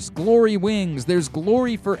Burgers, Glory Wings. There's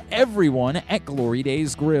glory for everyone at Glory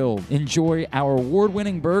Days Grill. Enjoy our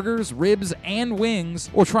award-winning burgers, ribs, and wings,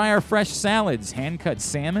 or try our fresh salads, hand-cut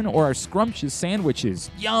salmon, or our scrumptious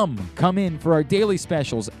sandwiches. Yum! Come in for our daily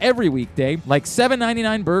specials every weekday, like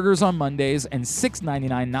 $7.99 burgers on Mondays and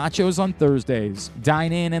 $6.99 nachos on Thursdays.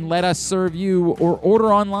 Dine in and let us serve you, or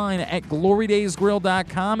order online at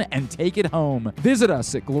glorydaysgrill.com and take it home. Visit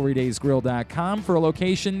us at glorydaysgrill.com for a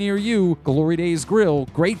location near you. Glory Days Grill,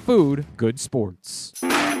 great food, good sports.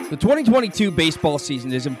 The 2022 baseball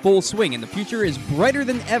season is in full swing, and the future is brighter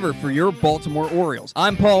than ever for your Baltimore Orioles.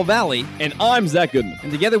 I'm Paul Valley. And I'm Zach Goodman.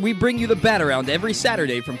 And together we bring you the Bat Around every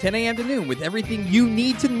Saturday from 10 a.m. to noon with everything you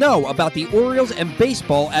need to know about the Orioles and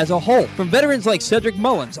baseball as a whole. From veterans like Cedric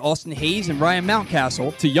Mullins, Austin Hayes, and Ryan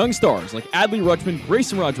Mountcastle, to young stars like Adley Rutschman,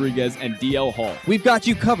 Grayson Rodriguez, and DL Hall. We've got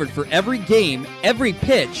you covered for every game, every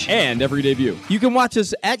pitch, and every debut. You can watch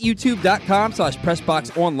us at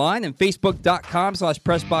youtube.com/PressBoxOnline and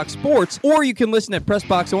Facebook.com/PressBoxSports, or you can listen at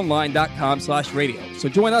PressBoxOnline.com/radio. So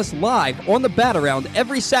join us live on the Bat Around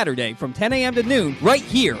every Saturday from 10 a.m. to noon right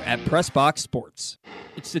here at PressBox Sports.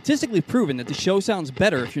 It's statistically proven that the show sounds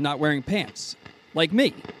better if you're not wearing pants. Like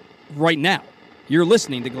me, right now. You're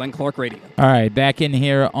listening to Glenn Clark Radio. All right, back in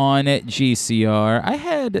here on GCR.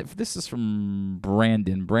 This is from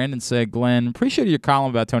Brandon. Brandon said, Glenn, appreciate your column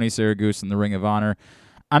about Tony Siragusa and the Ring of Honor.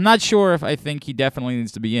 I'm not sure if I think he definitely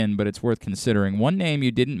needs to be in, but it's worth considering. One name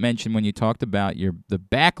you didn't mention when you talked about the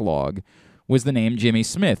backlog was the name Jimmy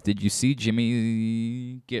Smith. Did you see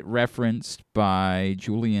Jimmy get referenced by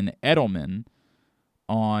Julian Edelman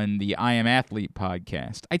on the I Am Athlete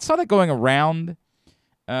podcast? I saw that going around.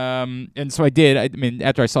 And so I did. I mean,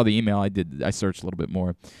 after I saw the email, I searched a little bit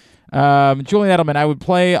more. Julian Edelman, I would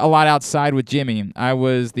play a lot outside with Jimmy. I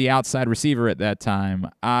was the outside receiver at that time.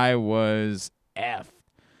 I was effed.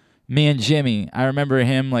 Me and Jimmy, I remember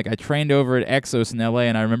him, like I trained over at Exos in LA,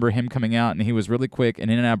 and I remember him coming out, and he was really quick and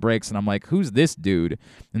in and out breaks, and I'm like, who's this dude?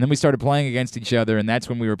 And then we started playing against each other, and that's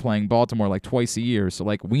when we were playing Baltimore like twice a year, so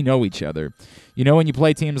like we know each other. You know, when you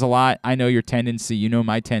play teams a lot, I know your tendency, you know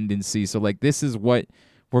my tendency, so like this is what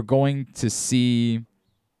we're going to see.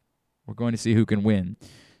 We're going to see who can win.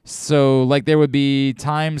 So like there would be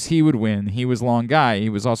times he would win. He was a long guy. He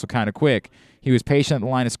was also kind of quick. He was patient at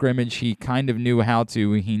the line of scrimmage. He kind of knew how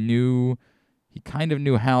to. He kind of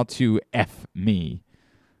knew how to F me.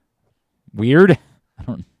 Weird?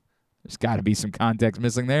 There's got to be some context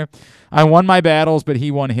missing there. I won my battles, but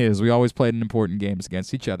he won his. We always played in important games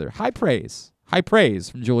against each other. High praise. High praise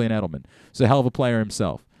from Julian Edelman. He's a hell of a player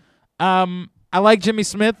himself. I like Jimmy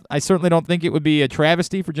Smith. I certainly don't think it would be a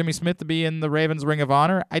travesty for Jimmy Smith to be in the Ravens Ring of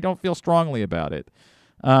Honor. I don't feel strongly about it.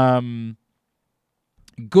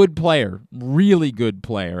 Good player, really good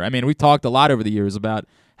player. I mean, we talked a lot over the years about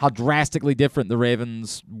how drastically different the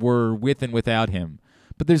Ravens were with and without him.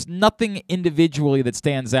 But there's nothing individually that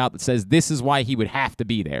stands out that says this is why he would have to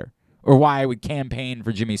be there or why I would campaign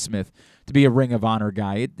for Jimmy Smith to be a Ring of Honor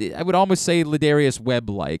guy. I would almost say Ladarius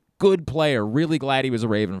Webb-like. Good player, really glad he was a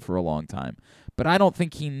Raven for a long time. But I don't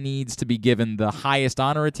think he needs to be given the highest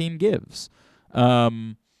honor a team gives.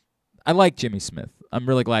 I like Jimmy Smith. I'm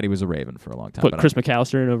really glad he was a Raven for a long time. Put Chris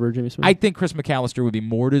McAllister in over Jimmy Smith? I think Chris McAllister would be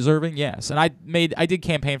more deserving, yes. And I did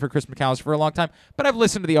campaign for Chris McAllister for a long time, but I've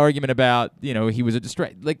listened to the argument about, he was a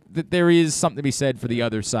distract. Like, there is something to be said for the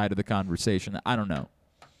other side of the conversation. I don't know.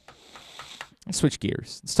 Let's switch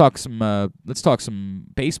gears. Let's talk some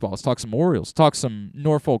baseball. Let's talk some Orioles. Let's talk some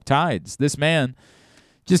Norfolk Tides. This man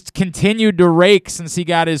just continued to rake since he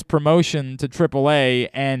got his promotion to AAA,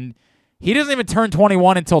 and he doesn't even turn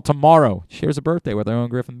 21 until tomorrow. Shares a birthday with our own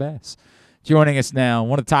Griffin Bass. Joining us now,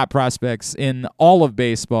 one of the top prospects in all of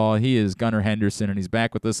baseball. He is Gunnar Henderson, and he's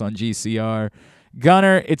back with us on GCR.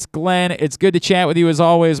 Gunnar, it's Glenn. It's good to chat with you as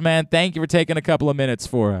always, man. Thank you for taking a couple of minutes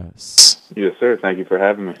for us. Yes, sir. Thank you for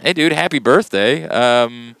having me. Hey, dude, happy birthday.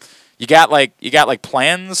 You got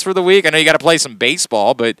plans for the week? I know you got to play some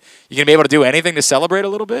baseball, but you gonna be able to do anything to celebrate a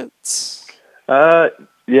little bit?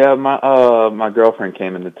 Yeah, my girlfriend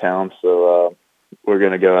came into town, so we're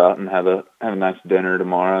gonna go out and have a nice dinner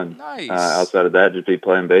tomorrow. And nice. Outside of that, just be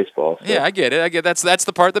playing baseball. So. Yeah, I get it. That's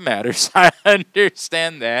the part that matters. I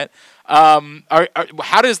understand that.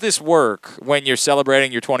 How does this work when you're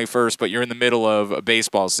celebrating your 21st, but you're in the middle of a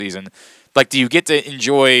baseball season? Like, do you get to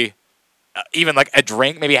enjoy even like a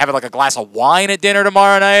drink, maybe having like a glass of wine at dinner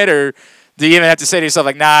tomorrow night, or do you even have to say to yourself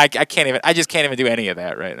like, nah, I just can't even do any of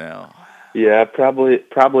that right now? Yeah, I probably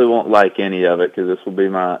won't like any of it because this will be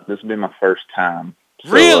my first time.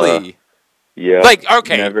 So, really? Yeah. Like,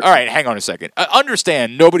 okay, all right, hang on a second.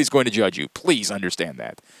 Understand, nobody's going to judge you. Please understand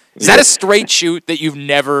that. Is that a straight shoot that you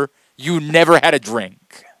never had a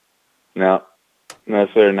drink? No,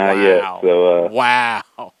 sir, not yet. So. Wow.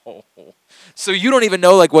 So you don't even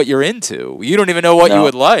know like what you're into. You don't even know what you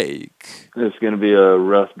would like. It's going to be a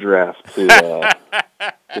rough draft to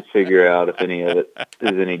figure out if any of it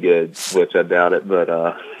is any good, which I doubt it. But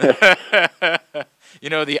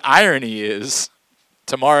the irony is,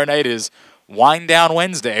 tomorrow night is Wind Down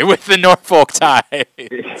Wednesday with the Norfolk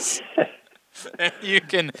Tides. And you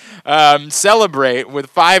can celebrate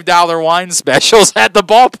with $5 wine specials at the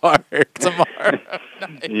ballpark tomorrow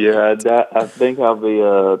night. Yeah, I think I'll be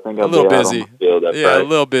a little busy. On the field. A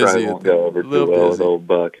little busy. Won't go over too well with old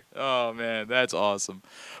Buck. Oh man, that's awesome.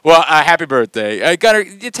 Well, happy birthday, Gunnar.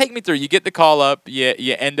 You take me through. You get the call up.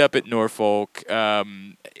 You end up at Norfolk at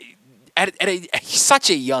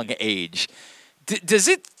such a young age. Does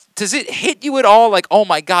it hit you at all? Like, oh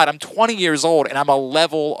my God, I'm 20 years old and I'm a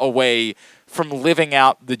level away from living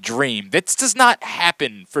out the dream. That does not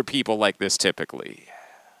happen for people like this typically.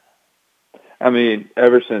 I mean,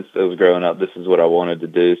 ever since I was growing up, this is what I wanted to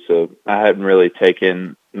do. So I hadn't really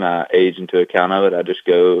taken my age into account of it. I just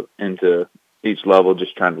go into each level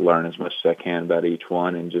just trying to learn as much as I can about each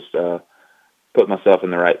one and just put myself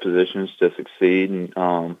in the right positions to succeed.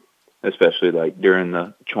 And especially like during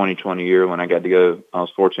the 2020 year when I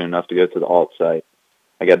was fortunate enough to go to the alt site.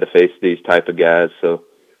 I got to face these type of guys. So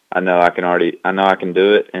I know I can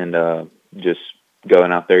do it, and just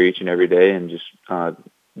going out there each and every day and just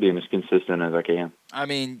being as consistent as I can. I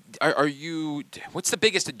mean, what's the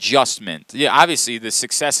biggest adjustment? Yeah, obviously the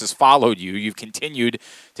success has followed you. You've continued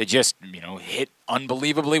to just, hit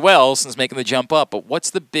unbelievably well since making the jump up. But what's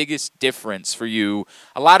the biggest difference for you?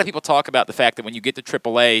 A lot of people talk about the fact that when you get to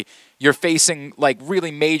AAA, you're facing like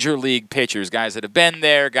really major league pitchers, guys that have been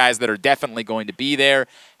there, guys that are definitely going to be there.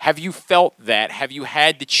 Have you felt that? Have you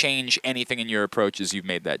had to change anything in your approach as you've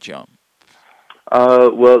made that jump?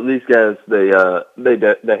 Well, these guys, they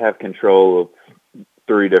have control of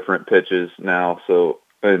 3 different pitches now,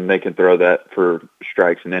 and they can throw that for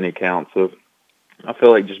strikes in any count. So I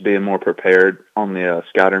feel like just being more prepared on the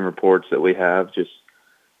scouting reports that we have, just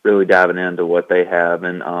really diving into what they have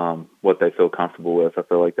and what they feel comfortable with. I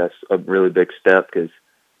feel like that's a really big step because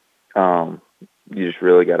you just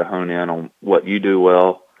really got to hone in on what you do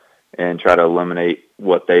well and try to eliminate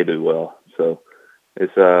what they do well. So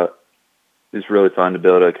it's really fun to be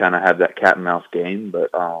able to kind of have that cat and mouse game,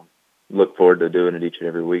 but look forward to doing it each and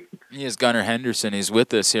every week. He is Gunnar Henderson. He's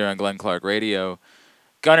with us here on Glenn Clark Radio.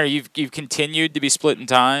 Gunnar, you've continued to be splitting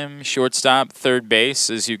time, shortstop, third base,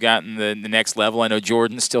 as you've gotten the next level. I know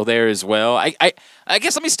Jordan's still there as well. I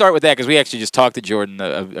guess let me start with that because we actually just talked to Jordan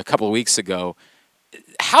a couple of weeks ago.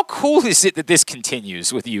 How cool is it that this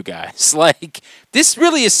continues with you guys? Like, this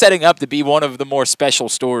really is setting up to be one of the more special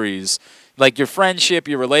stories. Like, your friendship,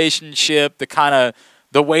 your relationship,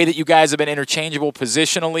 the way that you guys have been interchangeable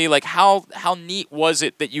positionally. Like, how neat was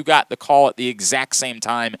it that you got the call at the exact same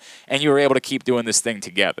time and you were able to keep doing this thing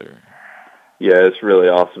together? Yeah, it's really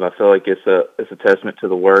awesome. I feel like it's a testament to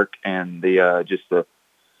the work and the just the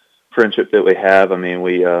friendship that we have. I mean,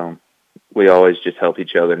 we always just help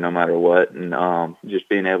each other no matter what, and just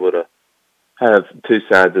being able to have 2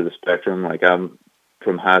 sides of the spectrum. Like, I'm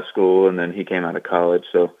from high school, and then he came out of college,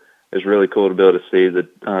 so it's really cool to be able to see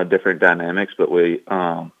the different dynamics, but we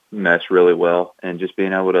mesh really well, and just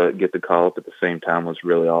being able to get the call up at the same time was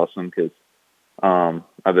really awesome because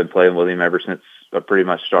I've been playing with him ever since I pretty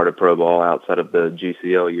much started pro ball outside of the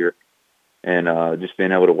GCL year, and just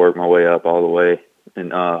being able to work my way up all the way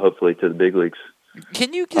and hopefully to the big leagues.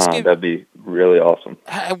 Can you just give... That'd be really awesome.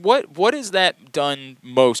 What has that done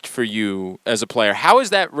most for you as a player? How has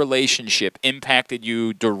that relationship impacted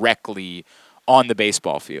you directly on the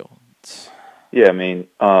baseball field? Yeah, I mean,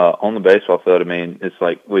 on the baseball field, I mean, it's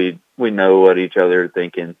like we know what each other are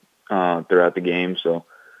thinking throughout the game. So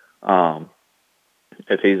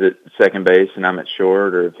if he's at second base and I'm at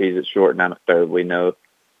short, or if he's at short and I'm at third, we know.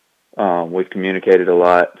 We've communicated a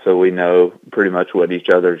lot, so we know pretty much what each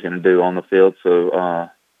other is going to do on the field. So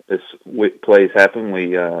as plays happen, we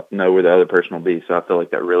know where the other person will be. So I feel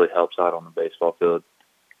like that really helps out on the baseball field.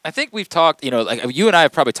 I think we've talked, like you and I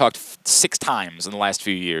have probably talked 6 times in the last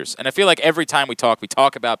few years, and I feel like every time we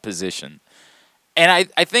talk about position. And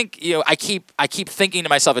I think, I keep thinking to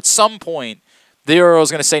myself, at some point, the Euro is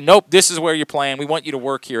going to say, nope, this is where you're playing. We want you to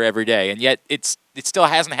work here every day. And yet it still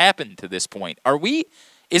hasn't happened to this point.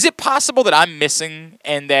 Is it possible that I'm missing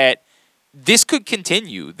and that this could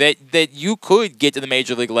continue, that you could get to the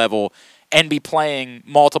major league level and be playing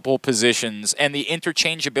multiple positions, and the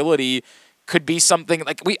interchangeability could be something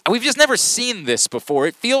like we've just never seen this before?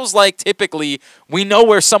 It feels like typically we know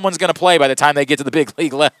where someone's going to play by the time they get to the big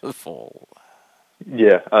league level.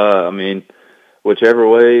 Yeah, I mean, whichever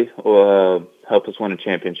way will help us win a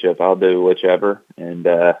championship, I'll do whichever. And,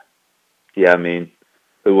 yeah, I mean,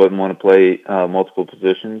 who wouldn't want to play multiple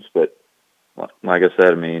positions? But like I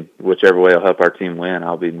said, I mean, whichever way will help our team win,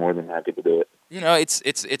 I'll be more than happy to do it.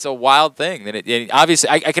 It's a wild thing that it obviously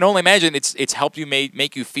I can only imagine it's helped you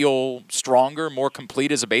make you feel stronger, more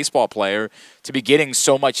complete as a baseball player to be getting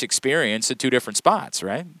so much experience at 2 different spots,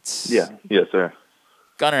 right? Yeah, yes, sir.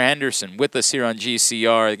 Gunnar Henderson with us here on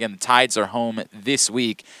GCR. Again, the Tides are home this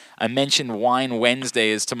week. I mentioned Wine Wednesday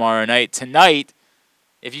is tomorrow night. Tonight,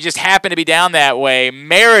 if you just happen to be down that way,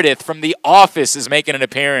 Meredith from The Office is making an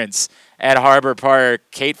appearance at Harbor Park.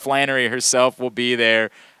 Kate Flannery herself will be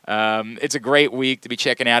there. It's a great week to be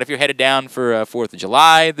checking out. If you're headed down for 4th of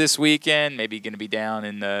July this weekend, maybe you're going to be down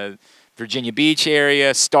in the Virginia Beach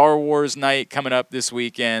area. Star Wars night coming up this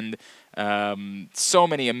weekend. So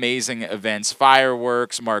many amazing events.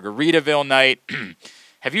 Fireworks, Margaritaville night.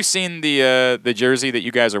 Have you seen the jersey that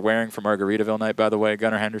you guys are wearing for Margaritaville night, by the way,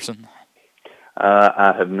 Gunnar Henderson?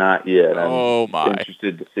 I have not yet. I'm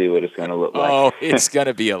interested to see what it's going to look like. Oh, it's going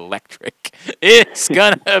to be electric. It's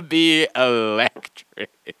going to be electric.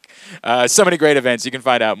 So many great events. You can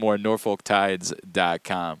find out more at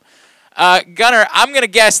NorfolkTides.com. Gunnar, I'm going to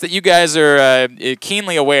guess that you guys are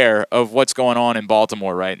keenly aware of what's going on in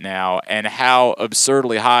Baltimore right now and how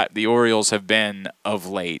absurdly hot the Orioles have been of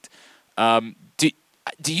late.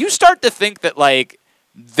 Do you start to think that, like,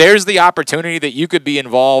 there's the opportunity that you could be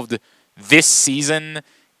involved this season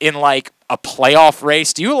in, like, a playoff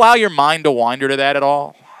race? Do you allow your mind to wander to that at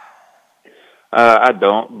all? I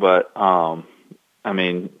don't, but, I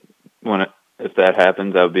mean, if that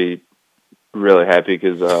happens, I'll be really happy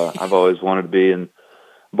because I've always wanted to be in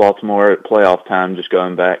Baltimore at playoff time, just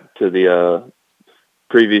going back to the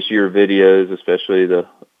previous year videos, especially the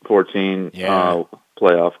 14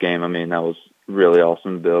 playoff game. I mean, that was really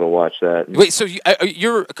awesome to be able to watch that. Wait, so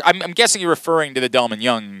I'm guessing you're referring to the Delman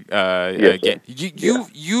Young Yes, game.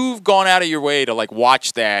 You've gone out of your way to like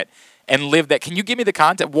watch that and live that. Can you give me the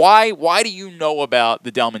context? Why do you know about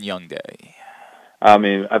the Delman Young Day? I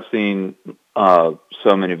mean, I've seen so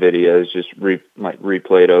many videos just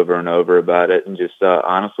replayed over and over about it, and just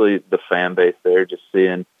honestly, the fan base there, just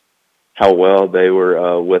seeing how well they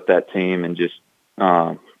were with that team, and just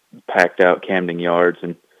packed out Camden Yards,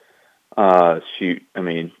 and shoot, I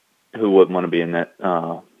mean, who wouldn't want to be in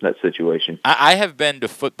that situation? I have been to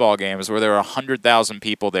football games where there are 100,000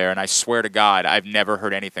 people there, and I swear to God, I've never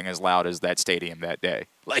heard anything as loud as that stadium that day.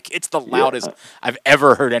 Like, it's the loudest I've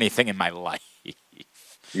ever heard anything in my life.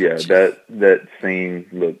 Yeah, that scene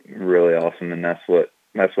looked really awesome, and that's what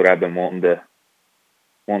I've been wanting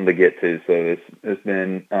to get to. So it's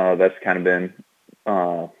been that's kind of been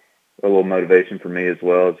a little motivation for me as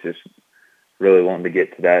well. It's just really wanting to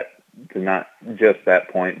get to that, to not just that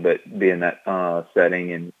point, but be in that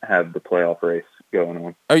setting and have the playoff race going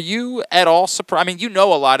on. Are you at all surprised? I mean, you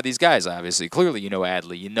know a lot of these guys, obviously. Clearly, you know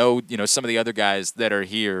Adley. You know some of the other guys that are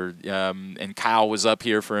here. And Kyle was up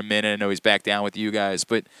here for a minute. I know he's back down with you guys.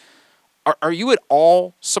 But are you at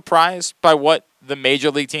all surprised by what the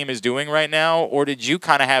Major League team is doing right now? Or did you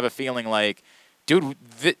kind of have a feeling like, dude,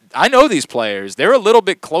 I know these players. They're a little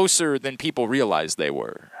bit closer than people realized they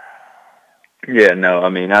were. Yeah, no, I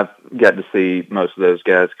mean, I've got to see most of those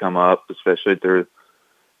guys come up, especially through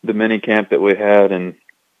the mini camp that we had,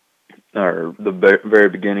 or the very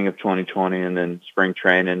beginning of 2020, and then spring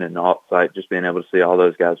training and off-site, just being able to see all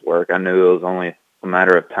those guys work. I knew it was only a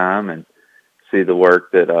matter of time, and see the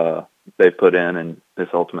work that they put in, and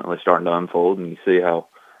it's ultimately starting to unfold, and you see how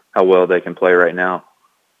well they can play right now.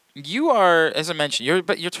 You are, as I mentioned,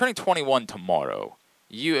 you're turning 21 tomorrow.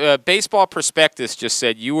 You Baseball Prospectus just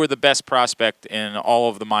said you were the best prospect in all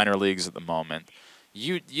of the minor leagues at the moment.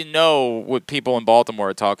 You know what people in Baltimore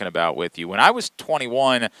are talking about with you. When I was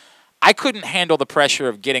 21, I couldn't handle the pressure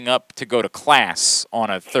of getting up to go to class on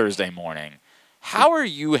a Thursday morning. How are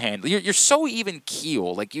you handling? You're so even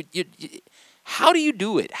keel. Like you, how do you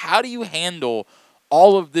do it? How do you handle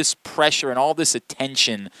all of this pressure and all this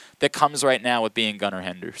attention that comes right now with being Gunnar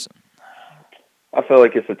Henderson? I feel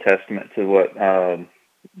like it's a testament to what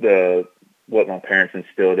my parents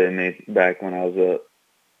instilled in me back when I was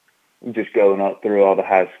just going up through all the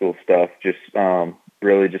high school stuff. Just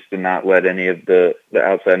really just to not let any of the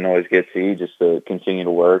outside noise get to you, just to continue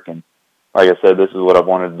to work. And like I said, this is what I've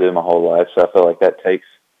wanted to do my whole life. So I feel like that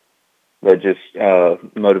just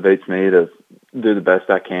motivates me to do the best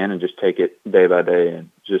I can and just take it day by day, and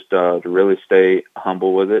just to really stay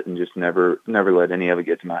humble with it, and just never let any of it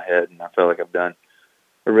get to my head. And I feel like I've done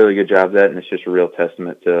a really good job of that, and it's just a real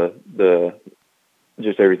testament to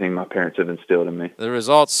just everything my parents have instilled in me. The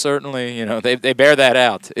results certainly, they bear that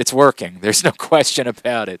out. It's working. There's no question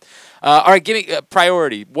about it. All right, give me a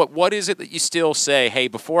priority. What is it that you still say, hey,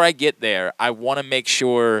 before I get there, I want to make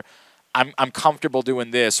sure I'm comfortable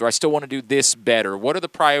doing this, or I still want to do this better? What are the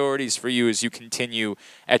priorities for you as you continue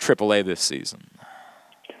at AAA this season?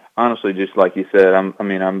 Honestly, just like you said,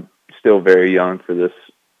 I'm still very young for this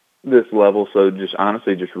level, so just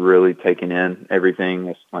honestly just really taking in everything.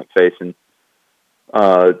 It's like facing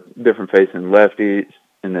lefties,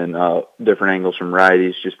 and then different angles from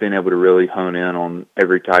righties, just being able to really hone in on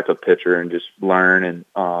every type of pitcher and just learn and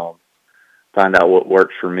find out what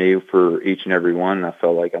works for me for each and every one. And I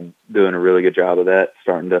feel like I'm doing a really good job of that,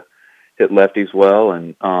 starting to hit lefties well,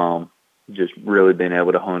 and just really being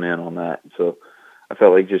able to hone in on that. So I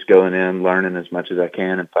felt like just going in, learning as much as I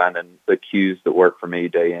can, and finding the cues that work for me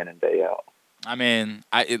day in and day out. I mean,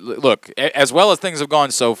 look, as well as things have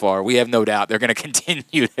gone so far, we have no doubt they're going to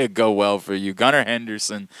continue to go well for you. Gunnar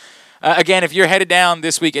Henderson. Again, if you're headed down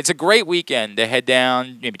this week, it's a great weekend to head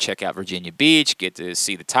down, maybe check out Virginia Beach, get to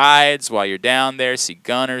see the Tides while you're down there, see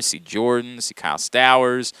Gunnar, see Jordan, see Kyle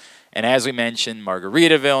Stowers. And as we mentioned,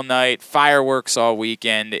 Margaritaville night, fireworks all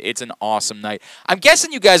weekend. It's an awesome night. I'm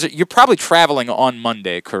guessing you're probably traveling on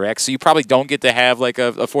Monday, correct? So you probably don't get to have like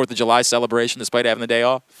a 4th of July celebration despite having the day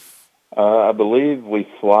off? I believe we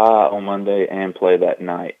fly on Monday and play that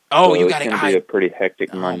night. Oh, so you got to be a pretty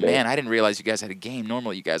hectic Monday. Man, I didn't realize you guys had a game.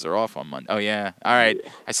 Normally, you guys are off on Monday. Oh, yeah. All right.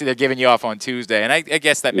 I see they're giving you off on Tuesday, and I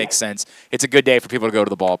guess that makes sense. It's a good day for people to go to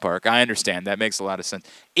the ballpark. I understand. That makes a lot of sense.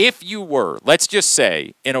 If you were, let's just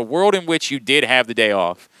say, in a world in which you did have the day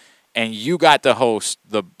off and you got to host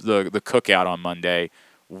the cookout on Monday,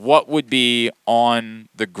 what would be on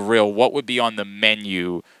the grill? What would be on the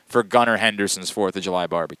menu for Gunnar Henderson's 4th of July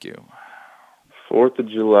barbecue? 4th of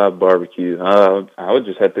July barbecue. I would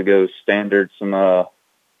just have to go standard some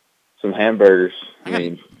some hamburgers. I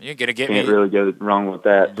mean, you're gonna get can't me, really go wrong with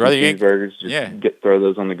that. brother. Cheeseburgers, just throw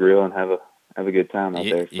those on the grill and have a good time out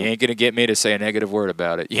there. So. You ain't gonna get me to say a negative word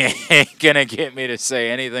about it. You ain't gonna get me to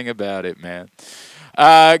say anything about it, man.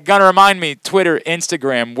 Gonna remind me, Twitter,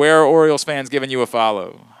 Instagram, where are Orioles fans giving you a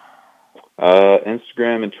follow?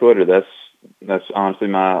 Instagram and Twitter. That's honestly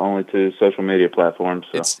my only two social media platforms.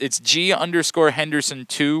 So. It's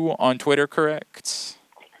G_Henderson2 on Twitter, correct?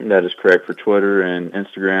 That is correct for Twitter and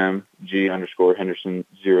Instagram,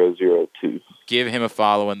 G_Henderson002. Give him a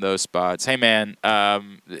follow in those spots. Hey, man,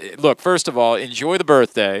 look, first of all, enjoy the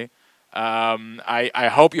birthday. I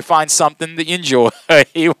hope you find something that you enjoy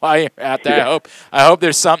while you're out there. Yeah. I hope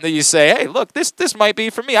there's something that you say, hey, look, this might be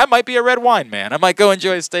for me. I might be a red wine man. I might go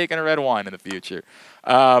enjoy a steak and a red wine in the future.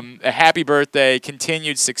 A happy birthday,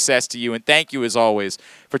 continued success to you, and thank you as always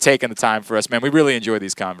for taking the time for us, man. We really enjoy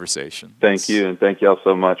these conversations. Thank you, and thank y'all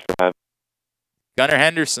so much for having me. Gunnar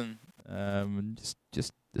Henderson,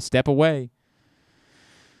 just a step away,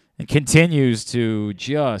 and continues to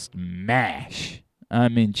just mash. I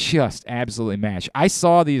mean, just absolutely mash. I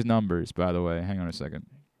saw these numbers, by the way. Hang on a second.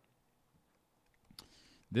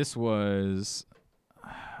 This was,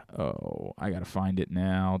 I got to find it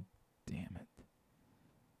now. Damn it.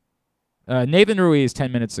 Nathan Ruiz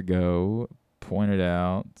 10 minutes ago pointed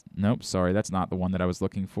out. Nope, sorry, that's not the one that I was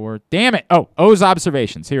looking for. Damn it. Oh, O's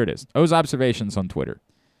Observations. Here it is. O's Observations on Twitter.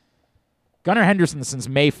 Gunnar Henderson since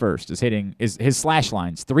May 1st is hitting his slash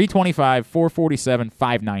lines 325, 447,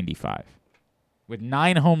 595 with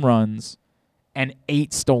 9 home runs and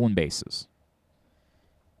 8 stolen bases.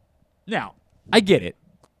 Now, I get it.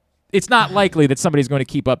 It's not likely that somebody's going to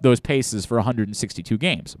keep up those paces for 162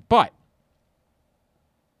 games, but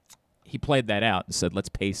he played that out and said, let's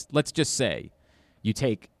just say you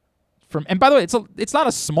take from, and by the way, it's not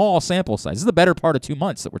a small sample size. This is the better part of 2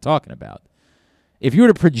 months that we're talking about. If you were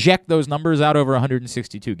to project those numbers out over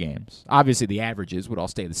 162 games, obviously the averages would all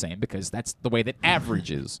stay the same because that's the way that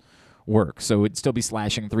averages work. So it'd still be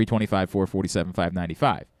slashing 325, 447,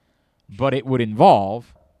 595. But it would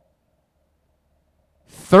involve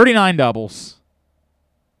 39 doubles,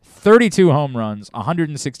 32 home runs,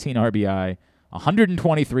 116 RBI,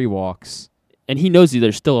 123 walks. And he knows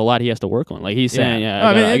there's still a lot he has to work on. Like he's saying,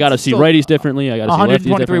 I got to see still righties differently. I got to see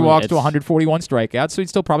lefties differently. 123 walks to 141 strikeouts. So he'd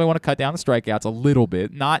still probably want to cut down the strikeouts a little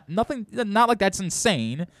bit. Not like that's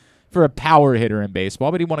insane for a power hitter in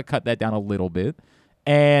baseball, but he'd want to cut that down a little bit.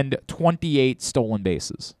 And 28 stolen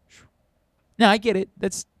bases. Now I get it.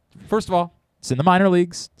 That's first of all, it's in the minor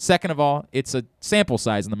leagues. Second of all, it's a sample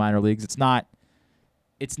size in the minor leagues. It's not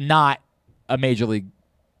a major league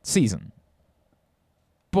season.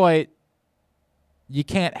 But you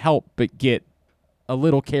can't help but get a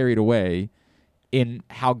little carried away in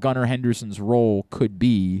how Gunnar Henderson's role could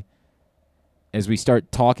be as we start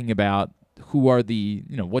talking about who are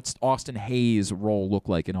what's Austin Hayes' role look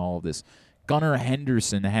like in all of this. Gunnar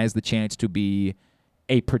Henderson has the chance to be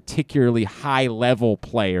a particularly high-level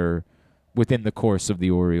player within the course of the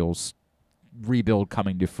Orioles' rebuild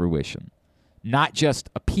coming to fruition. Not just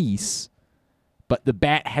a piece, but the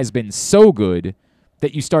bat has been so good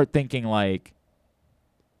that you start thinking like,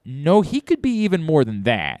 no, he could be even more than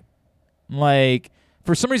that. Like,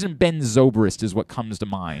 for some reason, Ben Zobrist is what comes to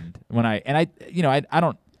mind when I'd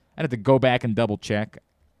have to go back and double check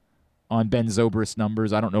on Ben Zobrist's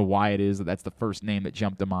numbers. I don't know why it is that's the first name that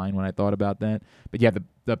jumped to mind when I thought about that. But yeah,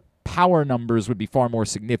 the power numbers would be far more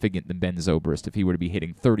significant than Ben Zobrist if he were to be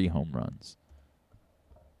hitting 30 home runs.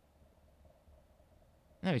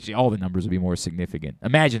 Actually, all the numbers would be more significant.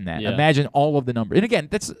 Imagine that. Yeah. Imagine all of the numbers. And again,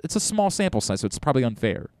 it's a small sample size, so it's probably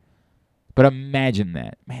unfair. But imagine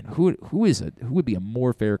that. Man, who would be a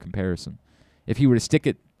more fair comparison? If he were to stick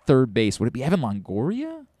at third base, would it be Evan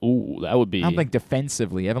Longoria? Ooh, that would be. I don't think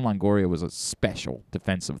defensively, Evan Longoria was a special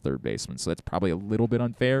defensive third baseman, so that's probably a little bit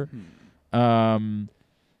unfair.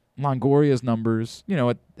 Longoria's numbers,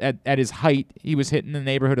 at his height, he was hitting in the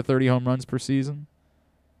neighborhood of 30 home runs per season.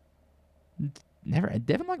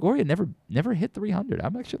 Devin Longoria never hit 300.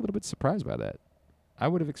 I'm actually a little bit surprised by that. I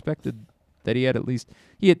would have expected that he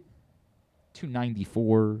hit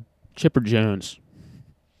 294. Chipper Jones.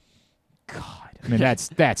 God, I mean that's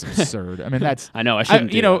absurd. I mean that's. I know. I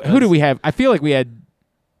shouldn't. Who do we have? I feel like we had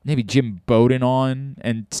maybe Jim Bowden on,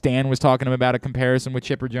 and Stan was talking to him about a comparison with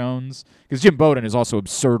Chipper Jones because Jim Bowden is also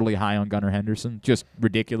absurdly high on Gunnar Henderson, just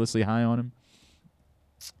ridiculously high on him.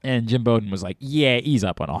 And Jim Bowden was like, "Yeah, ease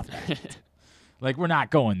up on all that." Like, we're not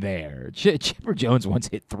going there. Chipper Jones once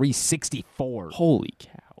hit 364. Holy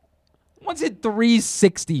cow. Once hit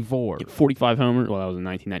 364. 45 homers. Well, that was in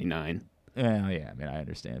 1999. Yeah, I mean, I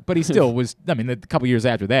understand. But he still was, I mean, a couple years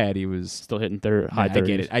after that, he was still hitting high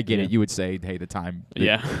 30s. I get it. You would say, hey, the time.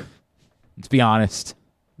 Yeah. Let's be honest.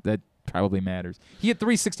 That probably matters. He hit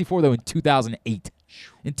 364, though, in 2008.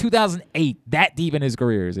 In 2008, that deep in his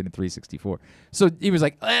career is in 364. So he was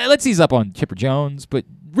like, let's ease up on Chipper Jones, but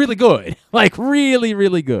really good. Like, really,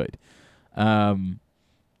 really good.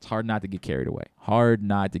 It's hard not to get carried away. Hard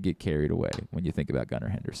not to get carried away when you think about Gunnar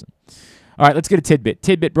Henderson. All right, let's get a tidbit.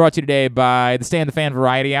 Tidbit brought to you today by the Stan the Fan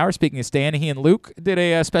Variety Hour. Speaking of Stan, he and Luke did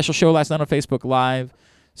a special show last night on Facebook Live,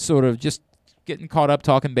 sort of just getting caught up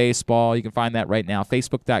talking baseball. You can find that right now,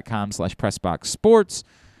 facebook.com/PressBoxSports,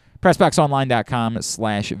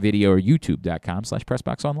 PressBoxOnline.com/video, or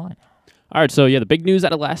YouTube.com/PressBoxOnline. All right, so the big news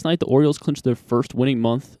out of last night, the Orioles clinched their first winning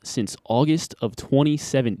month since August of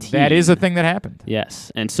 2017. That is a thing that happened.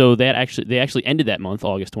 Yes, and so they actually ended that month,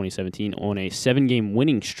 August 2017, on a 7-game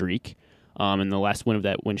winning streak, and the last win of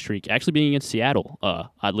that win streak actually being against Seattle,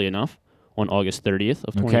 oddly enough, on August 30th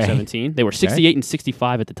of 2017. They were 68 and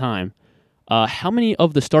 65 at the time. How many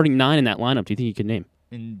of the starting 9 in that lineup do you think you could name?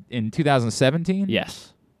 In 2017?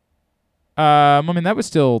 Yes. I mean, that was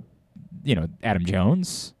still, Adam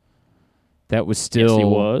Jones. That was still... Yes, he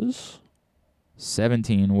was.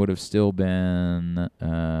 17 would have still been...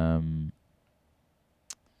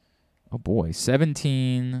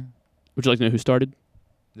 17... Would you like to know who started?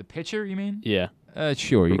 The pitcher, you mean? Yeah.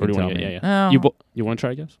 Sure, you can tell me. Yeah. You want to try,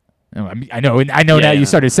 I guess? No, I know now you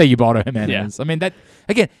started to say Ubaldo Jimenez. Yeah. I mean, that,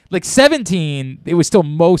 again, like 17, it was still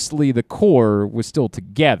mostly the core was still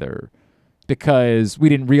together because we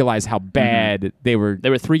didn't realize how bad they were. They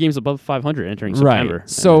were 3 games above 500 entering September. Right.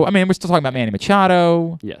 So, I mean, we're still talking about Manny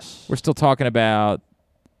Machado. Yes. We're still talking about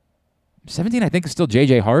 17, I think, is still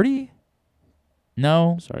J.J. Hardy.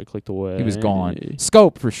 No. Sorry, I clicked away. He was gone.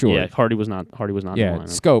 Scope, for sure. Yeah, Hardy was not in the lineup.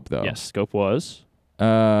 Scope, though. Yes, Scope was.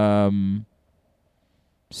 17.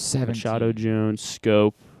 Machado, Jones,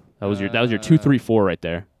 Scope. That was your 2-3-4 right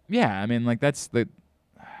there. Yeah, I mean, like that's the.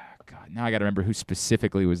 God, now I got to remember who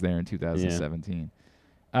specifically was there in 2017.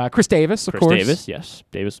 Chris Davis, of course. Chris Davis, yes.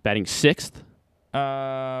 Davis batting 6th.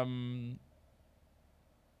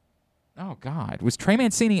 Oh God, was Trey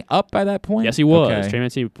Mancini up by that point? Yes, he was. Okay. Trey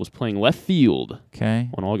Mancini was playing left field. Okay.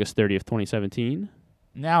 On August 30th, 2017.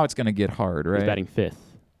 Now it's going to get hard, right? He's batting 5th,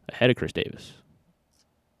 ahead of Chris Davis.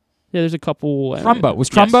 Yeah, there's a couple. Trumbo. Was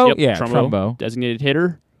Trumbo? Yes, yeah, Trumbo. Designated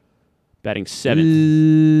hitter. Batting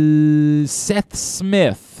 7th. Seth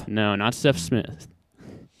Smith. No, not Seth Smith.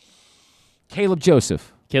 Caleb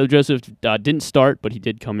Joseph. Caleb Joseph didn't start, but he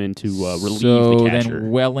did come in to relieve the catcher.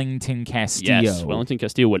 Then Wellington Castillo. Yes, Wellington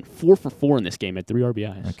Castillo went 4 for 4 in this game at 3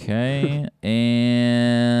 RBIs. Okay,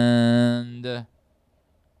 and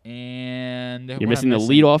you're missing the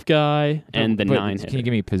leadoff guy and the 9 hitter. Can you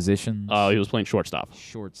give me positions? Oh, he was playing shortstop.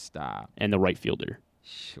 Shortstop. And the right fielder.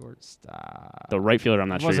 Shortstop. The right fielder, I'm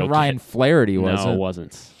not sure. Wasn't Ryan Flaherty, was it? No, it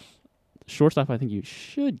wasn't. Shortstop, I think you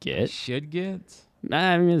should get.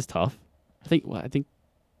 Nah, I mean, it's tough. I think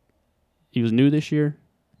he was new this year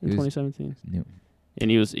in 2017. New. And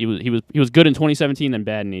he was good in 2017, then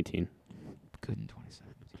bad in 18. Good in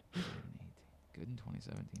 2017. Good in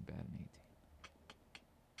 2017, bad in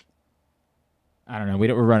 18. I don't know.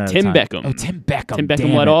 We're running out of time. Beckham. Oh, Tim Beckham. Tim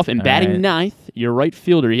Beckham led off, and batting 9th, your right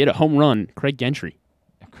fielder. He hit a home run. Craig Gentry.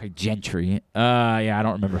 Craig Gentry. Yeah, I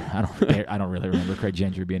don't remember. I don't really remember Craig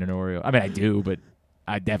Gentry being an Oriole. I mean, I do, but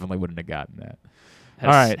I definitely wouldn't have gotten that. All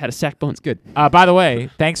right. Had a sack bunt. That's good. By the way,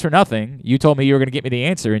 thanks for nothing. You told me you were going to get me the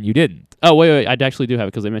answer, and you didn't. Oh, wait. I actually do have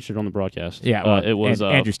it because they mentioned it on the broadcast. Yeah, well, it was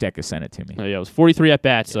Andrew Stecca sent it to me. Yeah, it was 43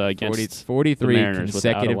 at-bats against 43 the Mariners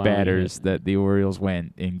consecutive batters that the Orioles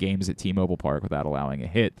went in games at T-Mobile Park without allowing a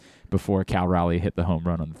hit before Cal Raleigh hit the home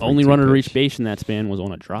run on the 3-2 only runner to pitch. reach base in that span was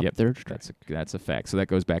on a drop third strike. That's a fact. So that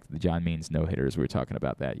goes back to the John Means no-hitters. We were talking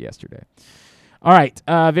about that yesterday. All right,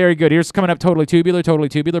 very good. Here's coming up Totally Tubular. Totally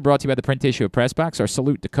Tubular brought to you by the print issue of PressBox, our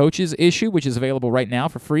Salute to Coaches issue, which is available right now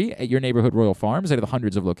for free at your neighborhood Royal Farms, out of the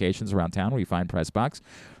hundreds of locations around town where you find PressBox.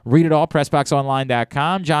 Read it all,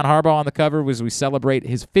 PressBoxOnline.com. John Harbaugh on the cover as we celebrate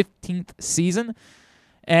his 15th season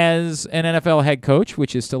as an NFL head coach,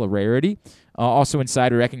 which is still a rarity. Also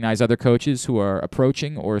inside, we recognize other coaches who are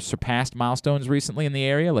approaching or surpassed milestones recently in the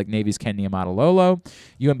area, like Navy's Ken Niumatalolo,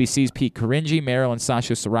 UMBC's Pete Caringi, Maryland's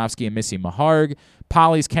Sasha Sorovsky and Missy Maharg,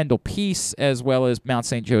 Poly's Kendall Peace, as well as Mount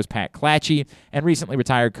St. Joe's Pat Clatchy, and recently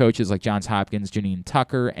retired coaches like Johns Hopkins' Janine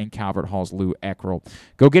Tucker and Calvert Hall's Lou Eckrell.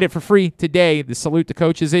 Go get it for free today, the Salute to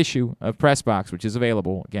Coaches issue of PressBox, which is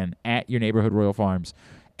available, again, at your neighborhood Royal Farms,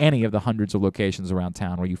 any of the hundreds of locations around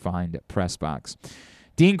town where you find PressBox.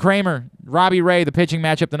 Dean Kramer, Robbie Ray, the pitching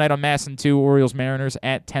matchup tonight on Masson 2, Orioles-Mariners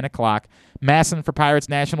at 10 o'clock. Masson for Pirates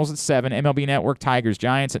Nationals at 7. MLB Network Tigers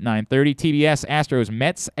Giants at 9:30. TBS Astros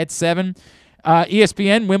Mets at 7.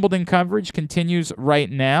 ESPN Wimbledon coverage continues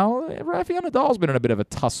right now. Rafael Nadal's been in a bit of a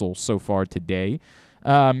tussle so far today.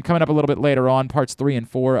 Coming up a little bit later on, parts 3 and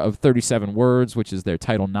 4 of 37 Words, which is their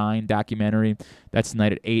Title IX documentary. That's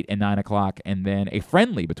tonight at 8 and 9 o'clock. And then a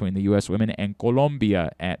friendly between the U.S. women and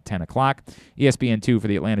Colombia at 10 o'clock. ESPN 2 for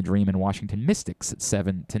the Atlanta Dream and Washington Mystics at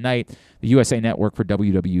 7 tonight. The USA Network for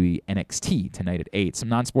WWE NXT tonight at 8. Some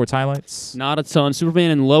non-sports highlights? Not a ton. Superman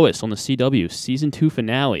and Lois on the CW Season 2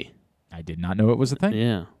 finale. I did not know it was a thing.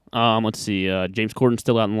 Yeah. Let's see. James Corden's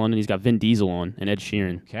still out in London. He's got Vin Diesel on and Ed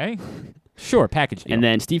Sheeran. Okay. Sure, package deal. And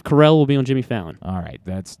then Steve Carell will be on Jimmy Fallon. All right,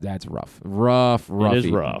 that's rough. Rough It is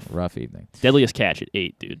evening. rough. Rough evening. Deadliest Catch at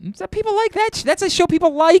 8, dude. People like that. That's a show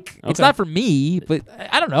people like. Okay. It's not for me, but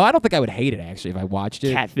I don't know. I don't think I would hate it, actually, if I watched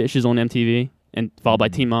it. Catfish is on MTV, and followed by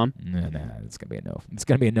Teen Mom. No, it's going to be a no. It's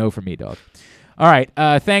going to be a no for me, dog. All right,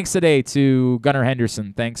 thanks today to Gunnar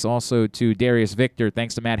Henderson. Thanks also to Darius Victor.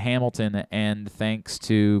 Thanks to Matt Hamilton. And thanks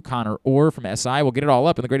to Connor Orr from SI. We'll get it all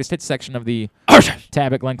up in the greatest hits section of the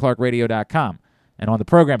tab at GlennClarkRadio.com. And on the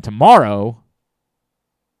program tomorrow,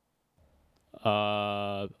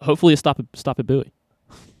 hopefully a stop at Bowie.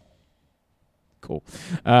 Cool.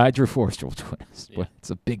 Drew Forrester will join us. Yeah. It's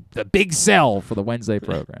a big sell for the Wednesday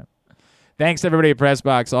program. Thanks to everybody at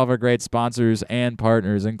PressBox, all of our great sponsors and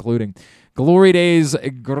partners, including Glory Days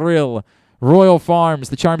Grill, Royal Farms,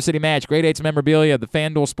 the Charm City Match, Grade 8's Memorabilia, the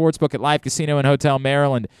FanDuel Sportsbook at Live Casino and Hotel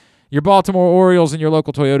Maryland, your Baltimore Orioles, and your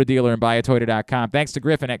local Toyota dealer, and buyatoyota.com. Thanks to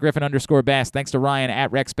Griffin at Griffin_Best. Thanks to Ryan at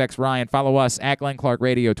RexBexRyan. Follow us at Glenn Clark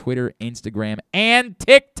Radio, Twitter, Instagram, and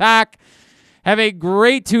TikTok. Have a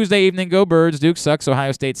great Tuesday evening. Go Birds. Duke sucks.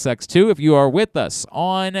 Ohio State sucks too. If you are with us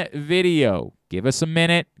on video, give us a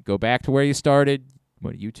minute. Go back to where you started.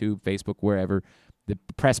 YouTube, Facebook, wherever. The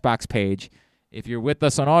PressBox page. If you're with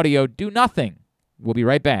us on audio, do nothing. We'll be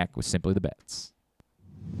right back with Simply the Bets.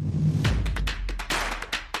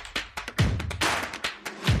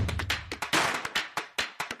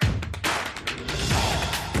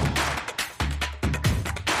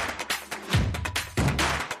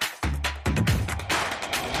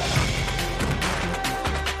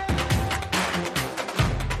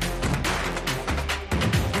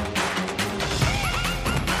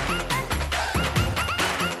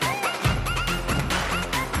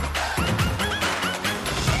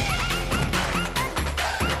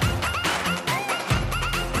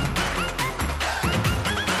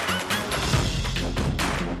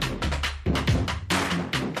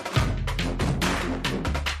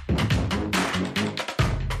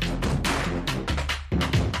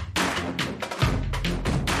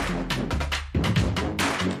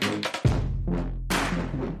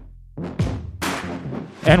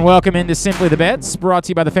 And welcome into Simply the Bets, brought to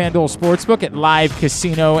you by the FanDuel Sportsbook at Live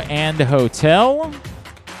Casino and Hotel.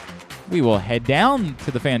 We will head down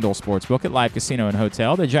to the FanDuel Sportsbook at Live Casino and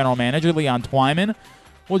Hotel. The general manager, Leon Twyman,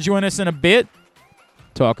 will join us in a bit.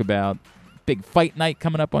 Talk about big fight night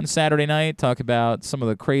coming up on Saturday night. Talk about some of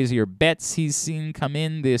the crazier bets he's seen come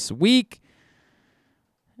in this week.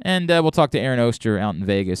 And we'll talk to Aaron Oster out in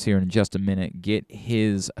Vegas here in just a minute. Get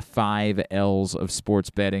his 5 L's of sports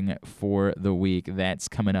betting for the week. That's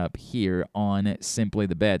coming up here on Simply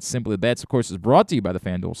the Bets. Simply the Bets, of course, is brought to you by the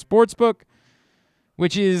FanDuel Sportsbook,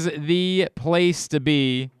 which is the place to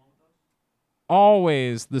be.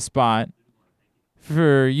 Always the spot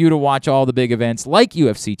for you to watch all the big events like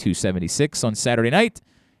UFC 276 on Saturday night.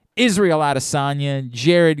 Israel Adesanya,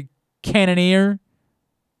 Jared Cannonier.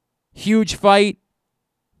 Huge fight.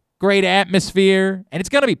 Great atmosphere, and it's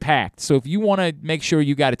going to be packed. So if you want to make sure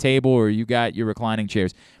you got a table or you got your reclining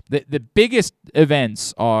chairs, the biggest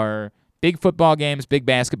events are big football games, big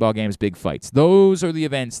basketball games, big fights. Those are the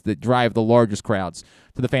events that drive the largest crowds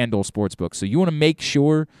to the FanDuel Sportsbook. So you want to make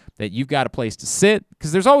sure that you've got a place to sit,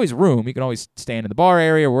 because there's always room. You can always stand in the bar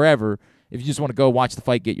area or wherever if you just want to go watch the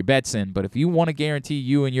fight, get your bets in. But if you want to guarantee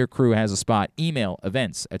you and your crew has a spot, email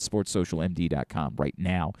events@sportssocialmd.com right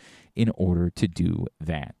now in order to do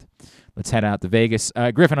that. Let's head out to Vegas.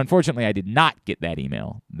 Griffin, unfortunately, I did not get that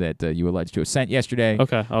email that you alleged to have sent yesterday.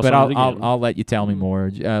 Okay. But I'll let you tell me more.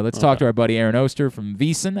 Let's talk to our buddy Aaron Oster from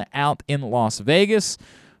VSiN out in Las Vegas.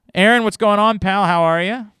 Aaron, what's going on, pal? How are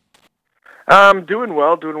you? Doing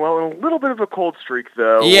well. In a little bit of a cold streak,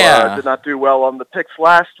 though. Yeah. Did not do well on the picks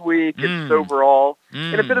last week. It's overall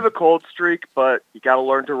in a bit of a cold streak, but you got to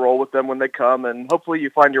learn to roll with them when they come, and hopefully you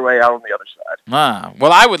find your way out on the other side.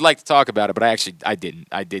 Well, I would like to talk about it, but I didn't.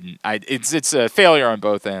 It's a failure on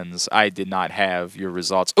both ends. I did not have your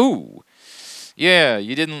results. Ooh. Yeah,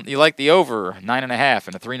 you like the over 9.5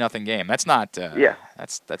 in a 3-0 game. That's not. Yeah.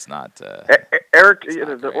 That's not. Eric,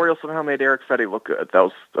 the Orioles somehow made Eric Fetty look good. That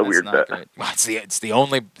was a weird bit. Well, it's the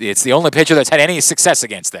only pitcher that's had any success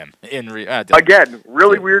against them Again,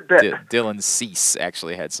 really weird bit. Dylan Cease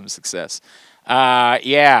actually had some success.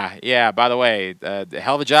 Yeah. By the way,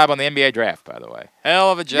 hell of a job on the NBA draft. By the way,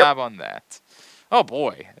 hell of a job on that. Oh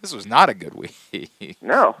boy, this was not a good week.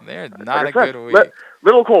 No, they're not a good week.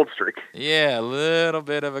 Little cold streak. Yeah, a little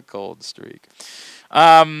bit of a cold streak.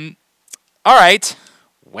 All right.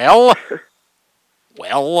 Well,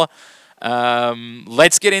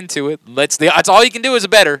 let's get into it. That's all you can do as a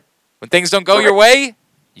bettor. When things don't go your way,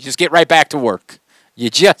 you just get right back to work.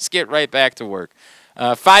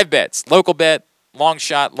 5 bets: local bet, long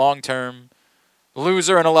shot, long term,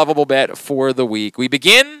 loser, and a lovable bet for the week. We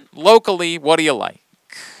begin locally. What do you like?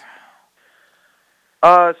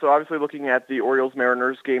 So obviously looking at the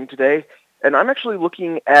Orioles-Mariners game today, and I'm actually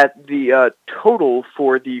looking at the total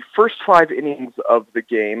for the first 5 innings of the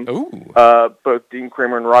game. Ooh. Both Dean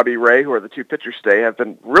Kramer and Robbie Ray, who are the 2 pitchers today, have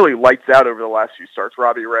been really lights out over the last few starts.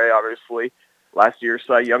 Robbie Ray, obviously, last year's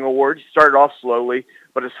Cy Young Award. He started off slowly,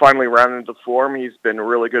 but has finally rounded into form. He's been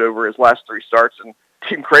really good over his last 3 starts, and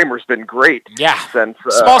Dean Kramer's been great. Yeah. Since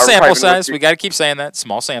small sample size. We got to keep saying that.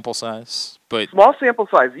 Small sample size. But small sample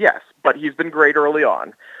size, yes, but he's been great early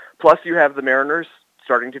on. Plus, you have the Mariners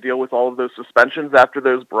starting to deal with all of those suspensions after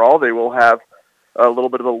those brawl. They will have a little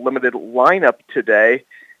bit of a limited lineup today,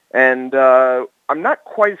 and I'm not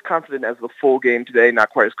quite as confident as the full game today. Not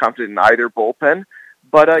quite as confident in either bullpen.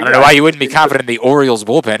 But I don't know why you wouldn't be confident in the Orioles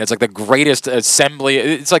bullpen. It's like the greatest assembly.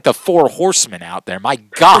 It's like the 4 horsemen out there. My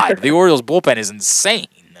God, the Orioles bullpen is insane.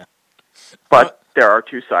 But there are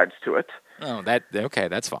 2 sides to it. Oh, okay,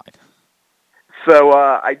 that's fine. So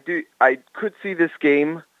I could see this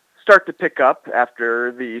game start to pick up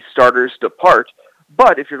after the starters depart.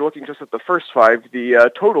 But if you're looking just at the first 5,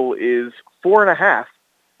 the total is 4.5.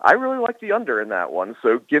 I really like the under in that one.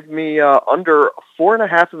 So give me under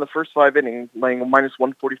 4.5 in the first 5 innings, laying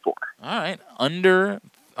 -144. All right, under.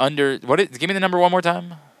 Give me the number one more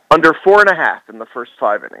time. Under 4.5 in the first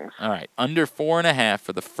 5 innings. All right, under 4.5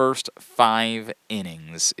 for the first 5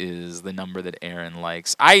 innings is the number that Aaron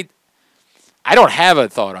likes. I don't have a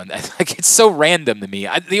thought on that. Like, it's so random to me.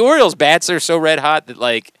 The Orioles bats are so red hot that,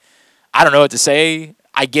 like, I don't know what to say.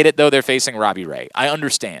 I get it, though. They're facing Robbie Ray. I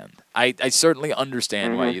understand. I certainly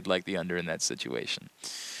understand why you'd like the under in that situation.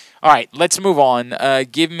 All right, let's move on.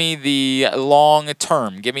 Give me the long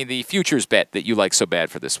term. Give me the futures bet that you like so bad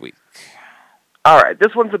for this week. All right,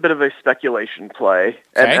 this one's a bit of a speculation play,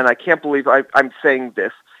 and I can't believe I'm saying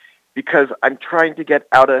this because I'm trying to get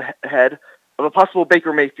out ahead of a possible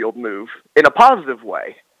Baker Mayfield move in a positive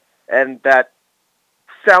way. And that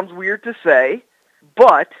sounds weird to say,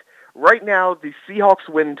 but right now the Seahawks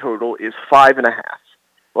win total is 5.5.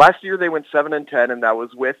 Last year they went 7-10, and that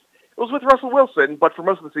was with Russell Wilson, but for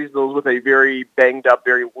most of the season it was with a very banged up,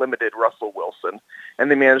 very limited Russell Wilson, and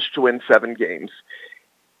they managed to win 7 games.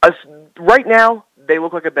 Right now, they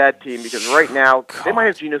look like a bad team because right now they might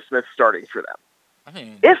have Geno Smith starting for them.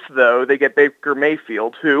 If, though, they get Baker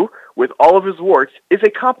Mayfield, who, with all of his warts, is a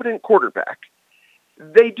competent quarterback,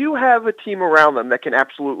 they do have a team around them that can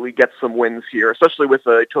absolutely get some wins here, especially with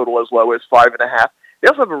a total as low as 5.5. They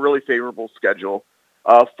also have a really favorable schedule.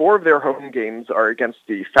 4 of their home games are against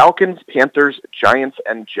the Falcons, Panthers, Giants,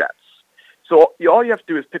 and Jets. So all you have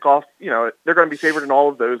to do is pick off, they're going to be favored in all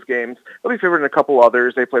of those games. They'll be favored in a couple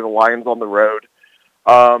others. They play the Lions on the road.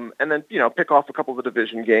 And then, pick off a couple of the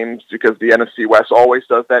division games because the NFC West always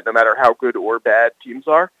does that no matter how good or bad teams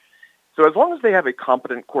are. So as long as they have a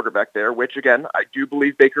competent quarterback there, which, again, I do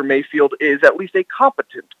believe Baker Mayfield is at least a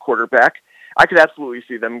competent quarterback, I could absolutely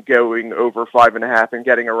see them going over 5.5 and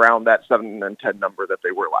getting around that 7-10 number that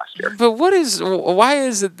they were last year. But why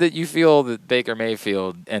is it that you feel that Baker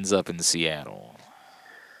Mayfield ends up in Seattle?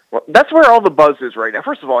 Well, that's where all the buzz is right now.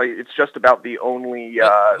 First of all, it's just about the only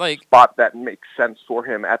spot that makes sense for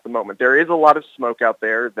him at the moment. There is a lot of smoke out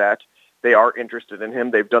there that they are interested in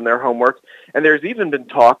him. They've done their homework. And there's even been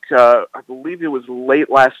talk, I believe it was late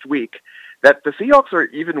last week, that the Seahawks are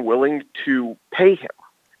even willing to pay him.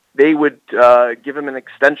 They would give him an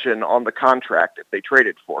extension on the contract if they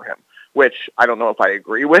traded for him, which I don't know if I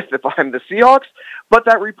agree with if I'm the Seahawks, but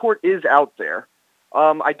that report is out there.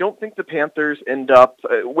 I don't think the Panthers end up,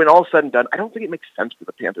 when all said and done, I don't think it makes sense for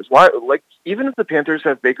the Panthers. Why? Even if the Panthers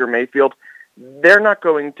have Baker Mayfield, they're not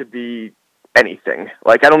going to be anything.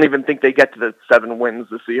 I don't even think they get to the 7 wins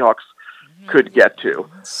the Seahawks could get to.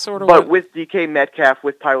 But with DK Metcalf,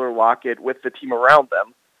 with Tyler Lockett, with the team around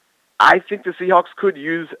them, I think the Seahawks could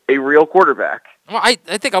use a real quarterback. Well, I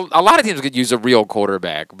think a lot of teams could use a real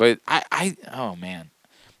quarterback, but oh man.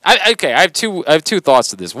 I have two thoughts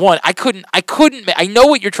to this. One, I know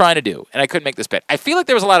what you're trying to do, and I couldn't make this bet. I feel like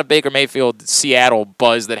there was a lot of Baker Mayfield Seattle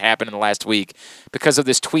buzz that happened in the last week because of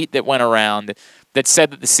this tweet that went around that said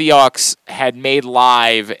that the Seahawks had made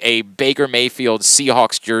live a Baker Mayfield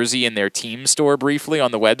Seahawks jersey in their team store briefly on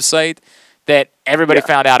the website that everybody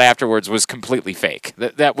found out afterwards was completely fake.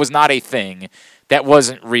 That was not a thing. That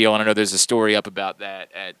wasn't real, and I know there's a story up about that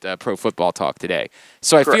at Pro Football Talk today.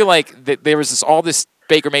 So I feel like that there was all this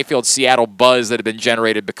Baker Mayfield Seattle buzz that had been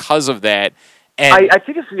generated because of that. And I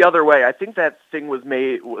think it's the other way. I think that thing was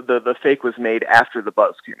made, the fake was made after the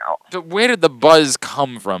buzz came out. So where did the buzz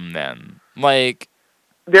come from then? Like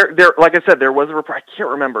there, like I said, there was a report. I can't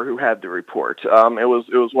remember who had the report. It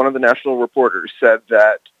was one of the national reporters said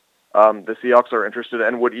that the Seahawks are interested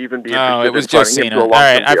and would even be interested. Oh, it was in Josina. All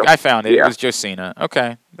right, I found it. Yeah. It was Josina.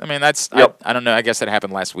 Okay. I mean, that's I don't know. I guess that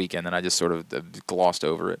happened last weekend, and I just sort of glossed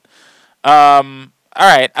over it. All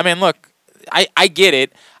right. I mean, look, I get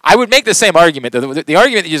it. I would make the same argument. The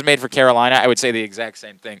argument that you just made for Carolina, I would say the exact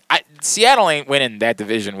same thing. Seattle ain't winning that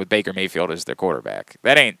division with Baker Mayfield as their quarterback.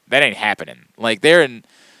 That ain't happening. Like they're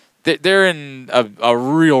in a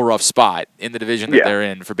real rough spot in the division that they're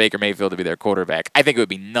in for Baker Mayfield to be their quarterback. I think it would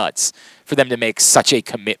be nuts for them to make such a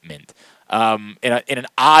commitment. In an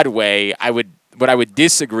odd way, what I would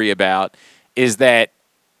disagree about is that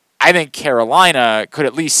I think Carolina could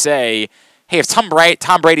at least say, hey, if Tom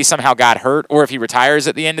Brady somehow got hurt or if he retires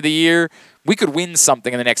at the end of the year, we could win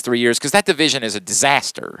something in the next 3 years because that division is a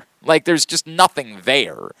disaster. Like, there's just nothing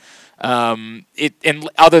there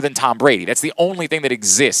other than Tom Brady. That's the only thing that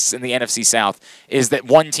exists in the NFC South is that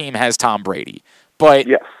one team has Tom Brady. But,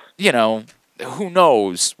 who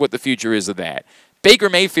knows what the future is of that. Baker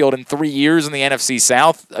Mayfield in 3 years in the NFC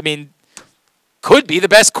South, I mean, could be the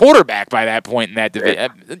best quarterback by that point in that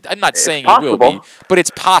division. I'm not saying he will be, but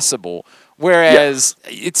it's possible. Whereas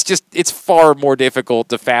it's far more difficult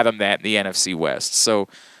to fathom that in the NFC West. So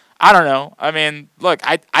I don't know. I mean, look,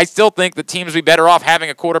 I still think the teams would be better off having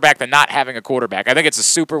a quarterback than not having a quarterback. I think it's a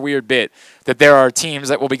super weird bit that there are teams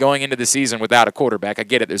that will be going into the season without a quarterback. I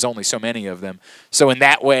get it. There's only so many of them. So in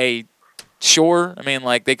that way, sure. I mean,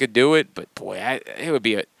 like they could do it, but boy, it would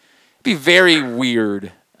be very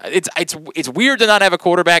weird. It's weird to not have a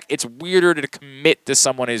quarterback. It's weirder to commit to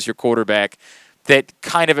someone as your quarterback that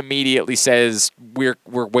kind of immediately says we're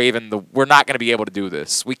not going to be able to do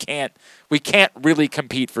this. We can't really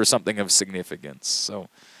compete for something of significance. So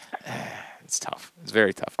it's tough. It's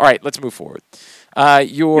very tough. All right, let's move forward.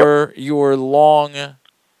 Your long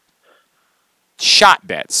shot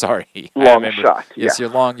bet. Sorry, long shot. Yes, your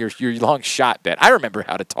long shot bet. I remember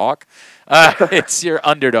how to talk. It's your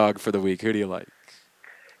underdog for the week. Who do you like?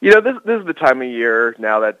 This is the time of year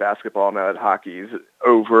now that basketball, now that hockey's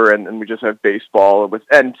over, and we just have baseball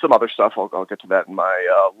and some other stuff. I'll get to that in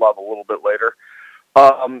my love a little bit later.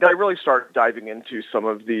 I really start diving into some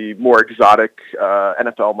of the more exotic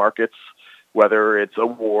NFL markets, whether it's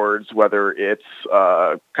awards, whether it's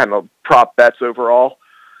kind of prop bets overall.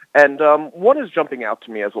 And one is jumping out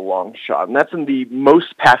to me as a long shot, and that's in the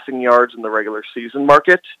most passing yards in the regular season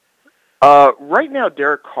market. Right now,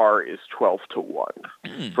 Derek Carr is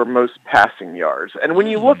 12-1 for most passing yards. And when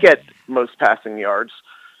you look at most passing yards,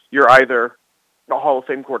 you're either a Hall of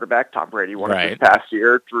Fame quarterback, Tom Brady won it this past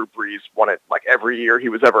year, Drew Brees won it like every year he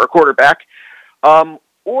was ever a quarterback,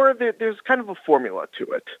 or there's kind of a formula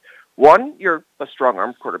to it. One, you're a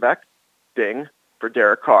strong-arm quarterback, ding, for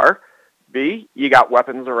Derek Carr. B, you got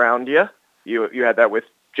weapons around you. You had that with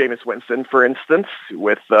Jameis Winston, for instance,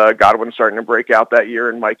 with Godwin starting to break out that year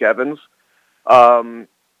and Mike Evans. And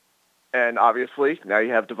obviously, now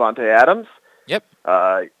you have Devontae Adams. Yep.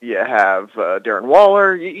 You have Darren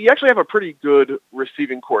Waller. You actually have a pretty good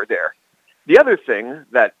receiving core there. The other thing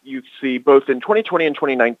that you see both in 2020 and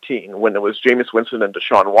 2019, when it was Jameis Winston and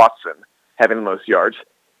Deshaun Watson having the most yards,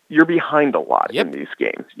 you're behind a lot in these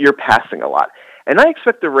games. You're passing a lot. And I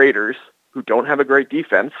expect the Raiders, who don't have a great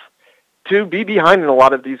defense, to be behind in a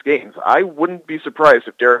lot of these games. I wouldn't be surprised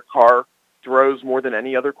if Derek Carr throws more than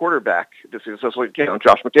any other quarterback. This is especially,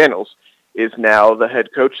 Josh McDaniels is now the head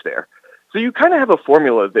coach there. So you kind of have a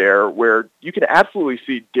formula there where you can absolutely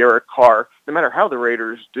see Derek Carr, no matter how the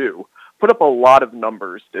Raiders do, put up a lot of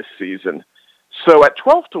numbers this season. So at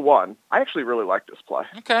 12-1, I actually really like this play.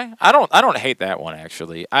 Okay, I don't hate that one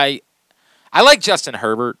actually. I like Justin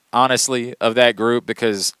Herbert, honestly, of that group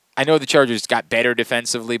because I know the Chargers got better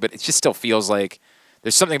defensively, but it just still feels like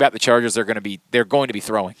there's something about the Chargers they're going to be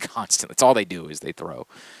throwing constantly. It's all they do is they throw.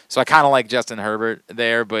 So I kind of like Justin Herbert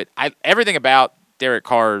there, but everything about Derek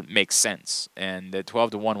Carr makes sense. And at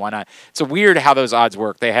 12-1, why not? It's weird how those odds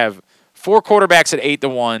work. They have 4 quarterbacks at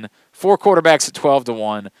 8-1, 4 quarterbacks at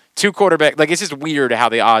 12-1, 2 quarterbacks. Like, it's just weird how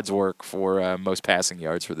the odds work for most passing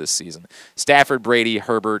yards for this season. Stafford, Brady,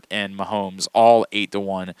 Herbert, and Mahomes all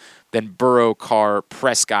 8-1. Then Burrow, Carr,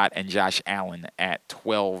 Prescott, and Josh Allen at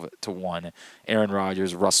 12-1. Aaron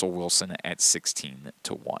Rodgers, Russell Wilson at 16-1.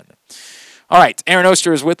 All right, Aaron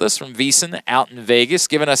Oster is with us from VSiN out in Vegas,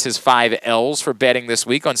 giving us his 5 L's for betting this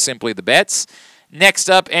week on Simply the Bets. Next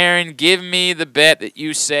up, Aaron, give me the bet that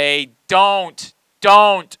you say do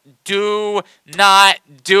not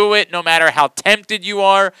do it, no matter how tempted you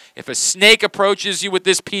are. If a snake approaches you with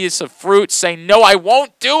this piece of fruit, say, no, I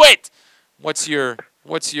won't do it. What's your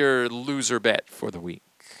loser bet for the week?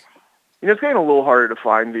 It's getting a little harder to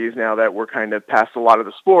find these now that we're kind of past a lot of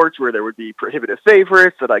the sports where there would be prohibitive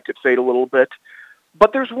favorites that I could fade a little bit.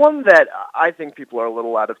 But there's one that I think people are a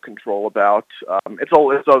little out of control about.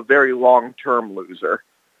 It's a very long-term loser,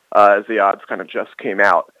 as the odds kind of just came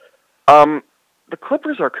out. The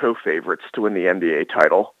Clippers are co-favorites to win the NBA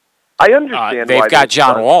title. I understand why they've got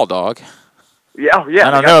John Wall, dog. Yeah.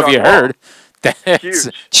 I don't know if you heard. That's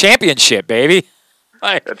championship, baby.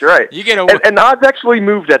 Like, that's right. You get and odds actually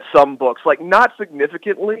moved at some books, like not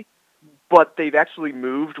significantly, but they've actually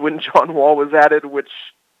moved when John Wall was added, which...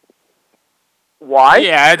 Why?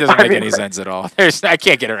 Yeah, it doesn't make any sense at all. I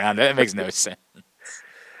can't get around it. It makes no sense.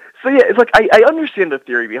 So, yeah, it's like I understand the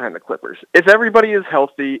theory behind the Clippers. If everybody is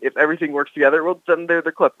healthy, if everything works together, well, then they're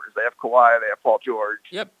the Clippers. They have Kawhi, they have Paul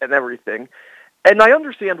George, and everything. And I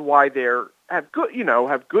understand why they have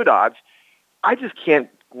good odds. I just can't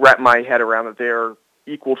wrap my head around that they're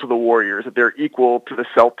equal to the Warriors, that they're equal to the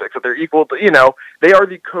Celtics, that they're equal to, they are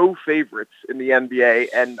the co-favorites in the NBA,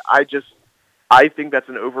 and I think that's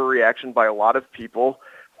an overreaction by a lot of people.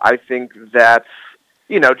 I think that's,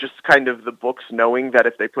 just kind of the books knowing that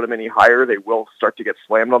if they put them any higher, they will start to get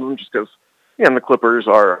slammed on them just because, the Clippers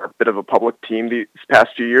are a bit of a public team these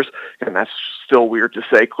past few years, and that's still weird to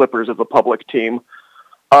say Clippers of a public team.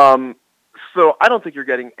 So I don't think you're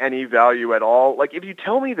getting any value at all. Like, if you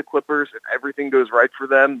tell me the Clippers, if everything goes right for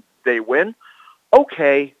them, they win,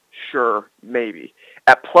 okay, sure, maybe.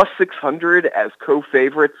 At plus 600 as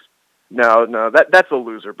co-favorites, no, that's a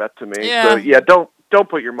loser bet to me. Yeah. So, don't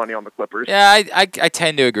put your money on the Clippers. Yeah, I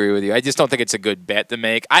tend to agree with you. I just don't think it's a good bet to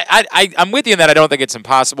make. I'm with you in that I don't think it's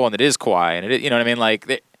impossible and it is Kawhi. And you know what I mean?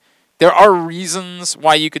 Like, there are reasons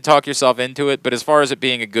why you could talk yourself into it, but as far as it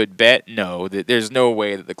being a good bet, no. There's no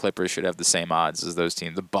way that the Clippers should have the same odds as those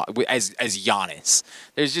teams, as Giannis.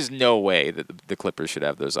 There's just no way that the Clippers should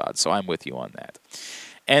have those odds, so I'm with you on that.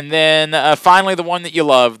 And then finally, the one that you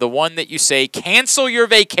love, the one that you say, cancel your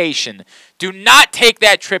vacation. Do not take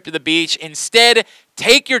that trip to the beach. Instead,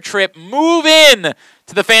 take your trip, move in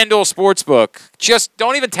to the FanDuel Sportsbook. Just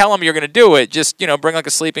don't even tell them you're going to do it. Just, bring like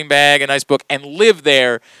a sleeping bag, a nice book, and live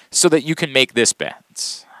there so that you can make this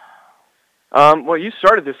bet. Well, you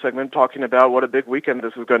started this segment talking about what a big weekend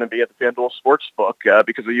this is going to be at the FanDuel Sportsbook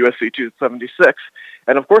because of UFC 276.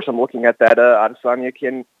 And, of course, I'm looking at that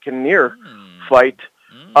Adesanya Cannonier fight.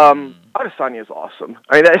 Adesanya is awesome.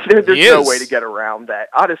 I mean, there's no way to get around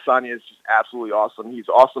that. Adesanya is just absolutely awesome. He's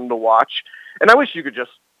awesome to watch. And I wish you could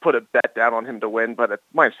just put a bet down on him to win, but at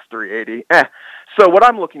minus 380. So what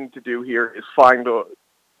I'm looking to do here is find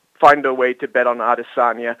a way to bet on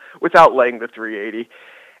Adesanya without laying the 380.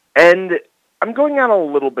 And I'm going on a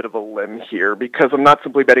little bit of a limb here because I'm not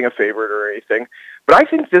simply betting a favorite or anything. But I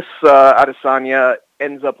think this Adesanya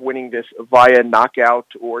ends up winning this via knockout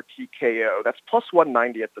or TKO. That's plus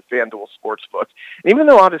 190 at the FanDuel Sportsbook. And even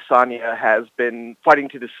though Adesanya has been fighting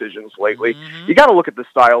to decisions lately, you got to look at the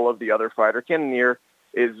style of the other fighter. Cannonier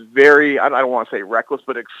is very, I don't want to say reckless,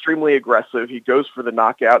 but extremely aggressive. He goes for the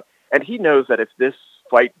knockout, and he knows that if this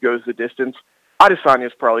fight goes the distance, Adesanya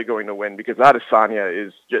is probably going to win because Adesanya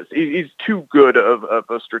is he's too good of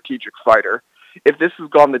a strategic fighter. If this has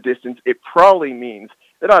gone the distance, it probably means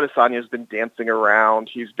that Adesanya has been dancing around.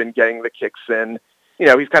 He's been getting the kicks in.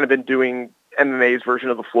 He's kind of been doing MMA's version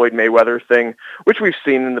of the Floyd Mayweather thing, which we've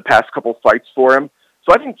seen in the past couple fights for him.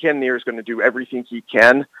 So I think Cannonier is going to do everything he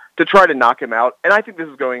can to try to knock him out. And I think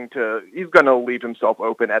he's going to leave himself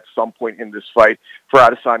open at some point in this fight for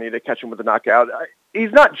Adesanya to catch him with a knockout.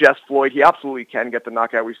 He's not just Floyd. He absolutely can get the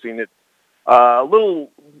knockout. We've seen it a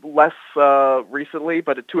little less recently,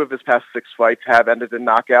 but 2 of his past 6 fights have ended in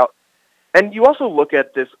knockout. And you also look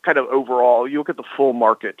at this kind of overall, you look at the full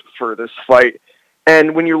market for this fight.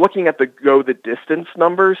 And when you're looking at the go the distance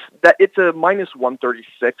numbers, that it's a minus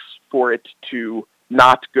 136 for it to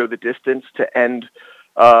not go the distance to end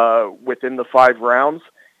within the 5 rounds.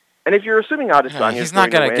 And if you're assuming Adesanya, he's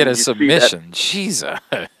not going to get a submission.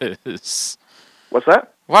 Jesus. What's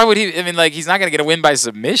that? Why would he? I mean, like, he's not going to get a win by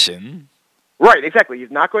submission. Right, exactly.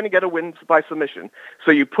 He's not going to get a win by submission.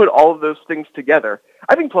 So you put all of those things together.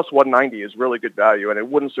 I think plus 190 is really good value, and it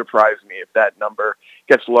wouldn't surprise me if that number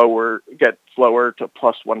gets lower to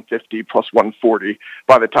plus 150, plus 140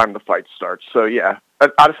 by the time the fight starts. So yeah,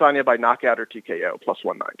 Adesanya by knockout or TKO plus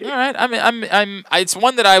 190. All right. I mean, it's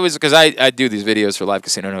one that I was, because I do these videos for Live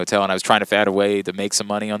Casino and Hotel, and I was trying to find a way to make some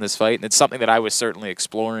money on this fight, and it's something that I was certainly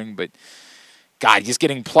exploring. But God, just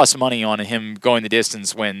getting plus money on him going the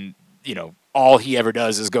distance when, you know, all he ever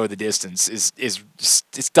does is go the distance is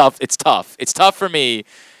it's tough. It's tough. It's tough for me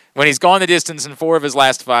when he's gone the distance in 4 of his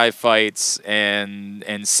last 5 fights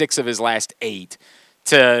and 6 of his last 8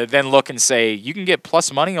 to then look and say you can get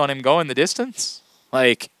plus money on him going the distance.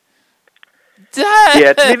 Like,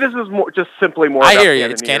 yeah, to me this is simply more. I hear you.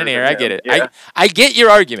 It's Cannonier. I get it. Yeah. I get your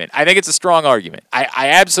argument. I think it's a strong argument. I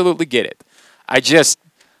absolutely get it.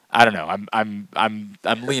 I don't know.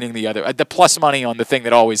 I'm leaning the plus money on the thing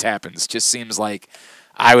that always happens. Just seems like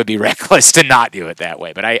I would be reckless to not do it that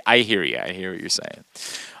way. But I hear you. I hear what you're saying.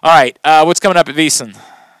 All right, what's coming up at VSiN?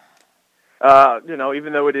 You know,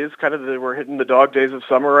 even though it is kind of we're hitting the dog days of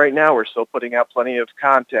summer right now, we're still putting out plenty of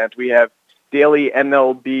content. We have daily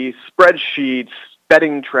MLB spreadsheets,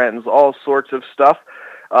 betting trends, all sorts of stuff.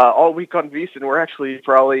 All week on VSiN, we're actually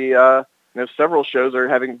probably several shows are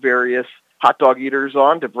having various hot dog eaters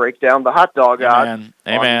on to break down the hot dog odds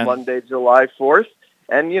on Monday, July 4th.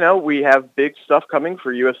 And, you know, we have big stuff coming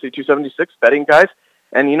for UFC 276 betting, guys.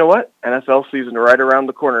 And you know what? NFL season right around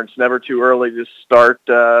the corner. It's never too early to start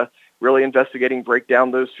really investigating, break down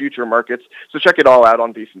those future markets. So check it all out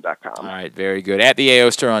on VSiN.com. All right, very good. At the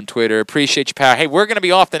Aoster on Twitter. Appreciate you, pal. Hey, we're going to be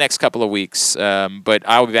off the next couple of weeks, but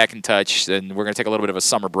I'll be back in touch, and we're going to take a little bit of a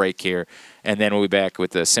summer break here, and then we'll be back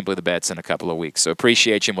with Simply the Bets in a couple of weeks. So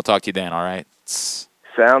appreciate you, and we'll talk to you then, all right?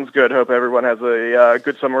 Sounds good. Hope everyone has a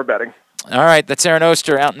good summer betting. All right, that's Aaron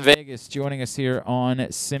Oster out in Vegas joining us here on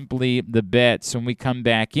Simply the Bets. When we come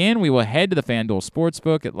back in, we will head to the FanDuel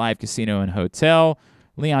Sportsbook at Live Casino and Hotel.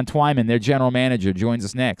 Leon Twyman, their general manager, joins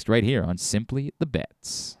us next right here on Simply the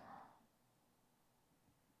Bets.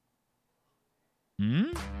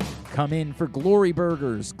 Come in for Glory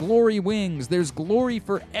Burgers, Glory Wings. There's glory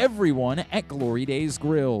for everyone at Glory Days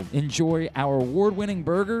Grill. Enjoy our award-winning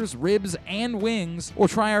burgers, ribs, and wings, or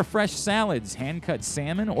try our fresh salads, hand-cut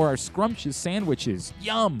salmon, or our scrumptious sandwiches.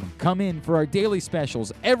 Yum! Come in for our daily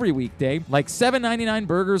specials every weekday, like $7.99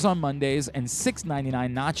 burgers on Mondays and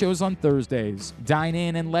 $6.99 nachos on Thursdays. Dine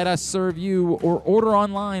in and let us serve you, or order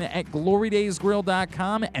online at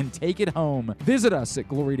glorydaysgrill.com and take it home. Visit us at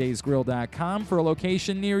glorydaysgrill.com for a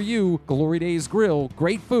location near you. Glory Days Grill,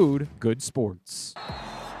 great food, good sports.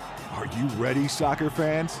 Are you ready, soccer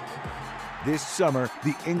fans? This summer,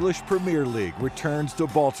 the English Premier League returns to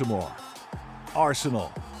Baltimore.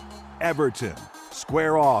 Arsenal, Everton,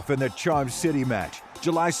 square off in the Charm City match,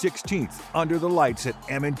 July 16th, under the lights at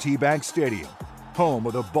M&T Bank Stadium, home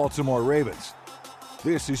of the Baltimore Ravens.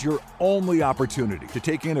 This is your only opportunity to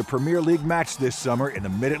take in a Premier League match this summer in the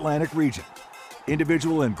Mid-Atlantic region.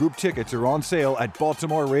 Individual and group tickets are on sale at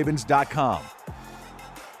BaltimoreRavens.com.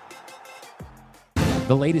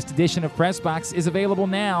 The latest edition of PressBox is available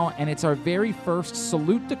now, and it's our very first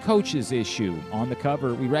Salute to Coaches issue. On the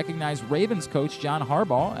cover, we recognize Ravens coach John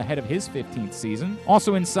Harbaugh ahead of his 15th season.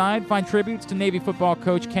 Also inside, find tributes to Navy football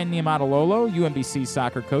coach Ken Niumatalolo, UMBC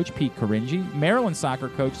soccer coach Pete Caringi, Maryland soccer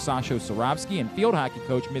coach Sasho Sorovsky, and field hockey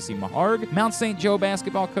coach Missy Maharg, Mount St. Joe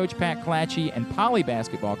basketball coach Pat Clatchy, and Poly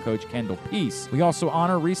basketball coach Kendall Peace. We also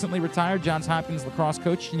honor recently retired Johns Hopkins lacrosse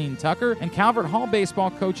coach Janine Tucker and Calvert Hall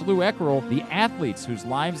baseball coach Lou Eckerl, the athletes whose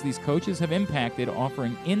lives these coaches have impacted,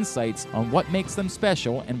 offering insights on what makes them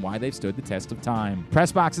special and why they've stood the test of time.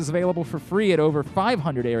 PressBox is available for free at over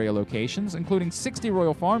 500 area locations, including 60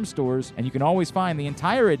 Royal Farm stores, and you can always find the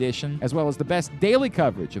entire edition, as well as the best daily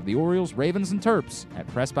coverage of the Orioles, Ravens, and Terps at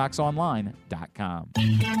PressBoxOnline.com.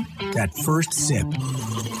 That first sip.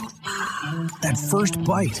 That first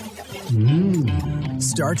bite.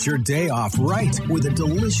 Start your day off right with a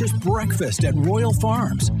delicious breakfast at Royal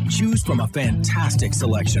Farms. Choose from a fantastic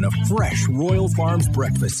selection of fresh Royal Farms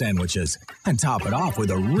breakfast sandwiches and top it off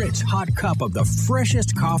with a rich hot cup of the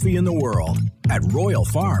freshest coffee in the world. At Royal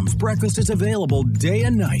Farms, breakfast is available day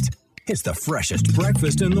and night. It's the freshest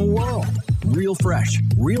breakfast in the world. Real fresh,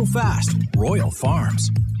 real fast. Royal Farms.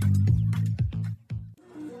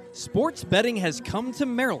 Sports betting has come to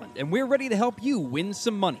Maryland, and we're ready to help you win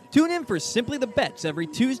some money. Tune in for Simply the Bets every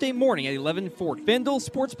Tuesday morning at 11:40. FanDuel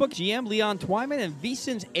Sportsbook GM Leon Twyman and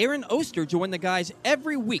VSiN's Aaron Oster join the guys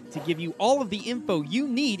every week to give you all of the info you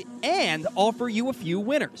need and offer you a few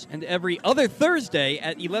winners. And every other Thursday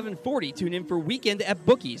at 11:40, tune in for Weekend at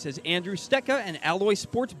Bookies as Andrew Stecca and Alloy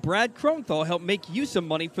Sports' Brad Kronthal help make you some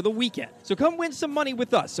money for the weekend. So come win some money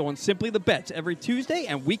with us on Simply the Bets every Tuesday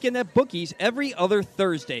and Weekend at Bookies every other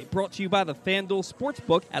Thursday. Brought to you by the FanDuel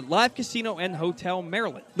Sportsbook at Live Casino and Hotel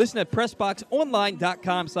Maryland. Listen at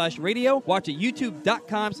PressBoxOnline.com/radio. Watch at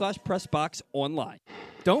YouTube.com/PressBoxOnline.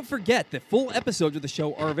 Don't forget that full episodes of the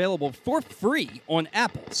show are available for free on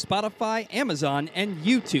Apple, Spotify, Amazon, and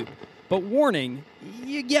YouTube. But warning,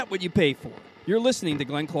 you get what you pay for. You're listening to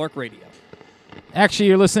Glenn Clark Radio. Actually,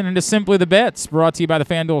 you're listening to Simply the Bets, brought to you by the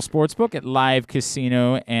FanDuel Sportsbook at Live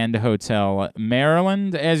Casino and Hotel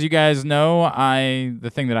Maryland. As you guys know,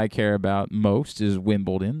 the thing that I care about most is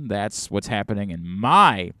Wimbledon. That's what's happening in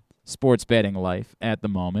my sports betting life at the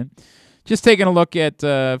moment. Just taking a look at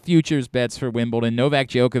futures bets for Wimbledon. Novak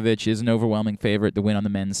Djokovic is an overwhelming favorite to win on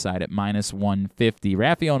the men's side at -150.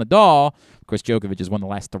 Rafael Nadal, of course, Djokovic has won the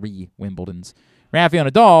last 3 Wimbledons. Rafael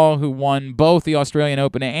Nadal, who won both the Australian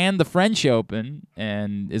Open and the French Open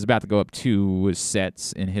and is about to go up 2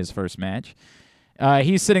 sets in his first match,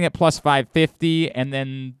 he's sitting at +550. And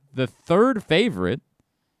then the third favorite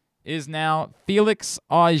is now Felix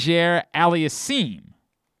Auger-Aliassime.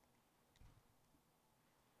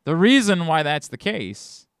 The reason why that's the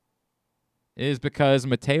case is because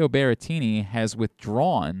Matteo Berrettini has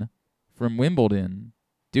withdrawn from Wimbledon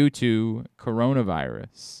due to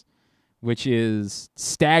coronavirus, which is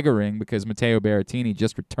staggering because Matteo Berrettini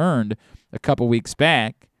just returned a couple weeks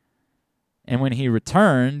back. And when he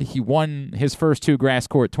returned, he won his first 2 grass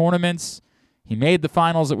court tournaments. He made the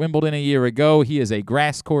finals at Wimbledon a year ago. He is a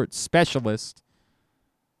grass court specialist.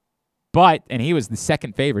 And he was the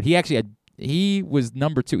second favorite. He was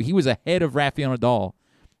number 2. He was ahead of Rafael Nadal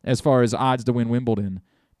as far as odds to win Wimbledon,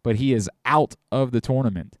 but he is out of the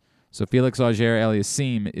tournament. So Felix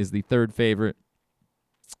Auger-Aliassime is the third favorite.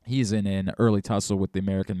 He's in an early tussle with the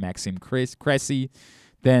American Maxime Cressy.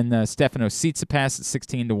 Then Stefano Tsitsipas at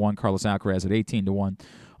 16-1, Carlos Alcaraz at 18-1.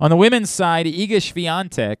 On the women's side, Iga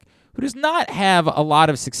Swiatek, who does not have a lot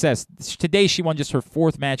of success. Today she won just her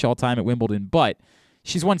 4th match all-time at Wimbledon, but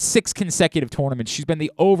she's won 6 consecutive tournaments. She's been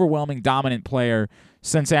the overwhelming dominant player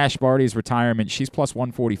since Ash Barty's retirement. She's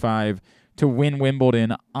 +145 to win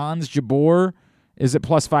Wimbledon. Ons Jabeur is at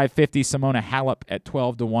 +550. Simona Halep at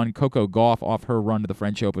 12-1. Coco Gauff off her run to the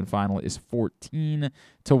French Open final is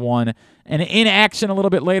 14-1. And in action a little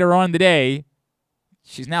bit later on today,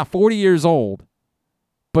 she's now 40 years old,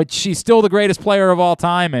 but she's still the greatest player of all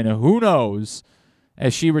time, and who knows,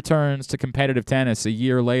 as she returns to competitive tennis a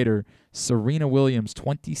year later, Serena Williams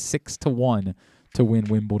 26-1 to win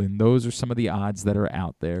Wimbledon. Those are some of the odds that are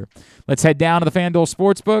out there. Let's head down to the FanDuel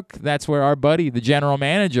Sportsbook. That's where our buddy, the general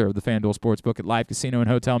manager of the FanDuel Sportsbook at Live Casino and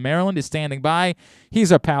Hotel Maryland, is standing by.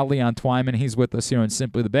 He's our pal, Leon Twyman. He's with us here on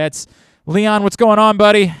Simply the Bets. Leon, what's going on,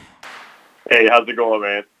 buddy? Hey, how's it going,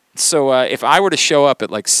 man? So if I were to show up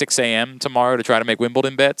at like 6 a.m. tomorrow to try to make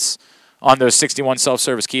Wimbledon bets on those 61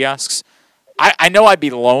 self-service kiosks, I know I'd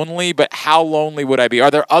be lonely, but how lonely would I be?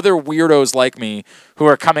 Are there other weirdos like me who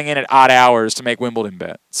are coming in at odd hours to make Wimbledon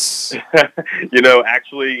bets?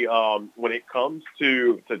 Actually, when it comes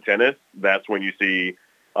to tennis, that's when you see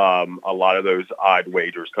a lot of those odd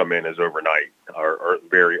wagers come in as overnight or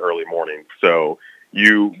very early morning. So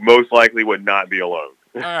you most likely would not be alone.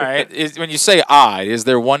 All right. When you say odd, is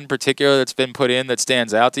there one particular that's been put in that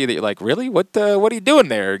stands out to you that you're like, really? What are you doing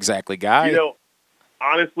there exactly, guy?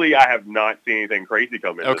 Honestly, I have not seen anything crazy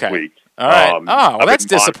come in this week. All right. Well, that's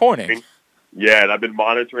disappointing. Yeah, and I've been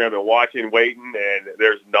monitoring, I've been watching, waiting, and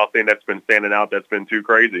there's nothing that's been standing out that's been too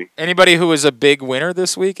crazy. Anybody who was a big winner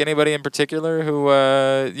this week? Anybody in particular who,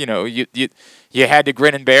 you had to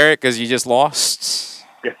grin and bear it because you just lost?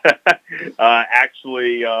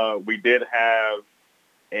 Actually, we did have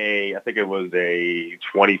I think it was a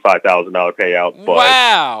 $25,000 payout. But,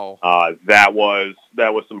 wow. That was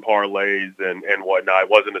some parlays and whatnot. It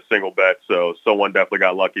wasn't a single bet, so someone definitely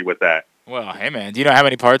got lucky with that. Well, hey, man, do you know how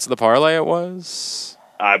many parts of the parlay it was?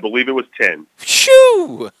 I believe it was 10.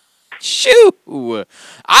 Shoo!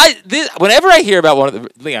 Whenever I hear about one of the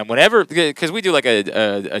Leon, because we do like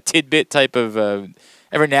a tidbit type of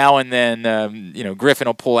every now and then, Griffin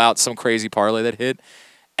will pull out some crazy parlay that hit.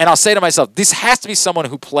 And I'll say to myself, this has to be someone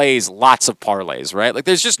who plays lots of parlays, right? Like,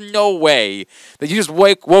 there's just no way that you just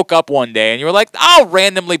woke up one day and you were like, I'll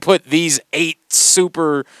randomly put these 8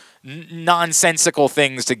 super nonsensical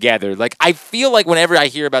things together. Like, I feel like whenever I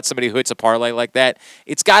hear about somebody who hits a parlay like that,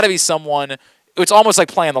 it's got to be someone, it's almost like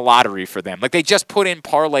playing the lottery for them. Like, they just put in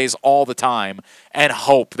parlays all the time and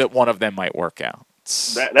hope that one of them might work out.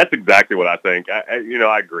 That's exactly what I think.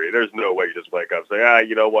 I agree. There's no way you just wake up and say,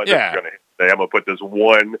 you know what, this is going to hit today. I'm going to put this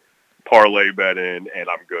one parlay bet in, and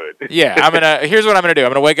I'm good. Yeah, here's what I'm gonna do. I'm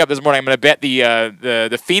gonna wake up this morning. I'm gonna bet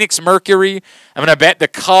the Phoenix Mercury. I'm gonna bet the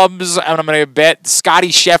Cubs. And I'm gonna bet Scotty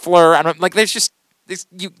Scheffler. There's just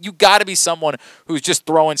you got to be someone who's just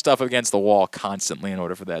throwing stuff against the wall constantly in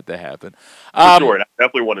order for that to happen. For sure, and I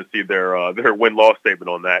definitely want to see their win-loss statement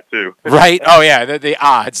on that too. Right? Oh yeah, the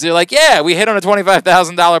odds. They're like, yeah, we hit on a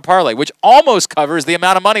 $25,000 parlay, which almost covers the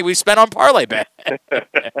amount of money we spent on parlay bets.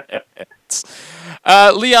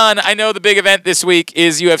 Leon, I know the big event this week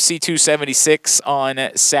is UFC 276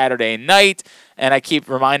 on Saturday night, and I keep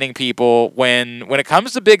reminding people when it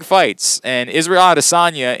comes to big fights and Israel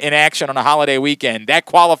Adesanya in action on a holiday weekend, that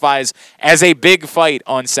qualifies as a big fight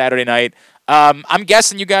on Saturday night. I'm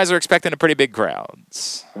guessing you guys are expecting a pretty big crowd.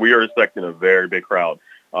 We are expecting a very big crowd,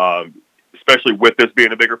 especially with this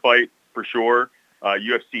being a bigger fight for sure.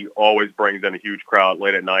 UFC always brings in a huge crowd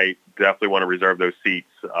late at night. Definitely want to reserve those seats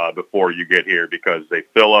before you get here because they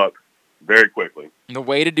fill up very quickly. And the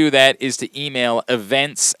way to do that is to email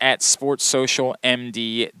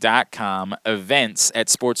events@sportssocialmd.com,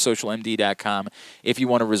 events@sportssocialmd.com if you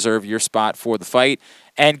want to reserve your spot for the fight.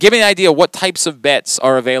 And give me an idea what types of bets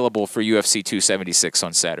are available for UFC 276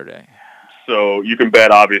 on Saturday. So you can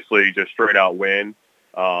bet, obviously, just straight out win.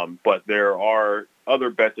 But there are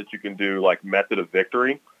other bets that you can do, like method of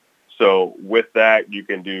victory. So with that, you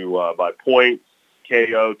can do by points,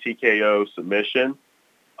 KO, TKO, submission.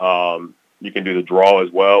 You can do the draw as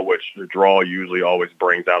well, which the draw usually always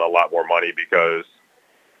brings out a lot more money because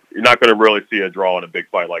you're not going to really see a draw in a big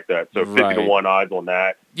fight like that. So 50-1 odds on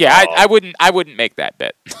that. Yeah, I wouldn't make that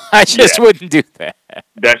bet. I just wouldn't do that.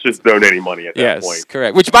 That's just donating money at that point. Yes,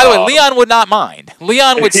 correct. Which, by the way, Leon would not mind.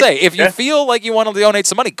 Leon would say, if you feel like you want to donate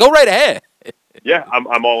some money, go right ahead. Yeah,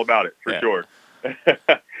 I'm all about it for sure.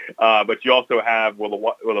 But you also have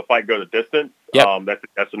will the fight go the distance? Yep.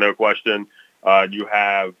 That's a no question. You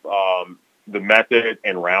have the method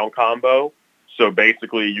and round combo. So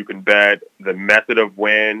basically, you can bet the method of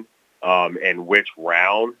win and which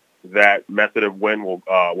round that method of win will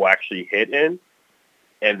actually hit in,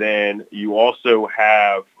 and then you also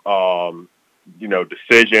have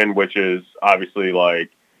decision, which is obviously like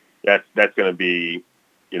that's going to be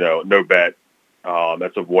no bet.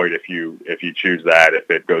 That's a void if you choose that, if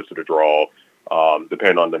it goes to the draw,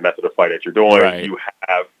 depending on the method of fight that you're doing. Right. You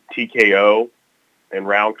have TKO and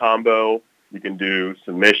round combo. You can do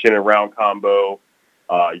submission and round combo.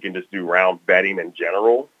 You can just do round betting in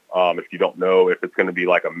general. If you don't know if it's going to be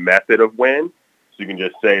like a method of win. So you can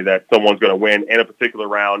just say that someone's going to win in a particular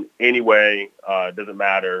round anyway. It doesn't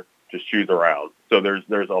matter. Just choose a round. So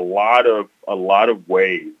there's a lot of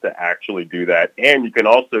ways to actually do that. And you can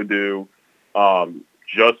also do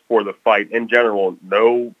just for the fight in general,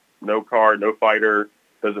 no card, no fighter,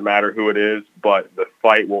 doesn't matter who it is, but the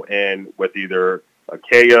fight will end with either a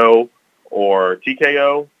KO or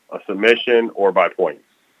TKO, a submission, or by points.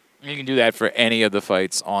 You can do that for any of the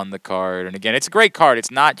fights on the card. And again, it's a great card.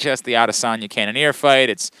 It's not just the Adesanya-Cannonier fight.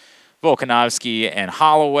 It's Volkanovski and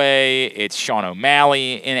Holloway. It's Sean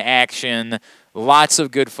O'Malley in action. Lots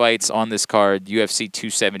of good fights on this card. UFC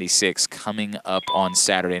 276 coming up on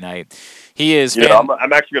Saturday night. He is. I'm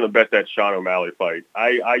actually going to bet that Sean O'Malley fight.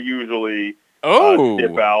 I usually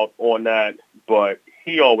dip out on that, but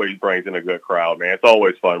he always brings in a good crowd, man. It's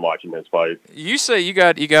always fun watching his fight. You say you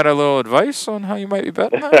got a little advice on how you might be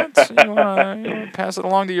betting that? You want to pass it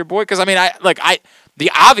along to your boy? Because the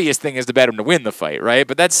obvious thing is to bet him to win the fight, right?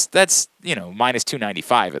 But that's minus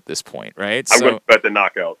 295 at this point, right? I'm going to bet the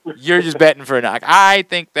knockout. You're just betting for a knock. I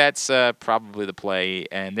think that's probably the play,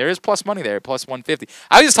 and there is plus money there, plus 150.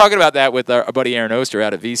 I was just talking about that with our buddy Aaron Oster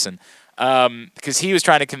out of Wiesen. Because he was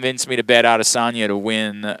trying to convince me to bet Adesanya to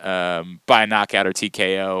win by a knockout or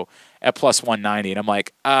TKO at plus 190. And I'm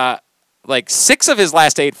like 6 of his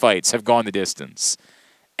last 8 fights have gone the distance.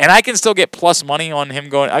 And I can still get plus money on him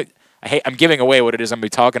going. I'm giving away what it is I'm going to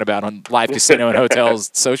be talking about on Live Casino and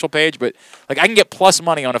Hotel's social page. But I can get plus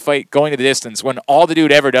money on a fight going to the distance when all the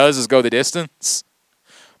dude ever does is go the distance.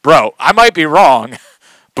 Bro, I might be wrong.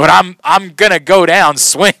 But I'm gonna go down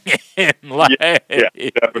swinging. Yeah,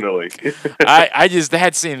 definitely.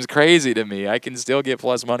 That seems crazy to me. I can still get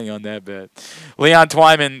plus money on that bet. Leon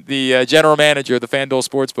Twyman, the general manager of the FanDuel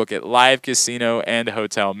Sportsbook at Live Casino and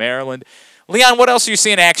Hotel Maryland. Leon, what else are you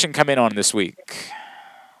seeing action come in on this week?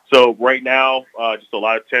 So right now, just a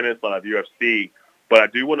lot of tennis, a lot of UFC. But I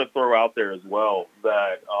do want to throw out there as well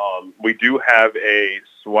that we do have a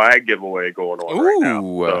swag giveaway going on right now.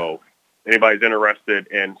 So anybody's interested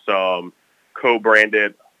in some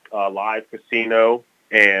co-branded Live Casino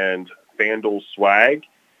and FanDuel swag.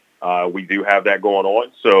 We do have that going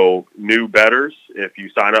on. So new bettors, if you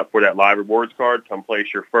sign up for that live rewards card, come place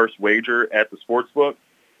your first wager at the sportsbook.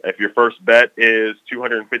 If your first bet is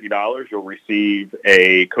 $250, you'll receive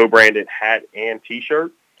a co-branded hat and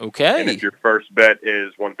T-shirt. Okay. And if your first bet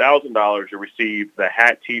is $1,000, you'll receive the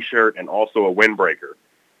hat, T-shirt, and also a windbreaker.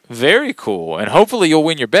 Very cool. And hopefully you'll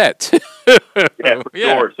win your bet. Yeah, for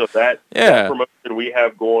sure. So that promotion we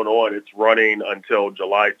have going on, it's running until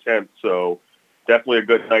July 10th. So definitely a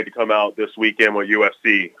good night to come out this weekend with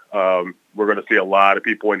UFC. We're going to see a lot of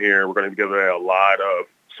people in here. We're going to give away a lot of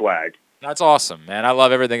swag. That's awesome, man. I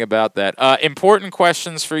love everything about that. Important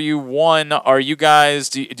questions for you. One, are you guys,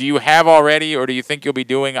 do you have already, or do you think you'll be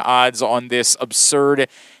doing odds on this absurd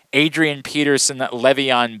Adrian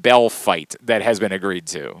Peterson-Le'Veon Bell fight that has been agreed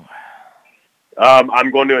to?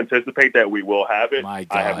 I'm going to anticipate that we will have it. My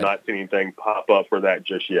God. I have not seen anything pop up for that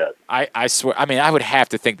just yet. I swear, I mean, I would have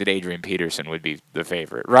to think that Adrian Peterson would be the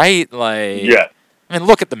favorite, right? Like, yeah. I mean,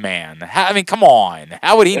 look at the man. I mean, come on.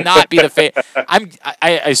 How would he not be the favorite?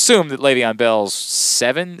 I assume that Le'Veon Bell's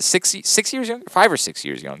 6 years younger, 5 or 6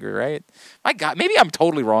 years younger, right? My God, maybe I'm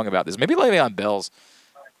totally wrong about this. Maybe Le'Veon Bell's.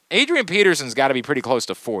 Adrian Peterson's got to be pretty close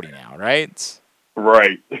to 40 now, right?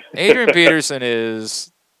 Right. Adrian Peterson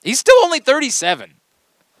he's still only 37.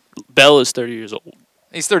 Bell is 30 years old.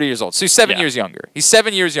 He's 30 years old. So he's 7 years younger. He's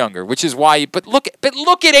 7 years younger, which is why. But look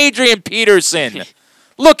at Adrian Peterson.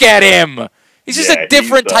 Look at him. He's just a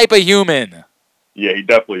different type of human. Yeah, he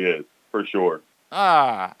definitely is, for sure.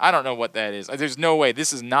 I don't know what that is. There's no way.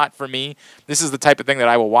 This is not for me. This is the type of thing that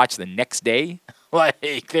I will watch the next day.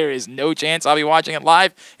 Like, there is no chance I'll be watching it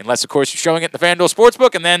live, unless, of course, you're showing it in the FanDuel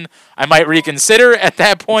Sportsbook, and then I might reconsider at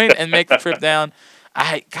that point and make the trip down.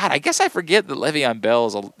 I guess I forget that Le'Veon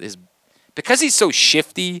Bell is because he's so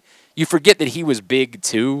shifty, you forget that he was big,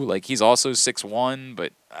 too. Like, he's also 6'1",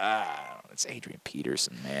 but it's Adrian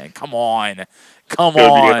Peterson, man. Come on.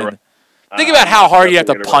 Think about how hard you have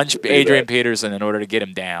to punch Adrian Peterson in order to get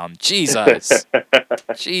him down. Jesus.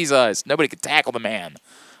 Jesus. Nobody could tackle the man.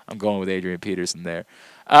 I'm going with Adrian Peterson there.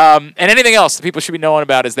 And anything else that people should be knowing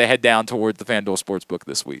about as they head down towards the FanDuel Sportsbook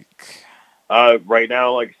this week? Right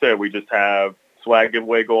now, like I said, we just have swag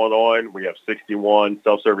giveaway going on. We have 61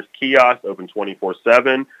 self-service kiosks open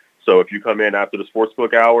 24/7. So if you come in after the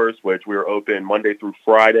sportsbook hours, which we are open Monday through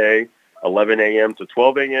Friday, 11 a.m. to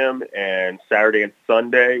 12 a.m., and Saturday and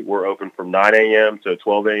Sunday, we're open from 9 a.m. to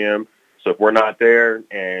 12 a.m. So if we're not there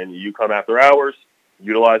and you come after hours,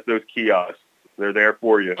 utilize those kiosks. They're there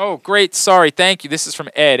for you. Oh, great. Sorry. Thank you. This is from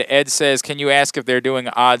Ed. Ed says, can you ask if they're doing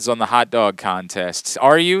odds on the hot dog contest?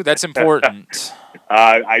 Are you? That's important.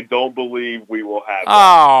 I don't believe we will have that.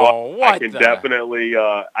 Oh, what I can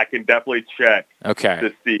definitely check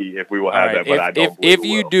to see if we will have that, but I don't believe if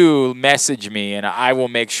you do, message me, and I will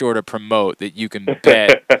make sure to promote that you can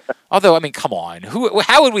bet. Although, I mean, come on.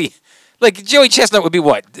 How would we... Like, Joey Chestnut would be,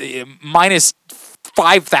 what, minus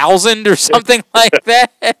 5,000 or something like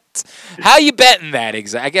that? How you betting that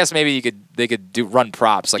exactly? I guess maybe they could run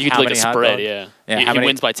props. Like, you could how do like many a hot spread, dogs? yeah. He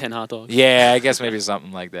wins by 10 hot dogs. Yeah, I guess maybe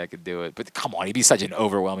something like that could do it. But come on, he'd be such an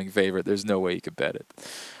overwhelming favorite. There's no way you could bet it.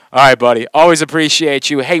 All right, buddy. Always appreciate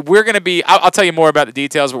you. Hey, we're going to be – I'll tell you more about the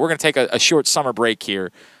details, but we're going to take a short summer break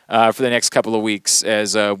here for the next couple of weeks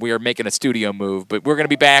as we are making a studio move. But we're going to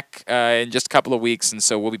be back in just a couple of weeks, and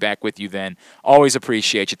so we'll be back with you then. Always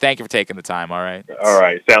appreciate you. Thank you for taking the time, all right? All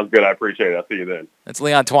right. Sounds good. I appreciate it. I'll see you then. That's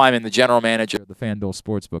Leon Twyman, the general manager of the FanDuel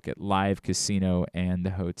Sportsbook at Live Casino and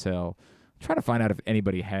Hotel. I'm trying to find out if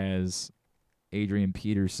anybody has Adrian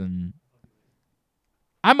Peterson.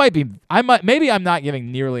 Maybe I'm not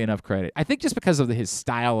giving nearly enough credit. I think just because of his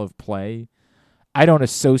style of play, I don't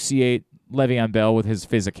associate Le'Veon Bell with his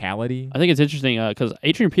physicality. I think it's interesting because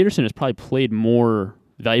Adrian Peterson has probably played more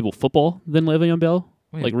valuable football than Le'Veon Bell,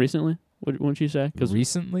 like recently. Wouldn't you say?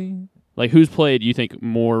 Recently? Like, who's played, you think,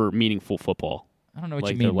 more meaningful football? I don't know what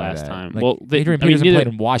like you mean the by last that. time. Like, well, Adrian Peterson played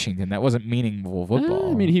in Washington. That wasn't meaningful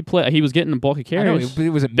football. I mean, he was getting a bulk of carries. But it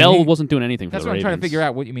wasn't Bell wasn't doing anything for That's the what Ravens. I'm trying to figure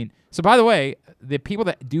out what you mean. So, by the way, the people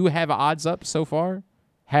that do have odds up so far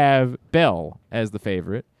have Bell as the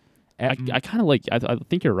favorite. I kind of like. I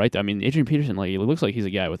think you're right. I mean, Adrian Peterson, like, it looks like he's a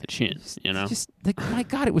guy with a chin. You know, just like, my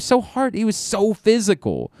God, it was so hard. He was so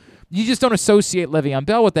physical. You just don't associate Le'Veon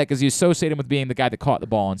Bell with that because you associate him with being the guy that caught the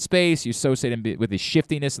ball in space. You associate him with his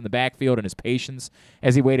shiftiness in the backfield and his patience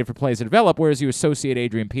as he waited for plays to develop, whereas you associate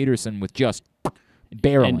Adrian Peterson with just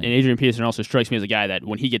barreling. And Adrian Peterson also strikes me as a guy that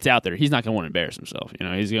when he gets out there, he's not going to want to embarrass himself. You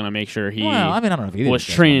know, he's going to make sure he I don't know if he was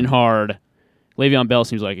training hard. Le'Veon Bell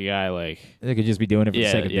seems like a guy like they could just be doing it for the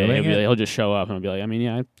sake of doing it. He'll just show up and be like, I mean,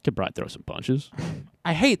 I could probably throw some punches.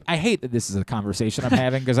 I hate that this is a conversation I'm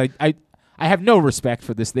having because I have no respect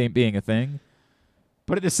for this thing being a thing.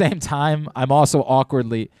 But at the same time, I'm also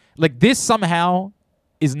awkwardly like this somehow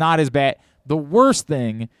is not as bad. The worst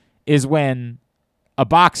thing is when a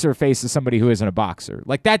boxer faces somebody who isn't a boxer.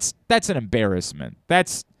 Like that's an embarrassment.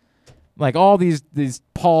 That's like all these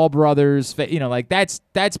Paul brothers, like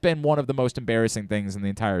that's been one of the most embarrassing things in the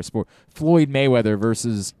entire sport. Floyd Mayweather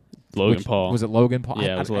versus Logan Paul. Was it Logan Paul?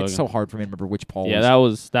 Yeah, it was Logan. It's so hard for me to remember which Paul. Yeah,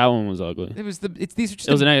 that one was ugly.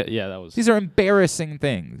 These are embarrassing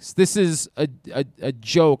things. This is a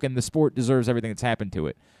joke, and the sport deserves everything that's happened to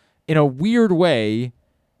it. In a weird way,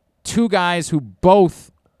 two guys who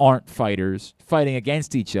both aren't fighters fighting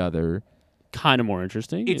against each other. Kind of more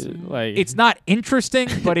interesting. It's not interesting,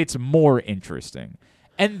 but it's more interesting.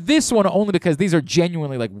 And this one only because these are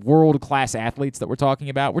genuinely like world-class athletes that we're talking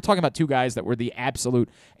about. We're talking about two guys that were the absolute.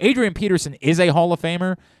 Adrian Peterson is a Hall of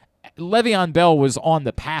Famer. Le'Veon Bell was on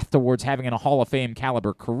the path towards having a Hall of Fame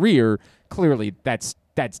caliber career. Clearly, that's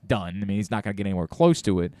done. I mean, he's not going to get anywhere close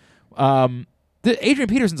to it. Adrian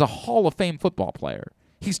Peterson's a Hall of Fame football player.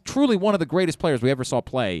 He's truly one of the greatest players we ever saw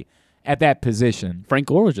play at that position. Frank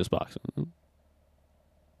Gore was just boxing.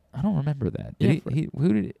 I don't remember that.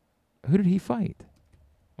 Who did he fight?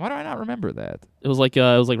 Why do I not remember that? It was like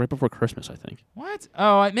right before Christmas, I think. What?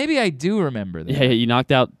 Oh, maybe I do remember that. Yeah, you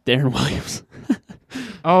knocked out Darren Williams.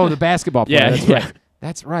 Oh, the basketball player. Yeah, that's right.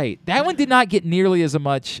 That's right. That one did not get nearly as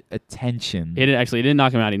much attention. He didn't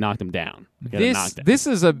knock him out. He knocked him down. This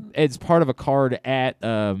is it's part of a card at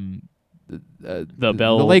the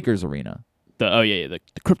Lakers arena. The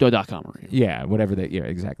crypto.com arena. Yeah, whatever that. Yeah,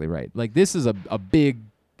 exactly right. Like this is a big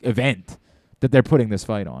event that they're putting this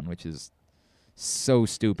fight on, which is so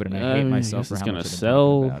stupid, and I hate myself for how much I've been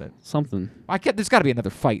talking about it. Something. There's got to be another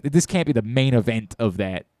fight. This can't be the main event of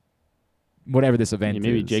that. Whatever this event is.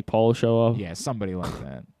 Maybe Jake Paul will show up. Yeah, somebody like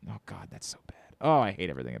that. Oh God, that's so bad. Oh, I hate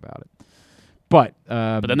everything about it. But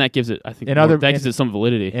then that gives it, I think, gives it some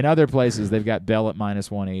validity. In other places, they've got Bell at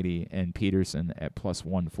 -180 and Peterson at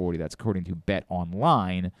 +140. That's according to Bet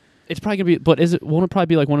Online. It's probably gonna be, but won't it probably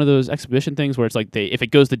be like one of those exhibition things where it's like if it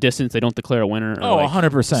goes the distance, they don't declare a winner? Or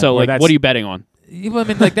 100%. So like, what are you betting on? Well, I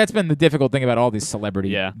mean, like that's been the difficult thing about all these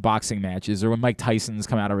celebrity boxing matches, or when Mike Tyson's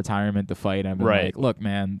come out of retirement to fight. I've been like, look,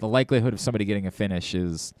 man, the likelihood of somebody getting a finish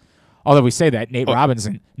is. Although we say that Nate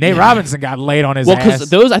Robinson got laid on his ass. Well,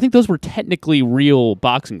 because I think those were technically real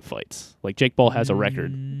boxing fights. Like Jake Paul has a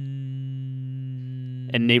record,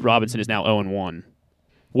 and Nate Robinson is now 0-1.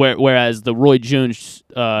 Whereas the Roy Jones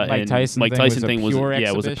Mike Tyson thing was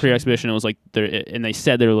a pre-exhibition. It was like and they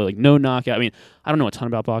said they were like no knockout. I mean, I don't know a ton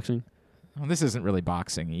about boxing. Well, this isn't really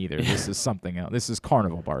boxing either. This is something else. This is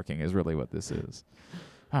carnival barking is really what this is.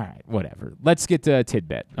 All right, whatever. Let's get to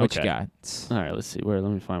Tidbet. What you got? All right, let's see. Let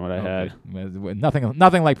me find what I had.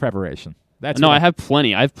 Nothing like preparation. I have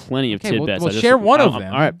plenty. I have plenty of tidbits. Well, share one of them.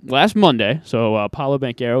 All right, last Monday, so Paulo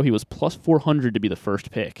Banchero, he was +400 to be the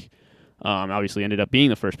first pick. Obviously ended up being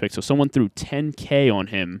the first pick. So someone threw $10K on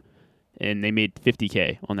him, and they made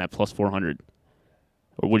 $50K on that +400.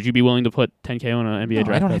 Or would you be willing to put $10K on an NBA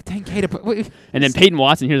draft? I don't have $10K to put. And then Peyton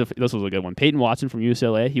Watson. This was a good one. Peyton Watson from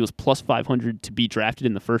UCLA. He was +500 to be drafted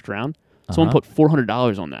in the first round. Someone put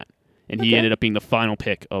 $400 on that, and he ended up being the final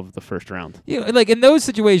pick of the first round. Yeah, like in those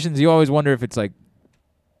situations, you always wonder if it's like.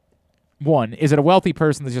 One, is it a wealthy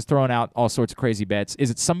person that's just throwing out all sorts of crazy bets?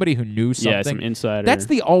 Is it somebody who knew something? Yeah, some insider. That's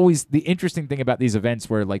always the interesting thing about these events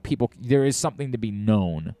where like there is something to be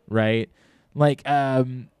known, right? Like I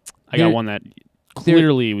got one that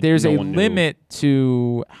clearly there's no a one limit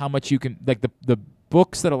to how much you can like the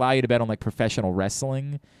books that allow you to bet on like professional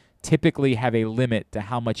wrestling typically have a limit to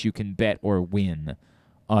how much you can bet or win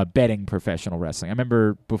betting professional wrestling. I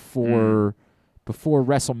remember before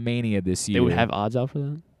WrestleMania this year, they would have odds out for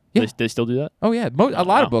that. Yeah. They still do that? Oh, yeah. A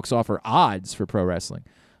lot of books offer odds for pro wrestling.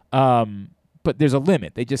 But there's a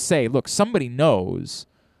limit. They just say, look, somebody knows.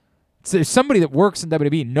 So somebody that works in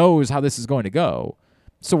WWE knows how this is going to go.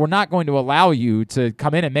 So we're not going to allow you to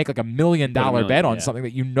come in and make like $1 million bet on something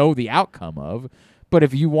that you know the outcome of. But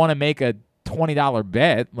if you want to make a $20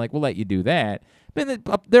 bet, like we'll let you do that. But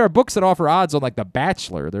there are books that offer odds on like The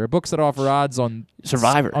Bachelor. There are books that offer odds on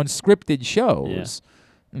Survivor, on scripted shows.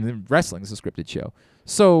 Yeah. And wrestling's a scripted show.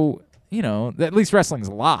 So, at least wrestling's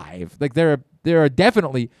live. Like there are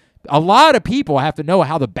definitely a lot of people have to know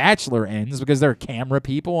how The Bachelor ends because they're camera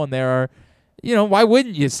people and there are, why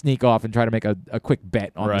wouldn't you sneak off and try to make a quick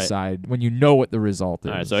bet on the side when you know what the result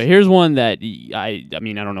is? All right, so here's one that I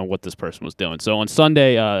don't know what this person was doing. So on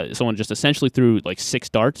Sunday, someone just essentially threw like 6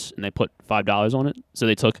 darts and they put $5 on it. So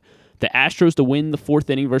they took the Astros to win the 4th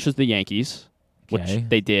inning versus the Yankees, which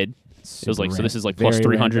they did. It was like, so this is like Very plus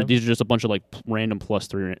 300. random. These are just a bunch of like random plus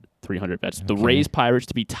 300 bets. The Rays Pirates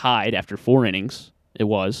to be tied after 4 innings. It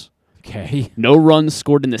was. Okay. No runs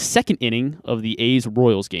scored in the second inning of the A's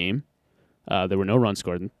Royals game. There were no runs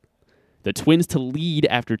scored. The Twins to lead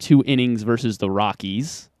after 2 innings versus the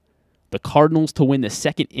Rockies. The Cardinals to win the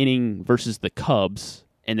second inning versus the Cubs.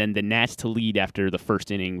 And then the Nats to lead after the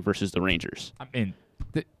first inning versus the Rangers. I mean,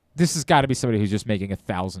 this has got to be somebody who's just making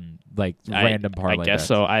 1,000 random parlay I guess bets.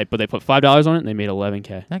 so. But they put $5 on it and they made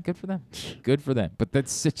 $11K. Not good for them. Good for them. But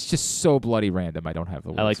it's just so bloody random. I don't have the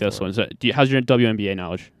words I like this for one. it. So, how's your WNBA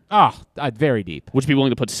knowledge? Very deep. Would you be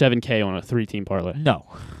willing to put $7K on a 3-team parlay? No.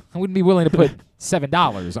 I wouldn't be willing to put $7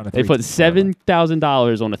 on a 3-team They put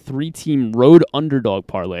 $7,000 on a 3-team road underdog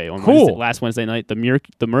parlay on last Wednesday night. The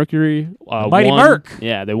Mercury Mighty won. Merc.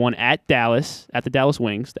 Yeah, they won at Dallas, at the Dallas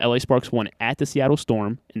Wings. The LA Sparks won at the Seattle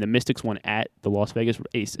Storm, and the Mystics won at the Las Vegas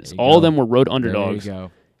Aces. All of them were road underdogs. There you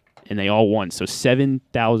go. And they all won. So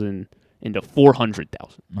 7,000 into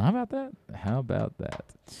 400,000. How about that?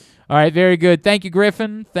 All right, very good. Thank you,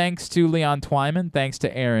 Griffin. Thanks to Leon Twyman. Thanks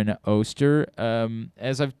to Aaron Oster.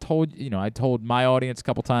 As I've told, I told my audience a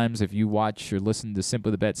couple times, if you watch or listen to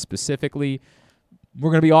Simply the Bet specifically,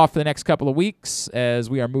 we're going to be off for the next couple of weeks as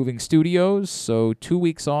we are moving studios. So 2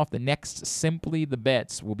 weeks off. The next Simply the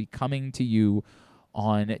Bets will be coming to you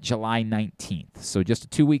on July 19th. So just a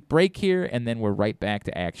 2-week break here, and then we're right back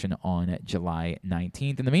to action on July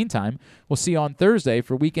 19th. In the meantime, we'll see you on Thursday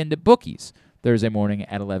for Weekend at Bookies. Thursday morning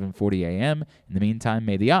at 11:40 a.m. In the meantime,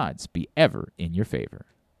 may the odds be ever in your favor.